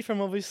crazy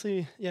from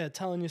obviously,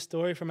 telling your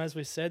story from, as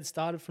we said,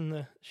 started from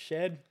the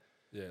shed,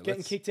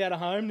 getting kicked out of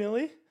home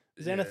nearly.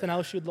 Is there anything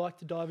else you'd like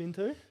to dive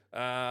into?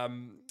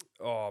 Mate,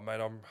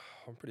 I'm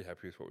pretty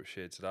happy with what we've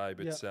shared today,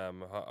 but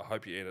I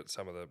hope you edit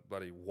some of the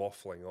bloody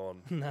waffling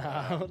on.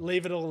 No,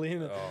 leave it all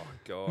in. Oh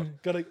God!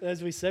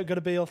 As we said, got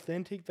to be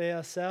authentic, be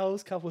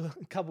ourselves. Couple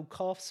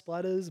coughs,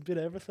 splatters, a bit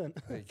of everything.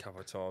 A couple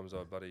of times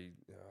I think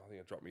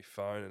I dropped my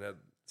phone and had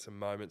some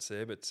moments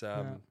there, but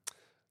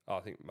I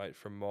think, mate,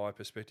 from my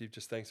perspective,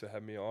 just thanks for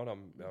having me on.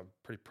 I'm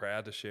pretty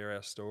proud to share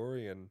our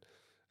story, and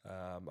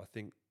I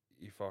think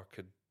if I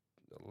could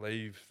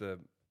leave the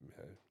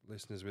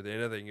listeners with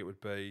anything, it would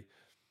be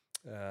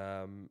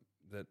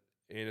that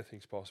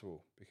anything's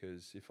possible,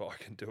 because if I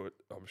can do it,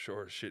 I'm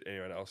sure as shit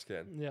anyone else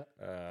can.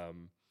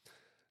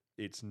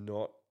 It's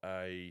not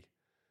a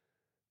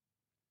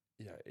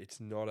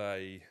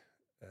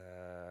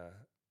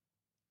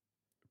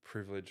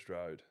privileged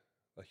road.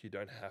 Like, you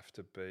don't have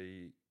to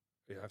be,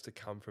 you don't have to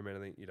come from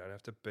anything, you don't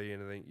have to be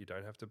anything, you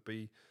don't have to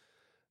be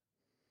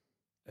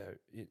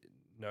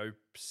no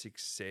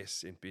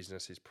success in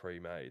business is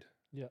pre-made.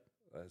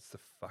 That's the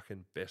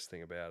fucking best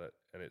thing about it.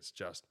 And it's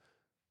just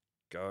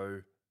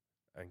go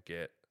and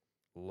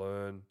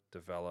learn,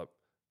 develop,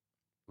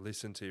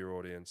 listen to your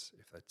audience.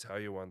 If they tell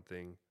you one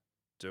thing,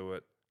 do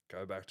it.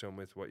 Go back to them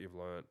with what you've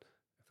learned.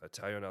 If they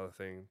tell you another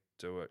thing,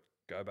 do it.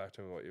 Go back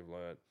to them with what you've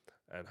learned,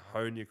 and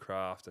hone your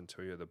craft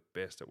until you're the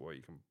best at what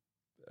you can,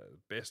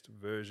 best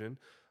version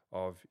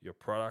of your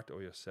product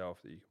or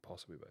yourself that you can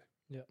possibly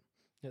be. Yeah,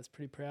 it's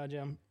pretty proud.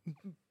 I'm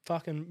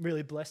fucking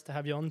really blessed to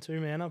have you on too,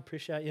 man. I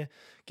appreciate you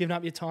giving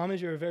up your time,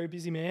 as you're a very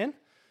busy man.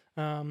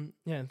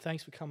 And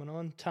thanks for coming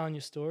on, telling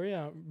your story.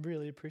 I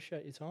really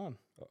appreciate your time.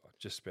 I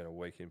just spent a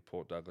week in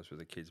Port Douglas with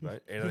the kids,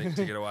 mate. Anything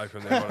to get away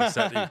from them on a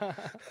Saturday.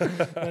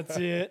 That's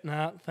it.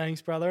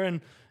 Thanks, brother.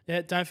 And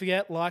don't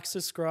forget, like,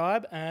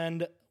 subscribe,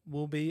 and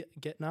we'll be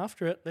getting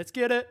after it. Let's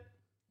get it.